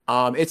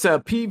 It's a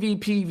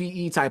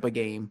PvPvE type of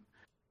game.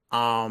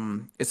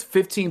 It's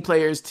 15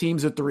 players,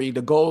 teams of 3.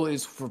 The goal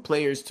is for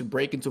players to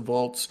break into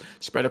vaults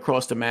spread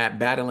across the map,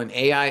 battling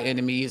AI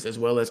enemies as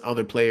well as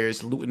other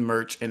players, looting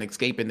merch, and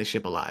escaping the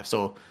ship alive.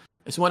 So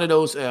it's one of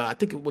those, I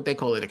think what they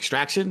call it,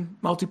 extraction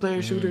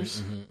multiplayer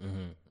shooters.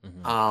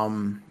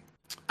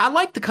 I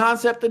like the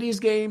concept of these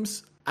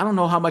games. I don't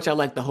know how much I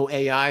like the whole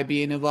AI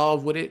being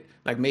involved with it.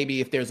 Like maybe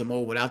if there's a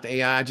mode without the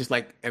AI, I just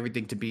like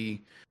everything to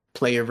be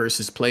player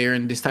versus player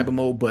in this type of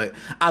mode. But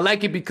I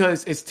like it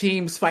because it's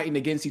teams fighting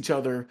against each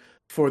other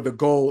for the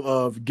goal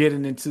of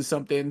getting into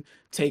something,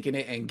 taking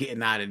it, and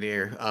getting out of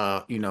there.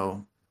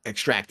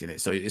 Extracting it.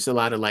 So it's a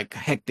lot of like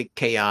hectic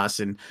chaos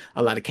and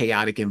a lot of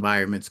chaotic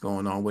environments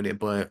going on with it.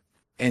 But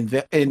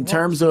in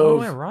terms of what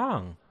went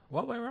wrong?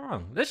 What went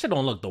wrong? This shit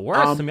don't look the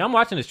worst to me. I'm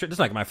watching this. This is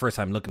like my first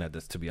time looking at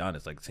this, to be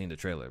honest. Like seeing the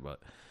trailer,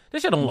 but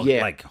this shit don't look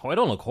like it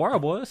don't look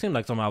horrible. It seems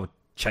like something I would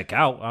check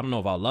out. I don't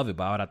know if I'll love it,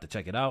 but I would have to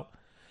check it out.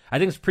 I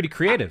think it's pretty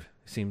creative.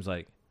 It seems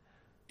like.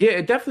 Yeah,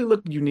 it definitely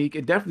looked unique.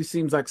 It definitely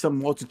seems like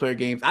some multiplayer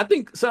games. I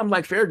think something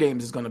like Fair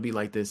Games is going to be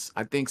like this.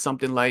 I think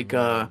something like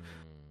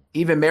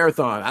even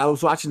Marathon. I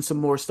was watching some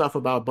more stuff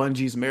about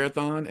Bungie's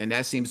Marathon, and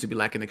that seems to be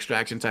like an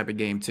extraction type of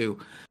game too.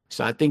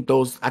 So I think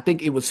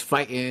it was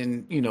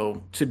fighting,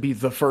 to be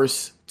the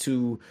first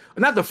to,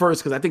 not the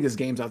first, because I think there's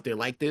games out there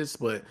like this,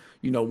 but,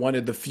 one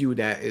of the few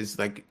that is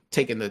like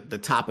taking the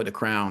top of the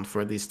crown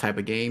for this type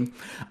of game.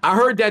 I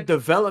heard that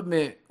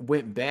development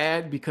went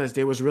bad because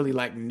there was really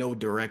like no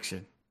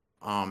direction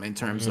in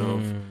terms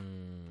of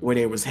where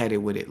they was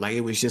headed with it. Like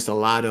it was just a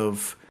lot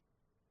of,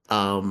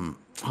 hold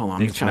on,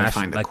 I'm trying to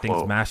find the quote.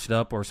 Things mashed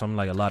up or something,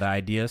 like a lot of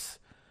ideas.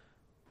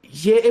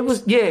 Yeah, it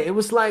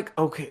was like,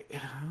 okay.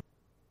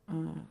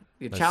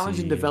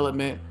 Challenging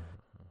development.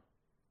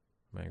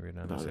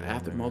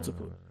 After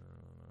multiple.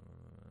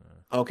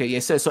 Okay, yeah,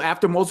 it says so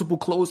after multiple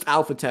closed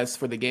alpha tests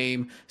for the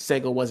game,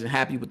 Sega wasn't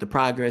happy with the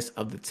progress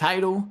of the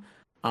title.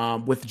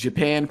 With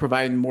Japan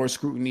providing more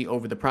scrutiny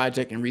over the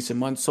project in recent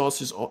months,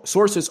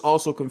 sources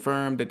also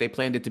confirmed that they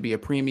planned it to be a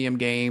premium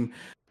game.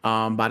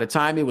 By the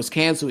time it was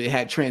canceled, it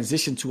had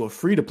transitioned to a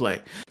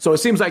free-to-play. So it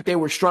seems like they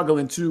were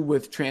struggling too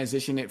with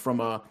transitioning it from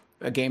a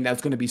game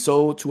that's going to be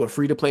sold to a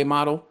free-to-play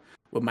model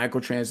with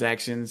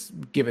microtransactions,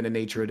 given the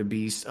nature of the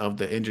beast of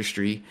the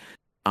industry.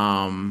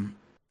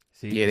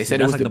 They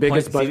said it was like the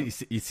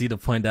biggest. You see the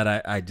point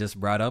that I just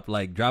brought up,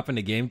 like dropping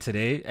the game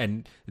today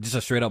and just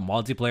a straight up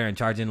multiplayer and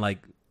charging like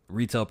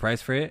retail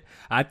price for it.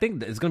 I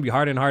think it's going to be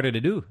harder and harder to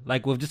do.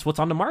 Like with just what's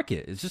on the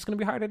market, it's just going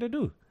to be harder to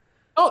do.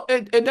 Oh,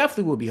 it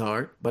definitely will be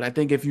hard. But I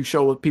think if you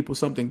show people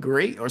something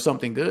great or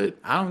something good,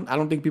 I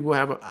don't think people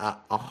have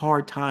a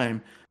hard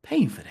time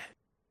paying for that.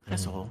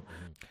 That's all.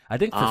 I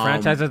think for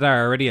franchises that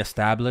are already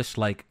established,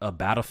 like a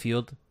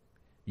Battlefield,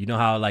 you know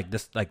how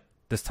this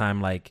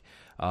time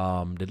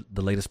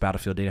the latest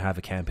Battlefield didn't have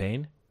a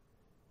campaign,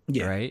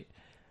 right?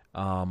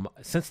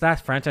 Since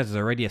that franchise is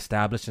already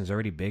established and is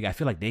already big, I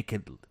feel like they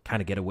could kind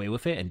of get away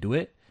with it and do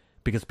it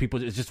because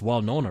it's just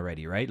well known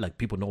already, right? Like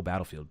people know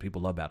Battlefield,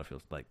 people love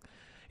Battlefield, like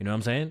you know what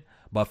I'm saying.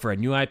 But for a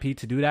new IP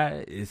to do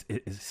that,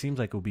 it seems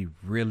like it would be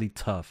really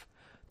tough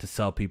to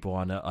sell people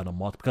on a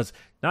multi. Because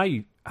now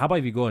how about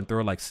if you go and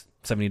throw like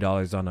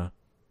 $70 on a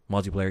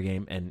multiplayer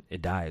game and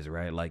it dies,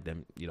 right? Like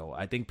them,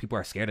 I think people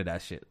are scared of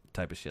that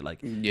type of shit. Like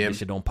this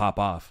shit don't pop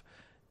off.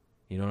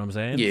 You know what I'm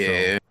saying?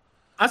 Yeah. So,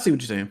 I see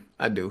what you're saying.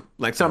 I do.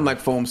 Like something like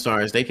Foam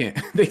Stars, they can't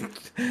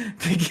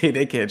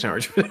they can't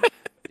charge for that.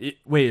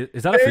 Wait,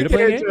 is that a free to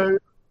play game?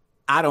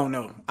 I don't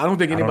know. I don't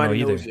think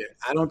anybody knows yet.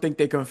 I don't think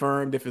they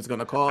confirmed if it's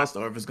gonna cost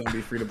or if it's gonna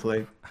be free to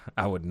play.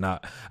 I would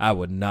not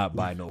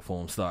buy no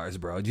Foam Stars,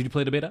 bro. Did you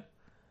play the beta?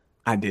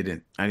 I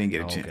didn't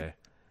get a chance. Okay.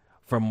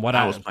 From what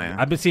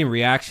I've been seeing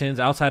reactions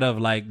outside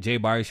of like Jay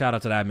Barry, shout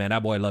out to that man.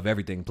 That boy love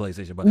everything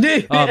PlayStation, but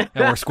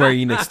or Square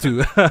Enix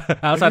too.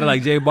 Outside of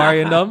like Jay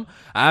Barry and them,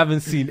 I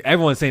haven't seen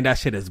everyone saying that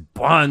shit is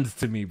buns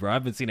to me, bro.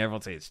 I've been seeing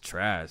everyone say it's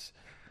trash.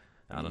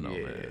 I don't know,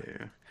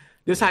 man.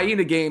 This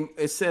Hyena game,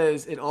 it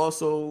says it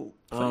also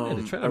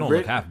the trailer don't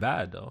look half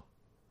bad though.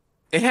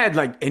 It had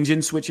like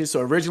engine switches.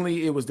 So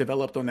originally it was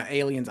developed on the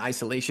Aliens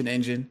Isolation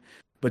engine.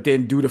 But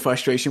then due to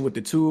frustration with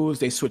the tools,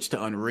 they switched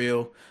to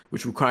Unreal,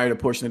 which required a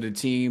portion of the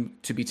team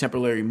to be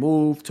temporarily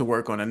moved to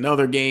work on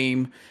another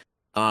game.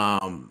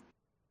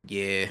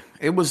 It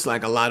was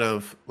like a lot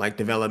of like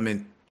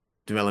development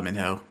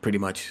hell, pretty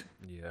much.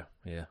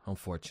 Yeah.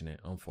 Unfortunate.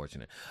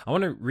 I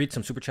want to read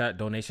some super chat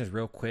donations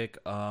real quick.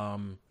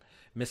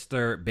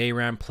 Mr.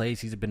 Bayram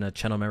Plays, he's been a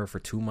channel member for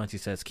 2 months. He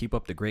says, keep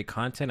up the great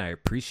content. I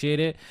appreciate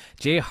it.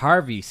 Jay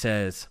Harvey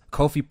says,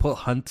 Kofi put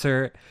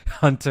Hunter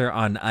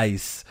on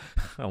ice.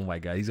 Oh my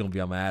God, he's going to be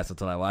on my ass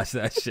until I watch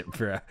that shit,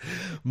 bro.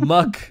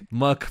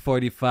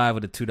 Muck45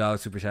 with a $2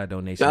 super chat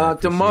donation. Shout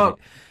out to Muck.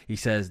 He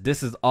says,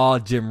 this is all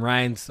Jim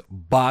Ryan's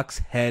box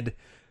head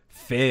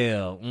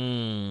fail.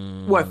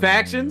 What,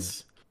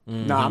 factions?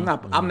 No, I'm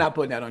not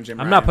putting that on Jim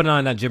Ryan. I'm not putting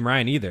on that Jim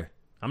Ryan either.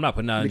 I'm not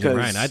putting that on Jim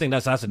Ryan. I think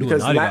that has to do with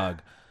Naughty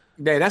Dog.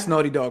 Yeah, that's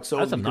Naughty Dog. So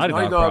that's a Naughty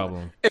Dog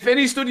problem. If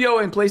any studio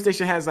in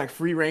PlayStation has like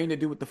free reign to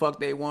do what the fuck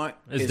they want,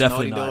 it's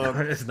definitely Naughty Dog.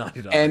 It's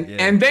Naughty Dog.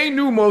 And they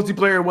knew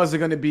multiplayer wasn't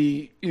going to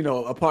be,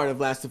 a part of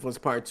Last of Us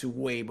Part 2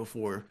 way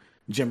before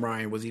Jim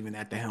Ryan was even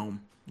at the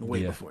helm.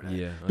 Way before that.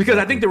 Yeah, because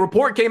I think the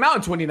report came out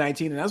in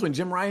 2019, and that's when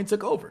Jim Ryan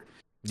took over.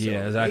 So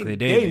yeah, exactly.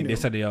 They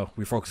said,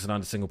 we're focusing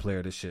on the single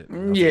player. This shit.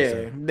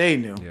 They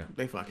knew. Yeah.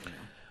 They fucking knew.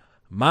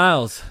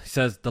 Miles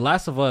says The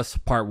Last of Us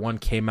Part 1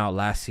 came out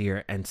last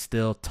year and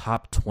still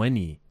top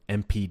 20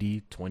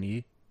 MPD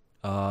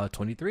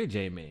 2023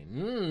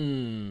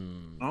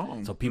 J-Main.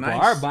 Oh, so people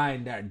are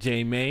buying that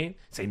J-Main.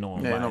 Say no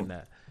one buying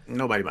that.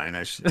 Nobody buying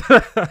that shit.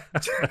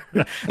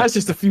 That's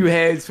just a few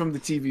heads from the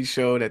TV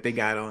show that they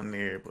got on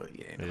there. But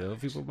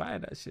people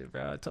buying that shit,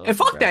 bro. And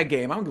fuck that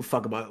game. I don't give a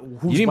fuck about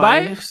who's you didn't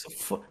buying buy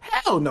it.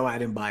 Hell no, I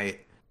didn't buy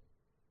it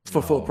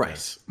for full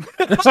price.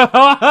 Bum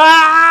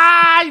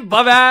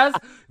ass,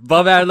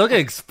 look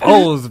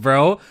exposed,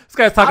 bro. This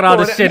guy's talking all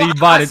the shit he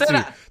bought it too.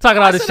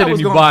 Talking all the shit and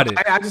he bought it.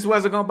 I just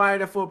wasn't gonna buy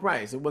it at full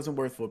price. It wasn't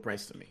worth full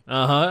price to me.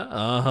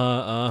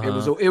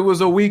 It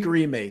was a weak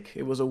remake.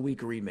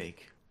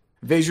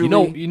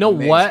 Visually, you know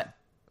what?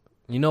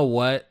 You know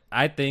what?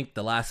 I think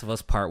The Last of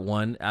Us Part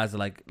 1 as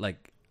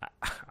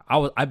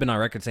I've been on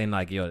record saying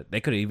like,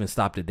 they could have even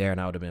stopped it there and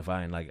I would have been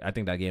fine. Like, I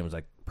think that game was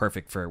like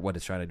perfect for what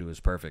it's trying to do is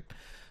perfect.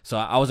 So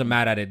I wasn't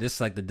mad at it. This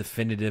is like the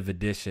definitive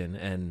edition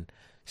and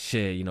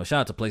shit,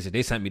 shout out to PlayStation.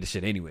 They sent me the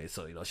shit anyway.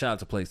 So, shout out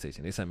to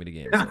PlayStation. They sent me the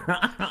game.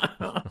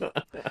 So.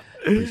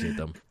 Appreciate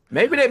them.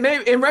 Maybe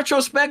in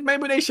retrospect,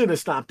 maybe they should have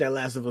stopped that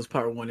Last of Us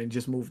Part 1 and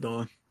just moved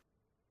on.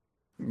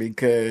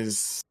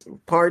 Because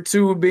Part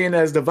 2 being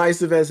as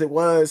divisive as it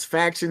was,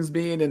 factions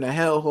being in a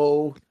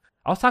hellhole.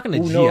 I was talking to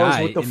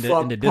GI in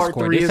the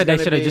Discord. They said they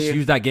should have just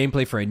used that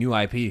gameplay for a new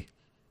IP.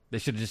 They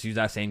should have just used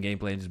that same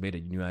gameplay and just made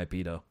a new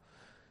IP, though.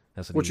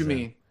 That's what you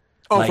mean?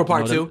 Oh, for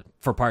Part 2?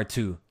 For Part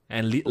 2.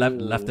 And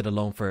left it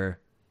alone for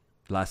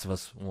Last of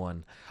Us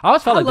 1. I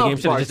always felt like the game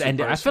should have just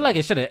ended. I feel like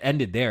it should have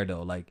ended there,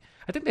 though. Like,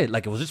 I think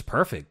it was just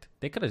perfect.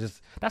 They could have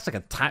just... That's like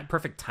a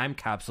perfect time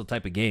capsule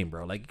type of game,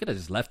 bro. Like, you could have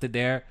just left it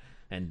there.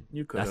 And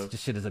that's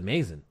just shit is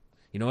amazing.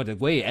 The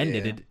way it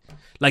ended, it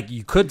like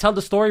you could tell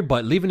the story,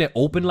 but leaving it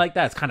open like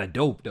that is kind of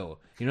dope, though.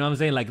 You know what I'm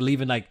saying? Like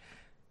leaving like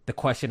the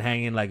question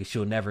hanging, like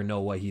she'll never know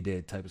what he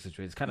did, type of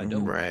situation. It's kind of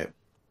dope, right?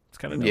 It's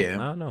kind of dope. Yeah,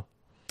 I don't know.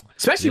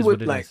 Especially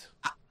with like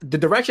the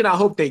direction I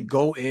hope they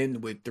go in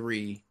with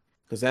 3,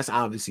 because that's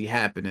obviously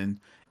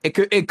happening.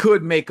 It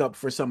could make up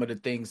for some of the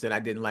things that I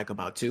didn't like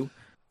about 2.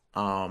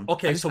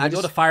 Okay, so we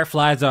know the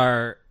Fireflies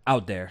are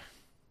out there.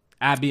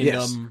 Abby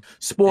and them.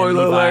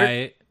 Spoiler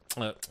alert.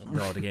 Bro,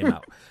 the game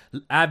out.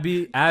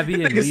 Abby and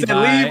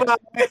Levi.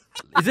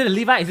 Is it a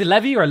Levi? Is it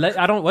Levi or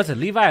I don't? What's it?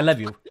 Levi or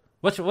Levi?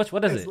 What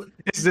is it?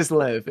 It's just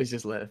Lev.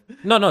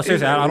 No,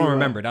 seriously, I don't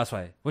remember. That's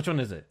why. Which one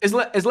is it? It's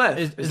Lev. It's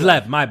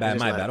Lev. My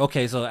bad.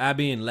 Okay, so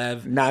Abby and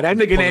Lev. Nah, that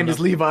nigga name is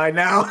Levi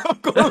now.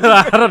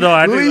 I don't know.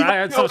 I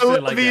heard some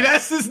shit like that.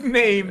 That's his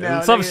name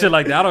now. Some shit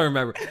like that. I don't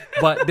remember.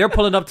 But they're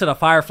pulling up to the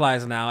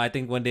Fireflies now. I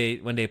think when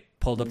they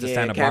pulled up to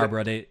Santa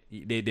Barbara, they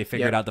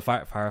figured out the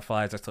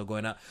Fireflies are still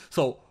going out.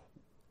 So.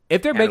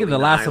 If they're making The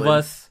Last of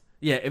Us,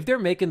 if they're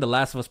making The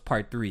Last of Us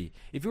Part 3,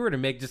 if you were to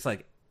make just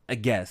like a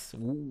guess,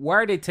 where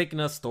are they taking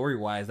us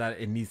story-wise that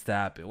it needs to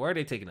happen? Where are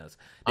they taking us?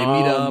 They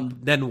meet up,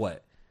 then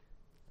what?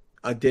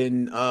 I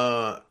think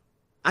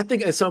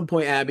at some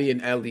point Abby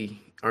and Ellie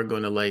are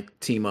going to like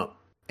team up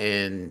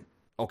and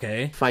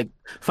fight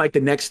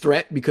the next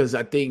threat, because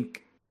I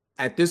think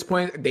at this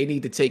point they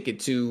need to take it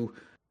to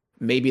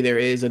maybe there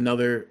is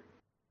another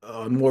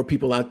more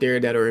people out there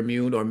that are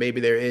immune, or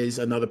maybe there is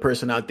another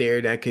person out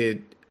there that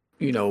could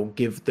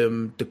give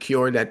them the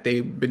cure that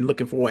they've been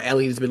looking for, or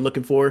Ellie's been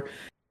looking for,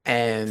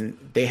 and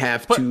they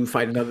have to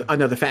fight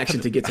another faction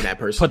to get to that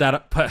person. Put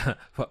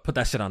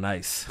that shit on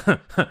ice.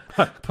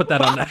 Put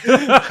that on ice.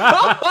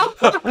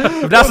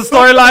 If that's a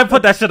storyline,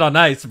 put that shit on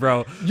ice,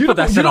 bro. Put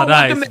that shit on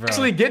ice, bro.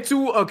 Actually get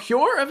to a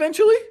cure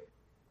eventually?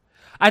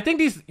 I think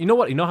these, you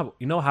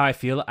know how I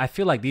feel? I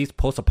feel like these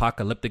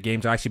post-apocalyptic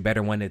games are actually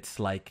better when it's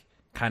like,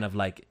 kind of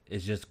like,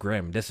 it's just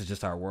grim. This is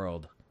just our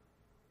world.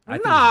 I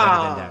think it's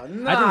better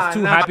than that. I think it's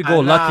too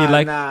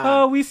happy-go-lucky.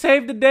 Oh, we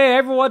saved the day.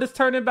 Everyone is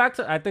turning back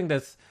to. I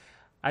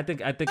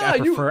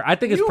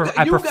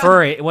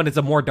prefer it when it's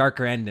a more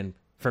darker ending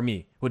for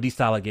me with these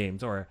style of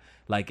games, or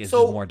like it's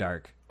just more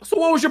dark. So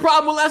what was your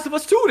problem with Last of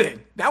Us 2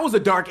 then? That was a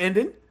dark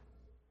ending.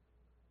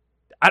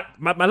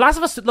 My Last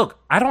of Us. Look,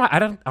 I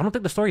don't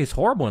think the story is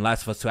horrible in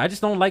Last of Us 2. I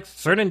just don't like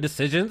certain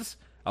decisions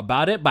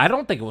about it, but I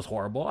don't think it was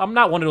horrible. I'm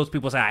not one of those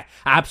people who say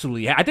I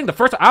think the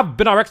first. I've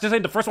been on record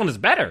saying the first one is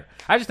better.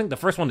 I just think the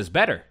first one is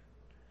better.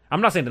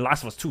 I'm not saying The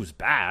Last of Us 2 is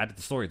bad.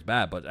 The story is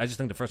bad, but I just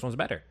think the first one's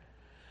better.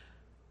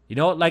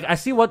 Like I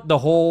see what the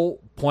whole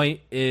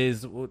point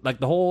is. Like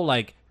the whole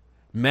like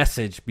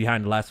message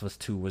behind The Last of Us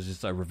 2 was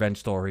just a revenge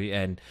story.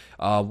 And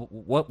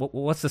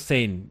what's the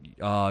saying?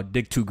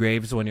 Dig two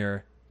graves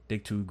or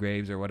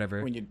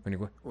whatever when you're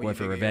going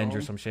for revenge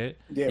or some shit.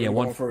 Yeah,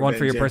 one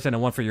for your person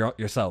and one for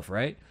yourself,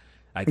 right?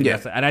 I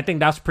think I think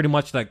that's pretty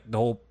much like the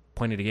whole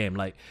point of the game.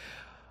 Like,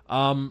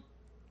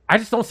 I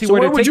just don't see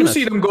where they're taking us. Where would you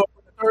see them go?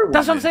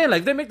 That's what I'm saying. Like,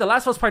 if they make The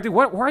Last of Us Part 3,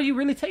 where are you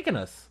really taking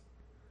us?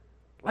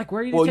 Like,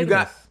 where are you taking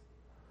us?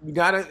 You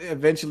gotta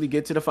eventually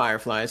get to the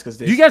Fireflies because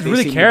do you guys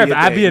really care if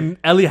Abby and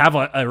Ellie have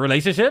a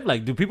relationship?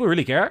 Like, do people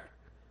really care?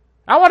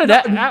 I wanted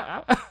that.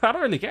 I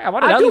don't really care. I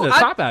wanted Ellie to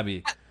clap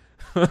Abby.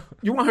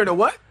 You want her to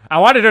what? I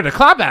wanted her to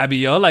clap Abby,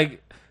 yo.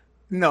 Like,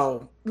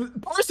 no.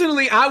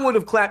 Personally, I would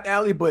have clapped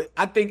Ellie, but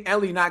I think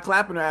Ellie not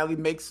clapping her Ellie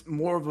makes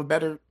more of a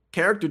better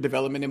character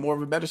development and more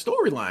of a better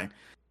storyline.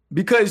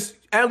 Because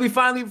Ellie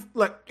finally,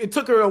 like, it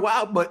took her a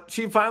while, but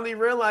she finally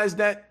realized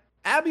that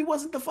Abby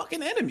wasn't the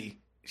fucking enemy.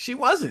 She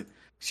wasn't.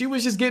 She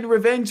was just getting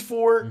revenge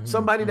for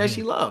somebody that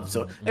she loved.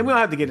 So, and we don't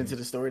have to get into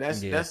the story.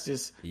 That's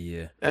just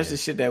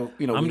shit that,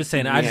 you know. I'm just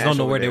saying, I just don't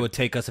know where they would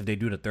take us if they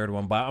do the third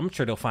one, but I'm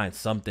sure they'll find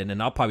something,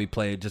 and I'll probably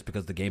play it just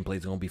because the gameplay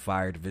is going to be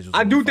fired. The visuals.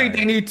 I do think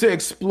they need to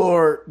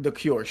explore the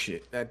cure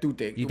shit. I do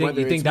think. You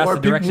think that's the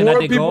direction that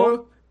they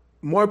go?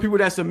 More people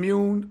that's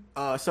immune,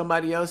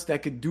 somebody else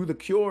that could do the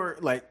cure,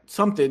 like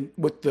something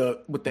with the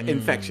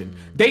infection.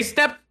 They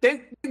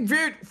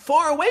veered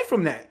far away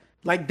from that.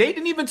 Like, they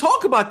didn't even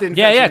talk about the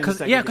infection.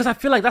 Because I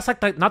feel like that's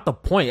like not the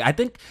point. I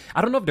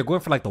don't know if they're going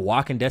for like the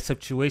Walking Dead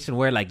situation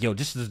where like, yo,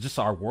 this is just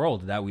our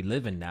world that we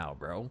live in now,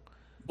 bro.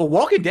 But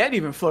Walking Dead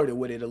even flirted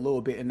with it a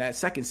little bit in that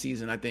second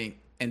season, I think.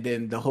 And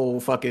then the whole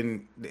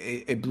fucking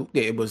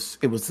it was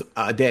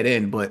a dead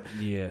end. But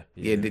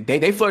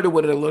they flirted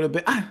with it a little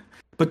bit.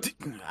 But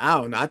I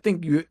don't know. I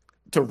think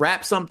to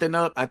wrap something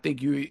up, I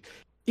think you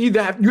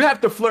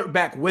have to flirt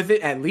back with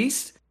it at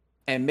least.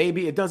 And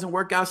maybe it doesn't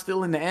work out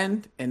still in the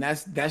end, and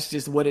that's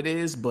just what it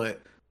is.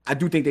 But I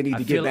do think they need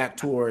to get back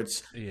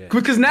towards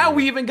because now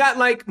we even got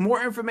like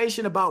more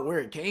information about where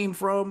it came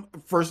from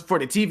for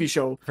the TV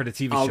show.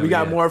 We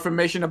got more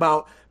information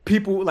about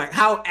people, like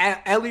how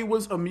Ellie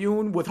was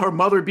immune with her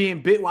mother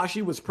being bit while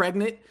she was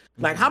pregnant.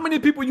 Like, how many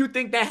people you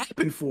think that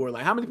happened for?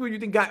 Like, how many people you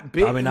think got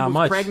bit? Probably not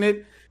much.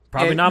 Pregnant?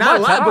 Probably not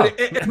much.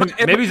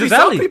 But maybe just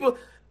Ellie. People,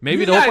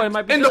 maybe the whole point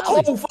might be in the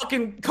whole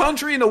fucking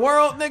country in the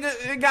world, nigga.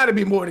 It got to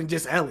be more than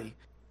just Ellie.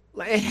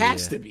 Like, it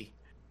has to be.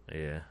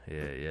 Yeah.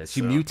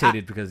 She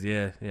mutated because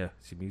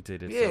she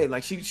mutated. Yeah, so.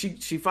 Like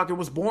she fucking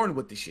was born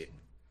with the shit.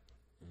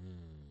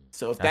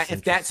 So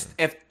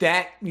if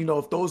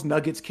those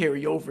nuggets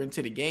carry over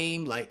into the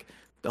game, like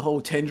the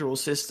whole tendril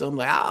system,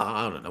 like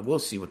I don't know, we'll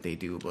see what they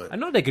do. But I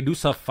know they could do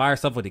fire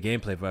stuff with the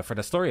gameplay, but for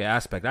the story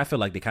aspect, I feel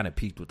like they kind of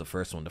peaked with the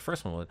first one.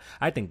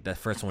 I think that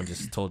first one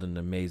just told an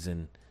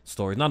amazing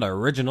story. Not the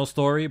original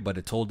story, but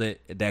it told it.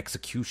 The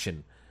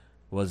execution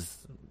was.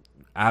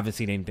 I haven't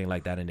seen anything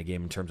like that in the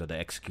game in terms of the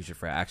execution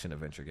for an action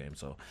adventure game.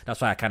 So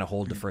that's why I kind of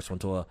hold the first one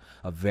to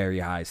a very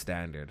high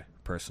standard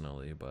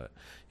personally. But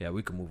yeah,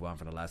 we can move on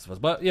from The Last of Us.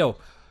 But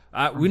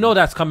we know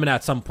that's coming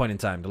at some point in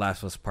time. The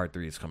Last of Us Part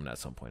 3 is coming at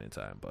some point in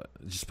time, but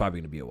it's just probably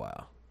going to be a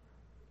while.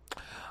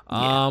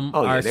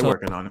 They're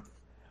working on it.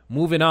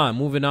 Moving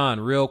on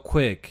real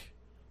quick.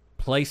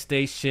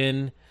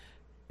 PlayStation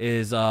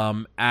is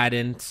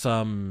adding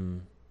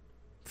some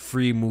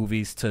free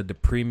movies to the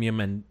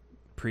premium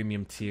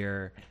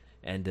tier.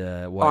 And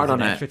what is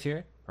it, extra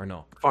tier or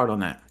no? Fart on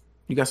that.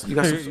 You got some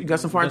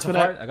farts for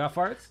that? I got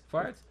farts.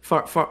 Fart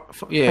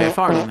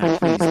on that,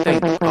 please.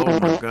 Thank you. Oh my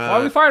god. Why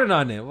are we farting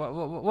on it?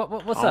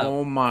 What's up?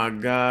 Oh my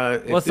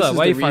god. What's up?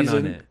 Why are you farting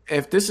on it?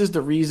 If this is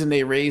the reason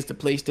they raised the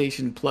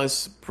PlayStation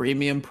Plus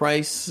premium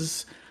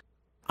prices,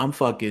 I'm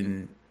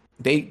fucking.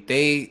 They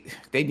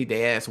need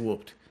their ass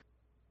whooped.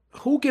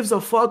 Who gives a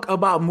fuck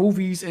about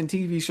movies and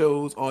TV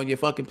shows on your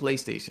fucking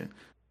PlayStation?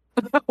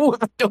 I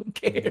don't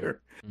care.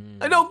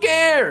 I don't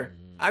care.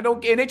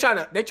 And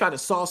they try to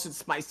sauce and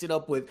spice it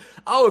up with,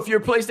 if you're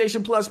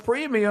PlayStation Plus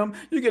Premium,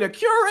 you get a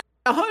curated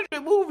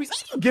 100 movies.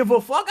 I don't give a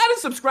fuck. I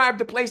didn't subscribe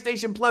to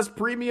PlayStation Plus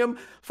Premium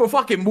for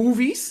fucking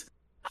movies.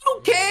 I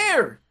don't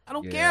care. I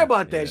don't care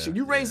about that shit.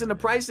 You raising the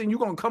price and you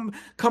gonna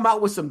come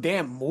out with some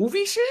damn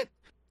movie shit?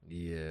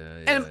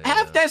 And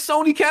half that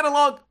Sony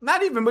catalog,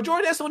 not even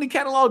majority of that Sony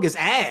catalog is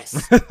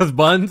ass. It's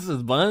buns.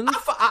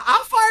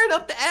 I fired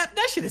up the app.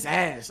 That shit is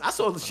ass. I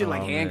saw the shit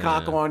like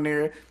Hancock on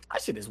there.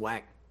 That shit is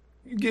whack.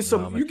 You get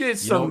some.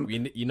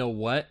 You know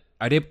what?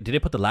 Did they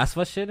put the Last of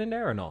Us shit in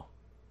there or no?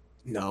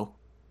 No.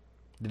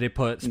 Did they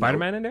put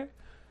Spider-Man in there?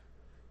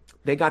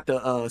 They got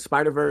the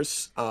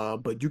Spider-Verse,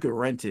 but you can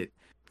rent it.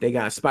 They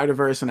got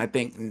Spider-Verse, and I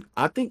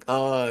think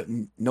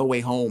No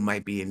Way Home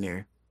might be in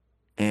there.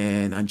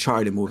 And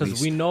Uncharted movies.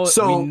 Because we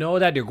know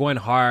that they're going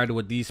hard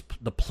with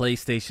the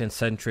PlayStation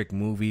centric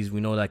movies. We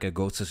know like a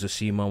Ghost of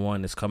Tsushima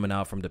one is coming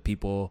out from the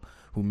people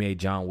who made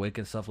John Wick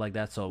and stuff like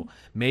that. So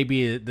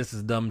maybe this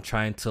is them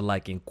trying to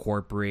like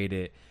incorporate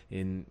it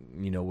in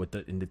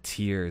in the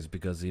tiers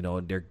because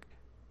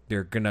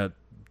they're gonna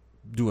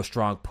do a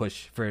strong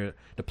push for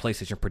the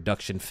PlayStation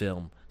production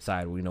film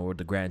side. We know with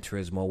the Gran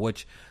Turismo,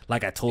 which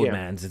like I told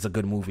mans, it's a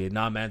good movie.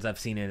 Mans, I've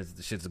seen it.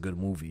 The shit's a good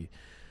movie.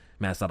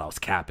 Man, I thought I was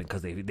capping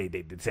because they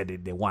said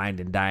they whined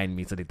and dined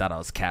me, so they thought I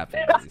was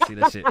capping. See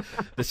that shit?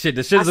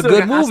 The shit's a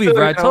good movie,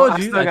 bro. I told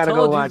you.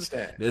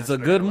 It's a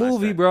good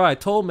movie, bro. I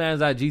told man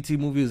that GT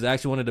movie is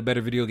actually one of the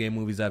better video game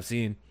movies I've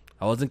seen.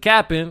 I wasn't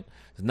capping.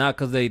 It's not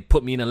because they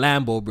put me in a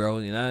Lambo, bro.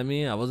 You know what I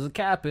mean? I wasn't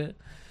capping.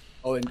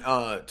 Oh, and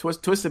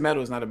Twisted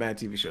Metal is not a bad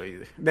TV show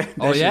either.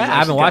 Oh yeah, I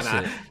haven't watched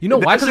it. You know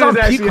why? Because it's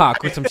on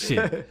Peacock with some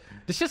shit.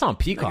 This shit's on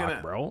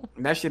Peacock, bro.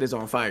 That shit is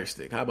on Fire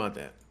Stick. How about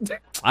that?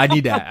 I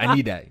need that.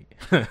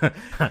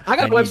 I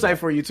got a website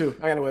for you too.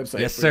 I got a website.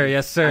 Yes, sir.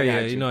 Yes, sir.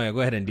 Yeah, you know.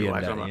 Go ahead and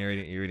DM that.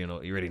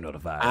 You already know the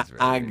vibes.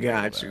 I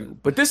got you.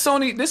 But this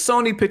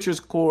Sony Pictures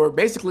Core,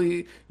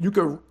 basically,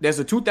 there's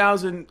a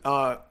 2000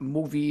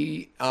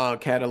 movie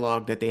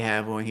catalog that they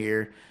have on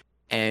here,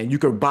 and you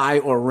could buy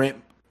or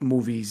rent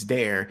movies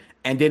there.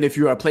 And then if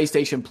you're a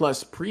PlayStation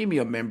Plus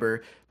premium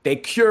member, they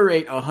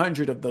curate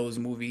 100 of those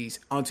movies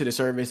onto the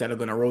service that are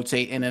going to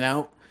rotate in and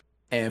out.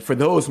 And for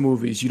those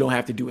movies, you don't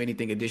have to do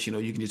anything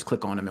additional. You can just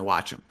click on them and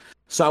watch them.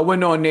 So I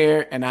went on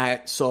there and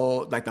I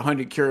saw like the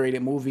 100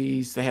 curated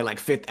movies. They had like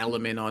Fifth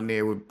Element on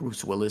there with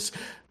Bruce Willis,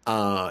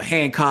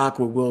 Hancock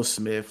with Will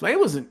Smith. Like it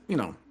wasn't,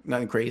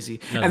 nothing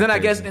crazy. And then I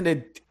guess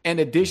in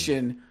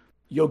addition,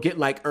 you'll get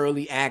like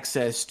early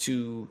access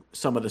to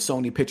some of the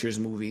Sony Pictures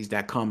movies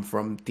that come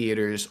from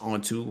theaters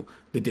onto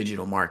the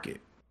digital market.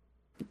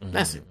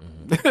 That's it.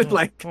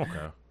 Like,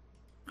 okay.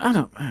 I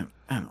don't care.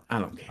 All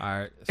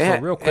right. So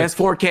real quick, it's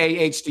 4K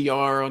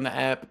HDR on the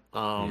app.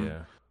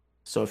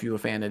 So if you're a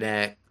fan of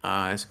that,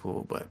 it's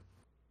cool. But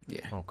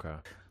yeah. Okay.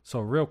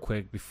 So real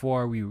quick,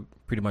 before we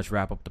pretty much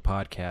wrap up the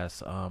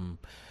podcast,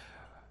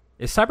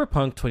 is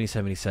Cyberpunk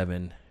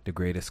 2077 the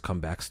greatest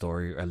comeback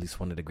story, or at least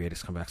one of the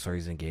greatest comeback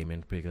stories in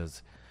gaming?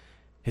 Because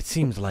it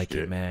seems like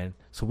it, man.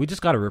 So we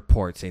just got a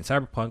report saying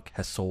Cyberpunk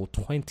has sold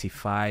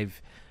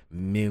 25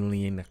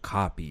 million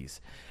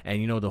copies,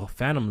 and the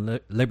Phantom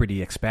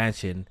Liberty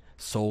expansion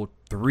sold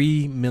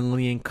 3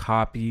 million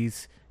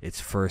copies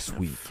its first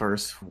week.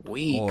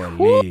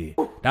 Holy,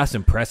 that's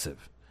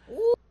impressive.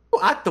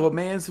 I thought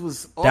man's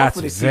was off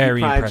for the CD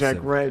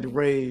Projekt Red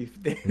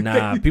rave. They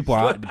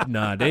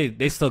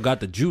still got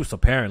the juice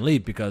apparently,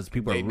 because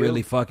people are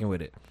really fucking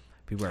with it.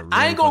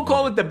 I ain't gonna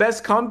call it the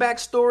best comeback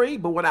story,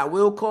 but what I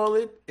will call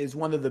it is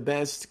one of the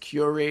best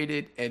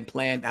curated and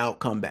planned out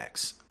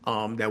comebacks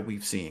that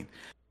we've seen.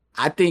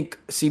 I think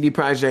CD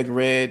Projekt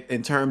Red,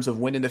 in terms of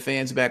winning the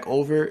fans back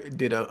over,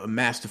 did a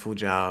masterful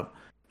job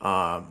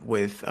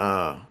with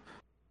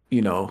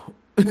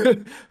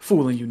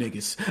fooling you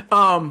niggas.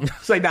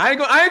 It's like I ain't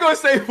gonna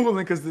say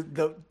fooling, because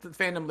the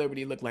Phantom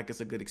Liberty looked like it's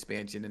a good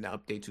expansion, and the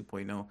update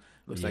 2.0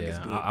 looks like it's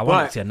good. I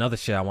want to see another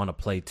shit I want to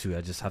play too.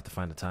 I just have to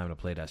find the time to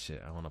play that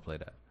shit. I want to play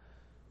that.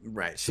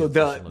 Right. So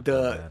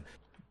the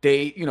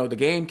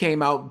game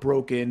came out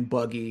broken,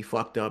 buggy,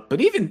 fucked up.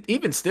 But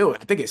even still,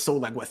 I think it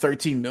sold like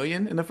 13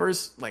 million in the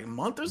first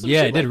month or something.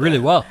 Yeah, it did really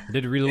well. It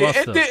did really well.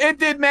 It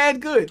did mad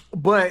good.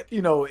 But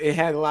it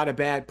had a lot of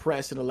bad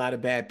press and a lot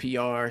of bad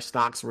PR.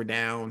 Stocks were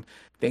down,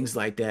 things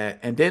like that.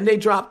 And then they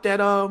dropped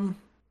that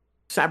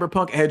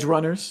Cyberpunk Edge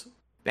Runners,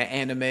 that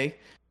anime,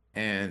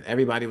 and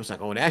everybody was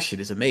like, "Oh, that shit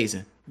is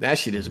amazing. That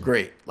shit is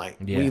great. Like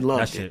we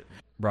loved it."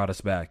 Brought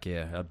us back,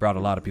 It brought a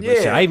lot of people.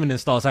 Yeah. I even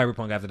installed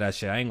Cyberpunk after that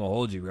shit. I ain't gonna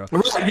hold you, bro.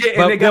 Yeah,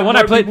 but then when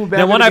I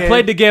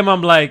played the game,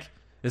 I'm like,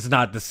 it's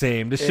not the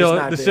same. The show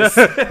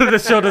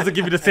doesn't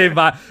give you the same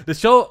vibe. The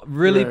show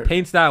really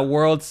paints that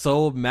world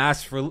so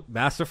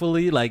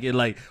masterfully.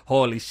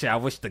 Holy shit, I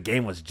wish the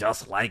game was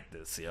just like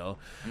this, yo.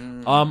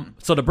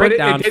 So the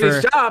breakdown it did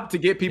its job to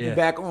get people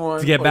back on.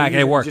 To get back,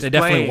 it worked. It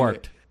definitely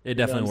worked. It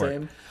definitely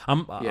worked.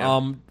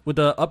 With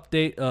the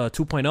update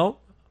 2.0,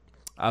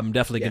 I'm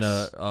definitely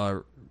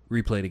gonna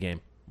replay the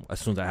game as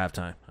soon as I have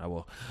time. I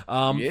will.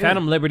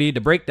 Phantom Liberty,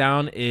 the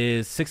breakdown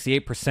is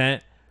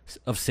 68%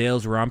 of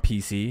sales were on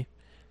PC,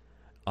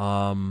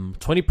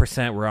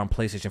 20% were on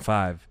PlayStation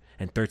 5,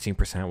 and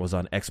 13% was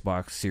on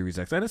Xbox Series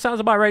X. And it sounds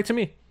about right to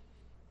me.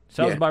 It's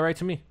a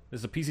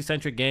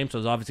PC-centric game, so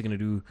it's obviously going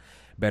to do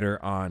better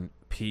on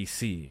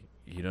PC.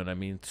 You know what I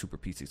mean? Super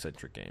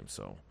PC-centric game.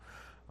 So,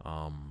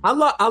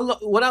 what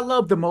I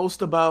love the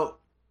most about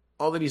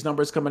all of these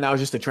numbers coming out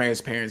is just the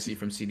transparency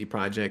from CD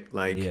Projekt.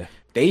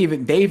 They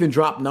even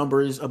dropped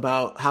numbers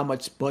about how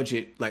much the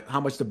budget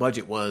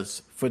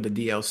was for the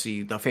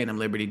DLC, the Phantom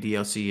Liberty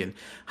DLC, and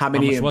how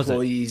many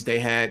employees they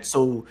had.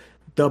 So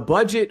the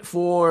budget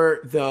for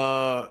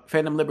the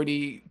Phantom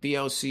Liberty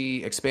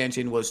DLC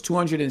expansion was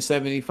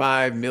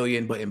 275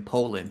 million, but in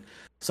Poland.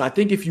 So I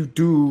think if you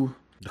do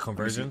the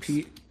conversion,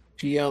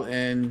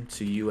 PLN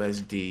to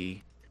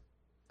USD,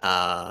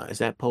 is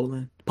that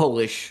Poland?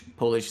 Polish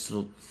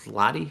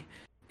zloty.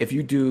 If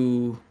you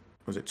do,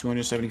 was it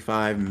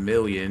 275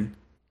 million?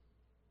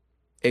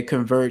 It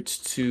converts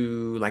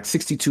to like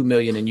 62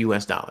 million in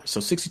US dollars. So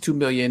 62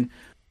 million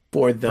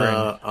for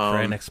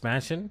an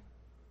expansion,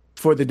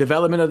 for the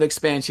development of the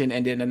expansion,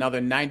 and then another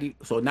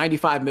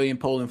 95 million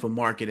Poland for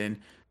marketing,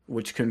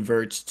 which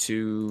converts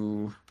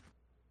to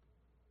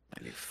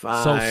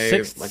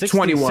 95. So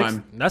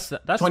 21. That's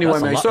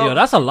 21 million.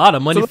 That's a lot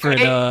of money for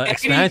the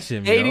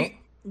expansion. 80,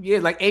 yeah,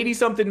 like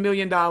 $80-something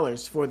million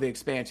for the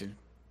expansion.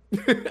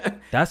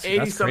 That's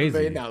 $80-something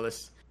crazy. million.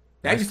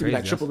 That used to be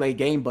like AAA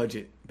game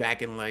budget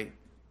back in like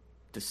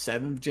the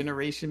 7th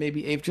generation,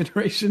 maybe 8th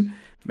generation.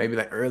 maybe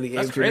like early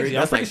That's April. crazy.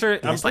 I'm pretty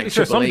like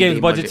sure some games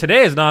budget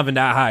today is not even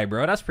that high,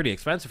 bro. That's pretty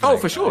expensive.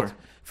 For sure.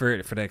 For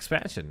the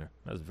expansion,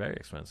 that's very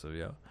expensive,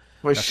 yo.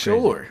 For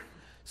sure. Crazy.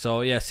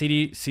 So yeah,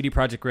 CD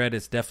Projekt Red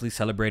is definitely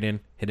celebrating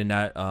hitting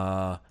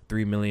that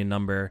 3 million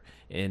number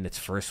in its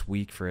first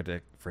week for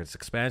its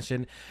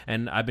expansion,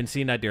 and I've been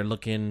seeing that they're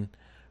looking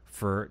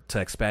to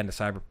expand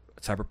the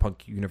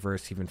Cyberpunk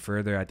universe even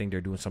further. I think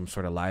they're doing some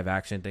sort of live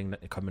action thing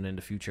coming in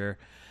the future.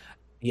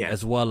 Yeah,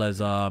 as well as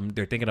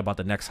they're thinking about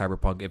the next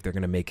Cyberpunk if they're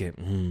gonna make it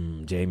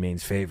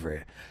J-Main's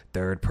favorite,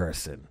 third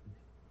person.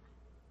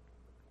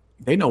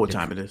 They know what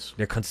time it is.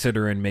 They're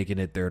considering making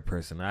it third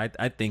person. I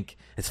think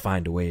it's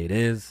fine the way it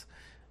is.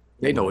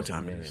 They know what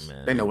time it is.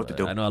 Man. They know what to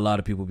do. I know a lot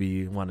of people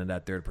be wanting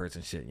that third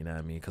person shit. You know what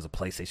I mean? Because of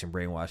PlayStation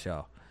brainwash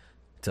y'all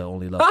to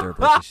only love third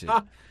person shit.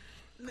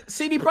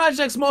 CD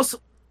Projekt's most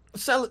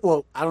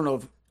well, I don't know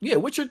if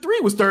Witcher 3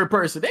 was third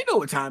person. They know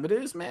what time it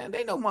is, man.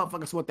 They know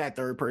motherfuckers want that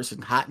third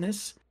person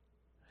hotness.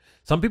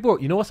 Some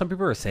people, you know what some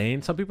people are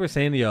saying? Some people are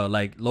saying, yo,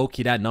 like,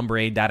 low-key, that number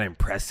ain't that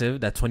impressive,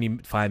 that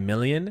 25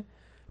 million,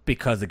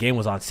 because the game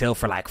was on sale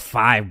for like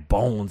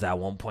 $5 at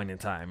one point in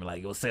time.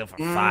 Like, it was sale for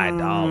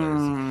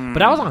 $5. But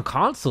that was on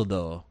console,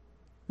 though.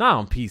 Not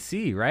on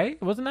PC, right?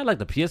 Wasn't that like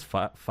the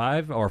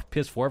PS5 or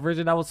PS4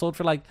 version that was sold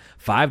for like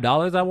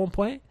 $5 at one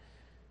point?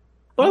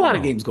 Well, a lot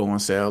of games go on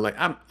sale. Like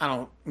I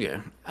don't.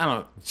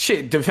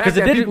 Shit, the fact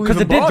that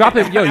because it did drop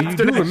in. Yo, you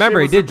do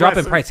remember it did drop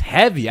in price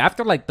heavy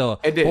after like the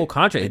whole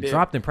contract. It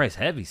dropped in price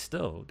heavy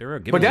still. They were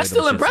giving, but that's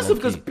still impressive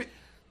because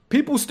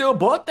people still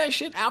bought that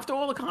shit after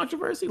all the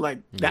controversy. Like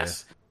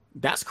that's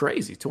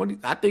crazy.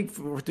 I think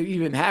to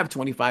even have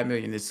 25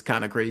 million is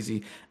kind of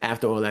crazy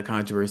after all that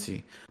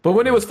controversy. But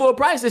when it was full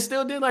price, it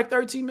still did like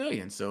 13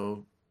 million.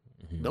 So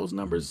those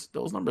numbers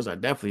are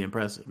definitely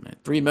impressive, man.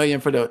 3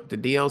 million for the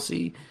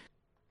DLC.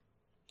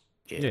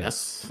 Yeah,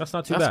 that's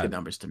not too bad. That's good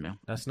numbers to me.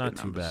 That's not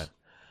too bad.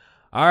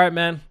 All right,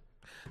 man.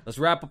 Let's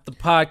wrap up the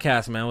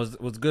podcast, man.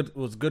 It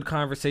was good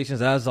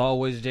conversations as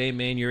always, Jay.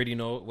 Man, you already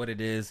know what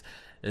it is.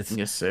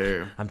 Yes,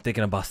 sir. I'm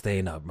thinking about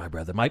staying up, my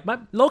brother. My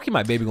Loki,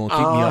 my baby, gonna keep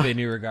me up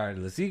any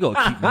regardless. He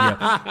gonna keep me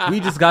up. We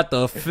just got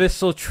the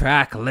official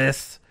track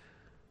list.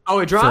 Oh,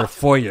 it dropped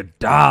for your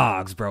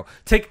dogs, bro.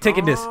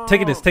 Taking this.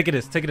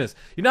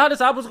 You know how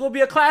this album's gonna be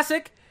a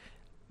classic?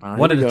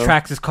 One of the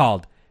tracks is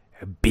called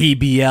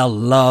BBL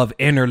Love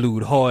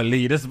Interlude.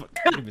 Holy, this is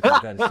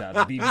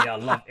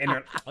BBL Love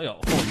Interlude. Oh, yo,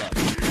 hold up.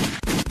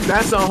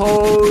 That's a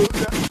whole.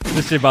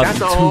 This shit about to be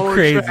too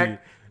crazy.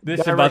 This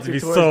shit about to be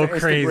so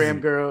crazy.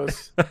 Instagram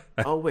girls.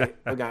 Oh wait,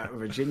 I got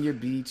Virginia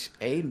Beach.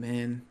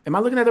 Amen. Am I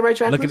looking at the right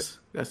track list?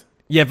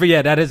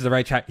 Yeah, that is the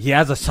right track. He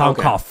has a song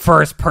called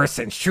First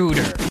Person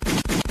Shooter.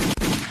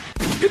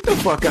 Get the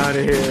fuck out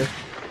of here.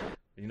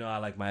 You know I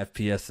like my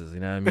FPSs. You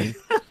know what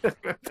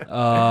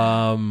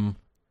I mean?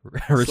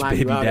 Rich Slime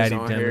Baby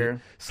Daddy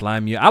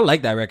Slime You. I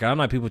like that record. I don't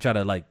know why people try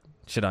to like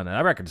shit on that.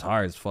 That record's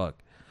hard as fuck.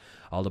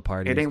 All the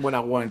parties. It ain't what I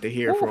wanted to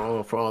hear for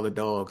all the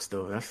dogs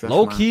though. That's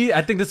low key.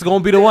 I think this is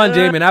gonna be the one,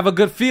 Jamin. I have a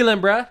good feeling,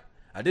 bruh.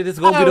 I think this is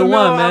gonna be the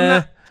one,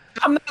 man.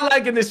 I'm not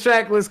liking this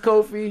track list,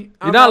 Kofi.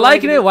 You're not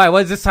liking it? Why?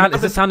 What is this sound?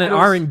 Is this sounding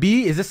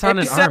R&B? Is this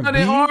sounding R&B? It's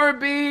sounding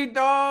R&B,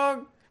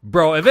 dog.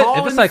 Bro, if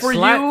it's like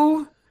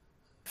you,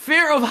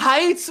 Fear of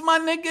Heights, my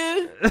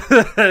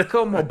nigga.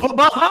 Come on,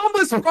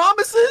 Bahamas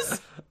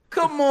Promises.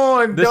 Come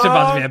on, this shit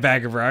about to be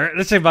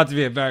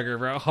a banger,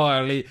 bro.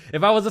 Holy.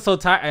 If I wasn't so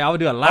tired, I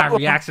would do a live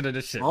reaction to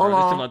this shit, bro. This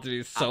shit about to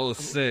be so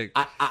sick.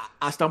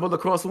 I stumbled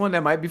across one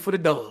that might be for the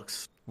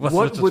dogs. What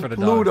would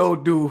Pluto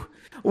do?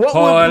 What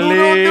would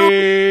Pluto do?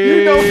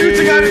 You know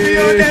Future gotta be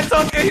on that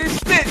talking his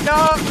shit,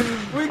 dog.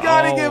 We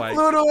gotta get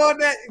Pluto on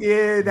that.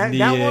 Yeah, that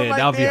one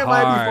right there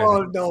might be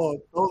for the dog.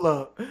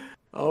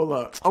 Hold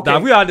up. Okay.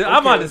 Nah,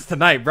 I'm on this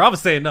tonight, bro. I'm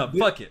saying up.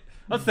 Fuck it.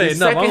 I'm saying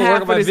no. I'm working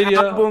on my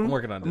video. I'm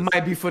working on this.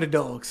 Might be for the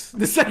dogs.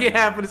 The second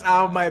half of this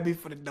album might be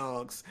for the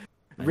dogs.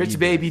 Rich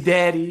Baby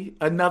Daddy,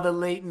 Another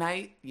Late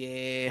Night.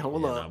 Yeah,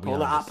 hold up.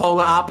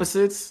 Polar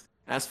Opposites.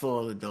 That's for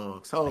all the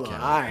dogs. Hold on.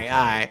 All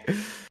right.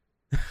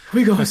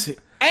 We gonna see.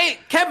 Hey,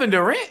 Kevin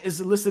Durant is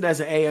listed as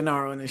an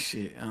A&R on this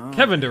shit.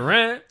 Kevin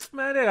Durant,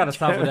 man, they gotta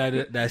stop with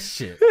that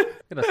shit.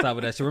 They gotta stop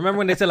with that shit. Remember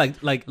when they said like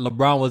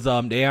LeBron was the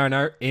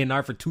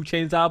A&R for 2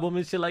 Chainz album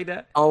and shit like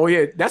that? Oh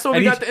yeah, that's when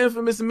we got the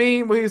infamous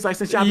meme where he's like,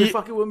 "Since y'all been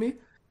fucking with me,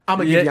 I'm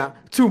gonna give y'all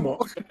 2 more."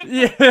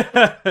 Yeah.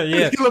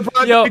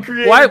 Yo,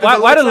 why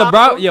did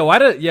LeBron?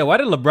 Why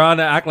did LeBron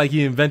act like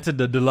he invented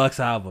the deluxe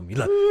album?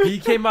 He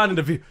came out in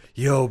the video.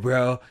 Yo,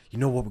 bro, you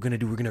know what we're gonna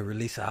do? We're gonna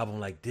release an album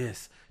like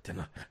this.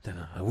 Then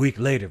a week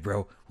later,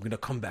 bro, we're gonna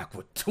come back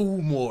with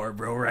 2 more,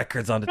 bro,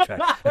 records on the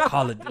track and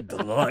call it the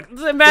deluxe.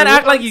 Man,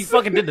 act like he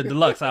fucking did the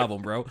deluxe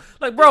album, bro.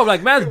 Like, bro,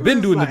 man's been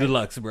doing the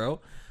deluxe,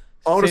 bro.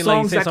 All the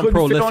songs that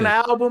couldn't fit on the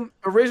album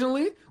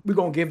originally, we're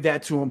gonna give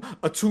that to him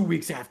 2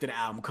 weeks after the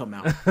album come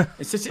out.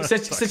 And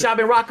since y'all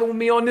been rocking with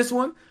me on this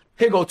one,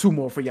 here go 2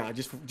 more for y'all.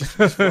 Just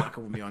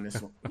rocking with me on this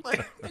one.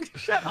 Like,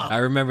 shut up. I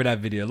remember that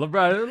video.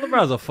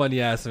 LeBron's a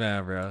funny ass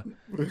man, bro.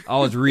 I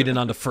was reading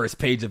on the first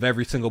page of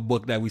every single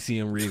book that we see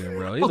him reading,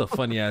 bro. He's a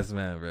funny ass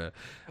man, bro.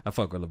 I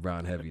fuck with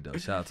LeBron heavy though.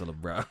 Shout out to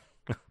LeBron.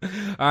 All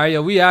right,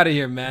 yo, we out of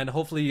here, man.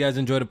 Hopefully you guys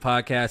enjoyed the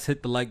podcast.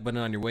 Hit the like button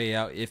on your way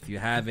out if you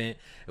haven't.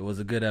 It was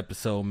a good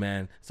episode,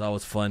 man. It's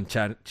always fun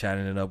chatting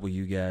it up with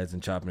you guys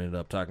and chopping it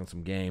up, talking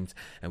some games.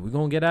 And we're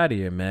going to get out of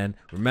here, man.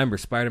 Remember,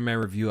 Spider-Man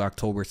review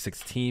October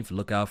 16th.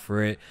 Look out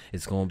for it.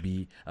 It's going to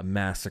be a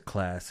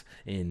masterclass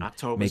in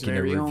October's making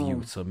a review.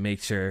 own. So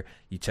make sure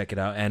you check it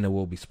out. And it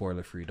will be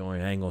spoiler-free. Don't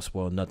worry, I ain't going to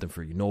spoil nothing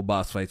for you. No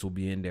boss fights will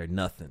be in there.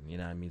 Nothing. You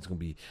know what I mean? It's going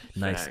to be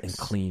nice and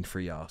clean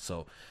for y'all.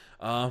 So,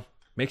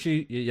 make sure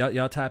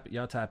y'all tap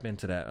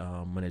into that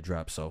when it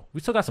drops. So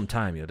we still got some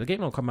time, yo. The game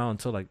don't come out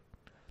until like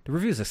the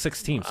review's the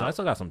 16th, so I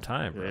still got some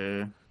time, bro.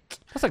 Yeah.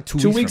 That's like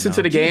 2 weeks into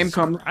now. the game Jesus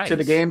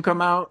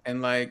come out,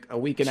 and like a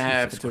week and a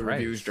half until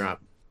reviews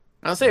drop.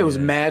 I'll say it was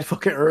mad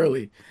fucking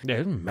early. Yeah,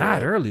 it was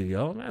mad early,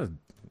 yo.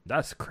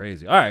 That's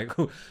crazy. All right,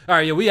 cool. All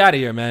right, yo, we out of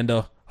here, man.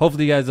 Though.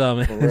 Hopefully, you guys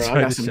I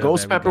got some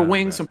ghost pepper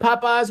wings, some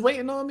Popeyes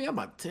waiting on me. I'm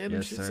about to tear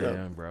them shits up.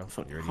 Yeah, bro. I'm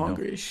fucking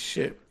hungry as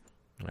shit.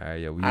 All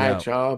right, yo, we out. All right, y'all.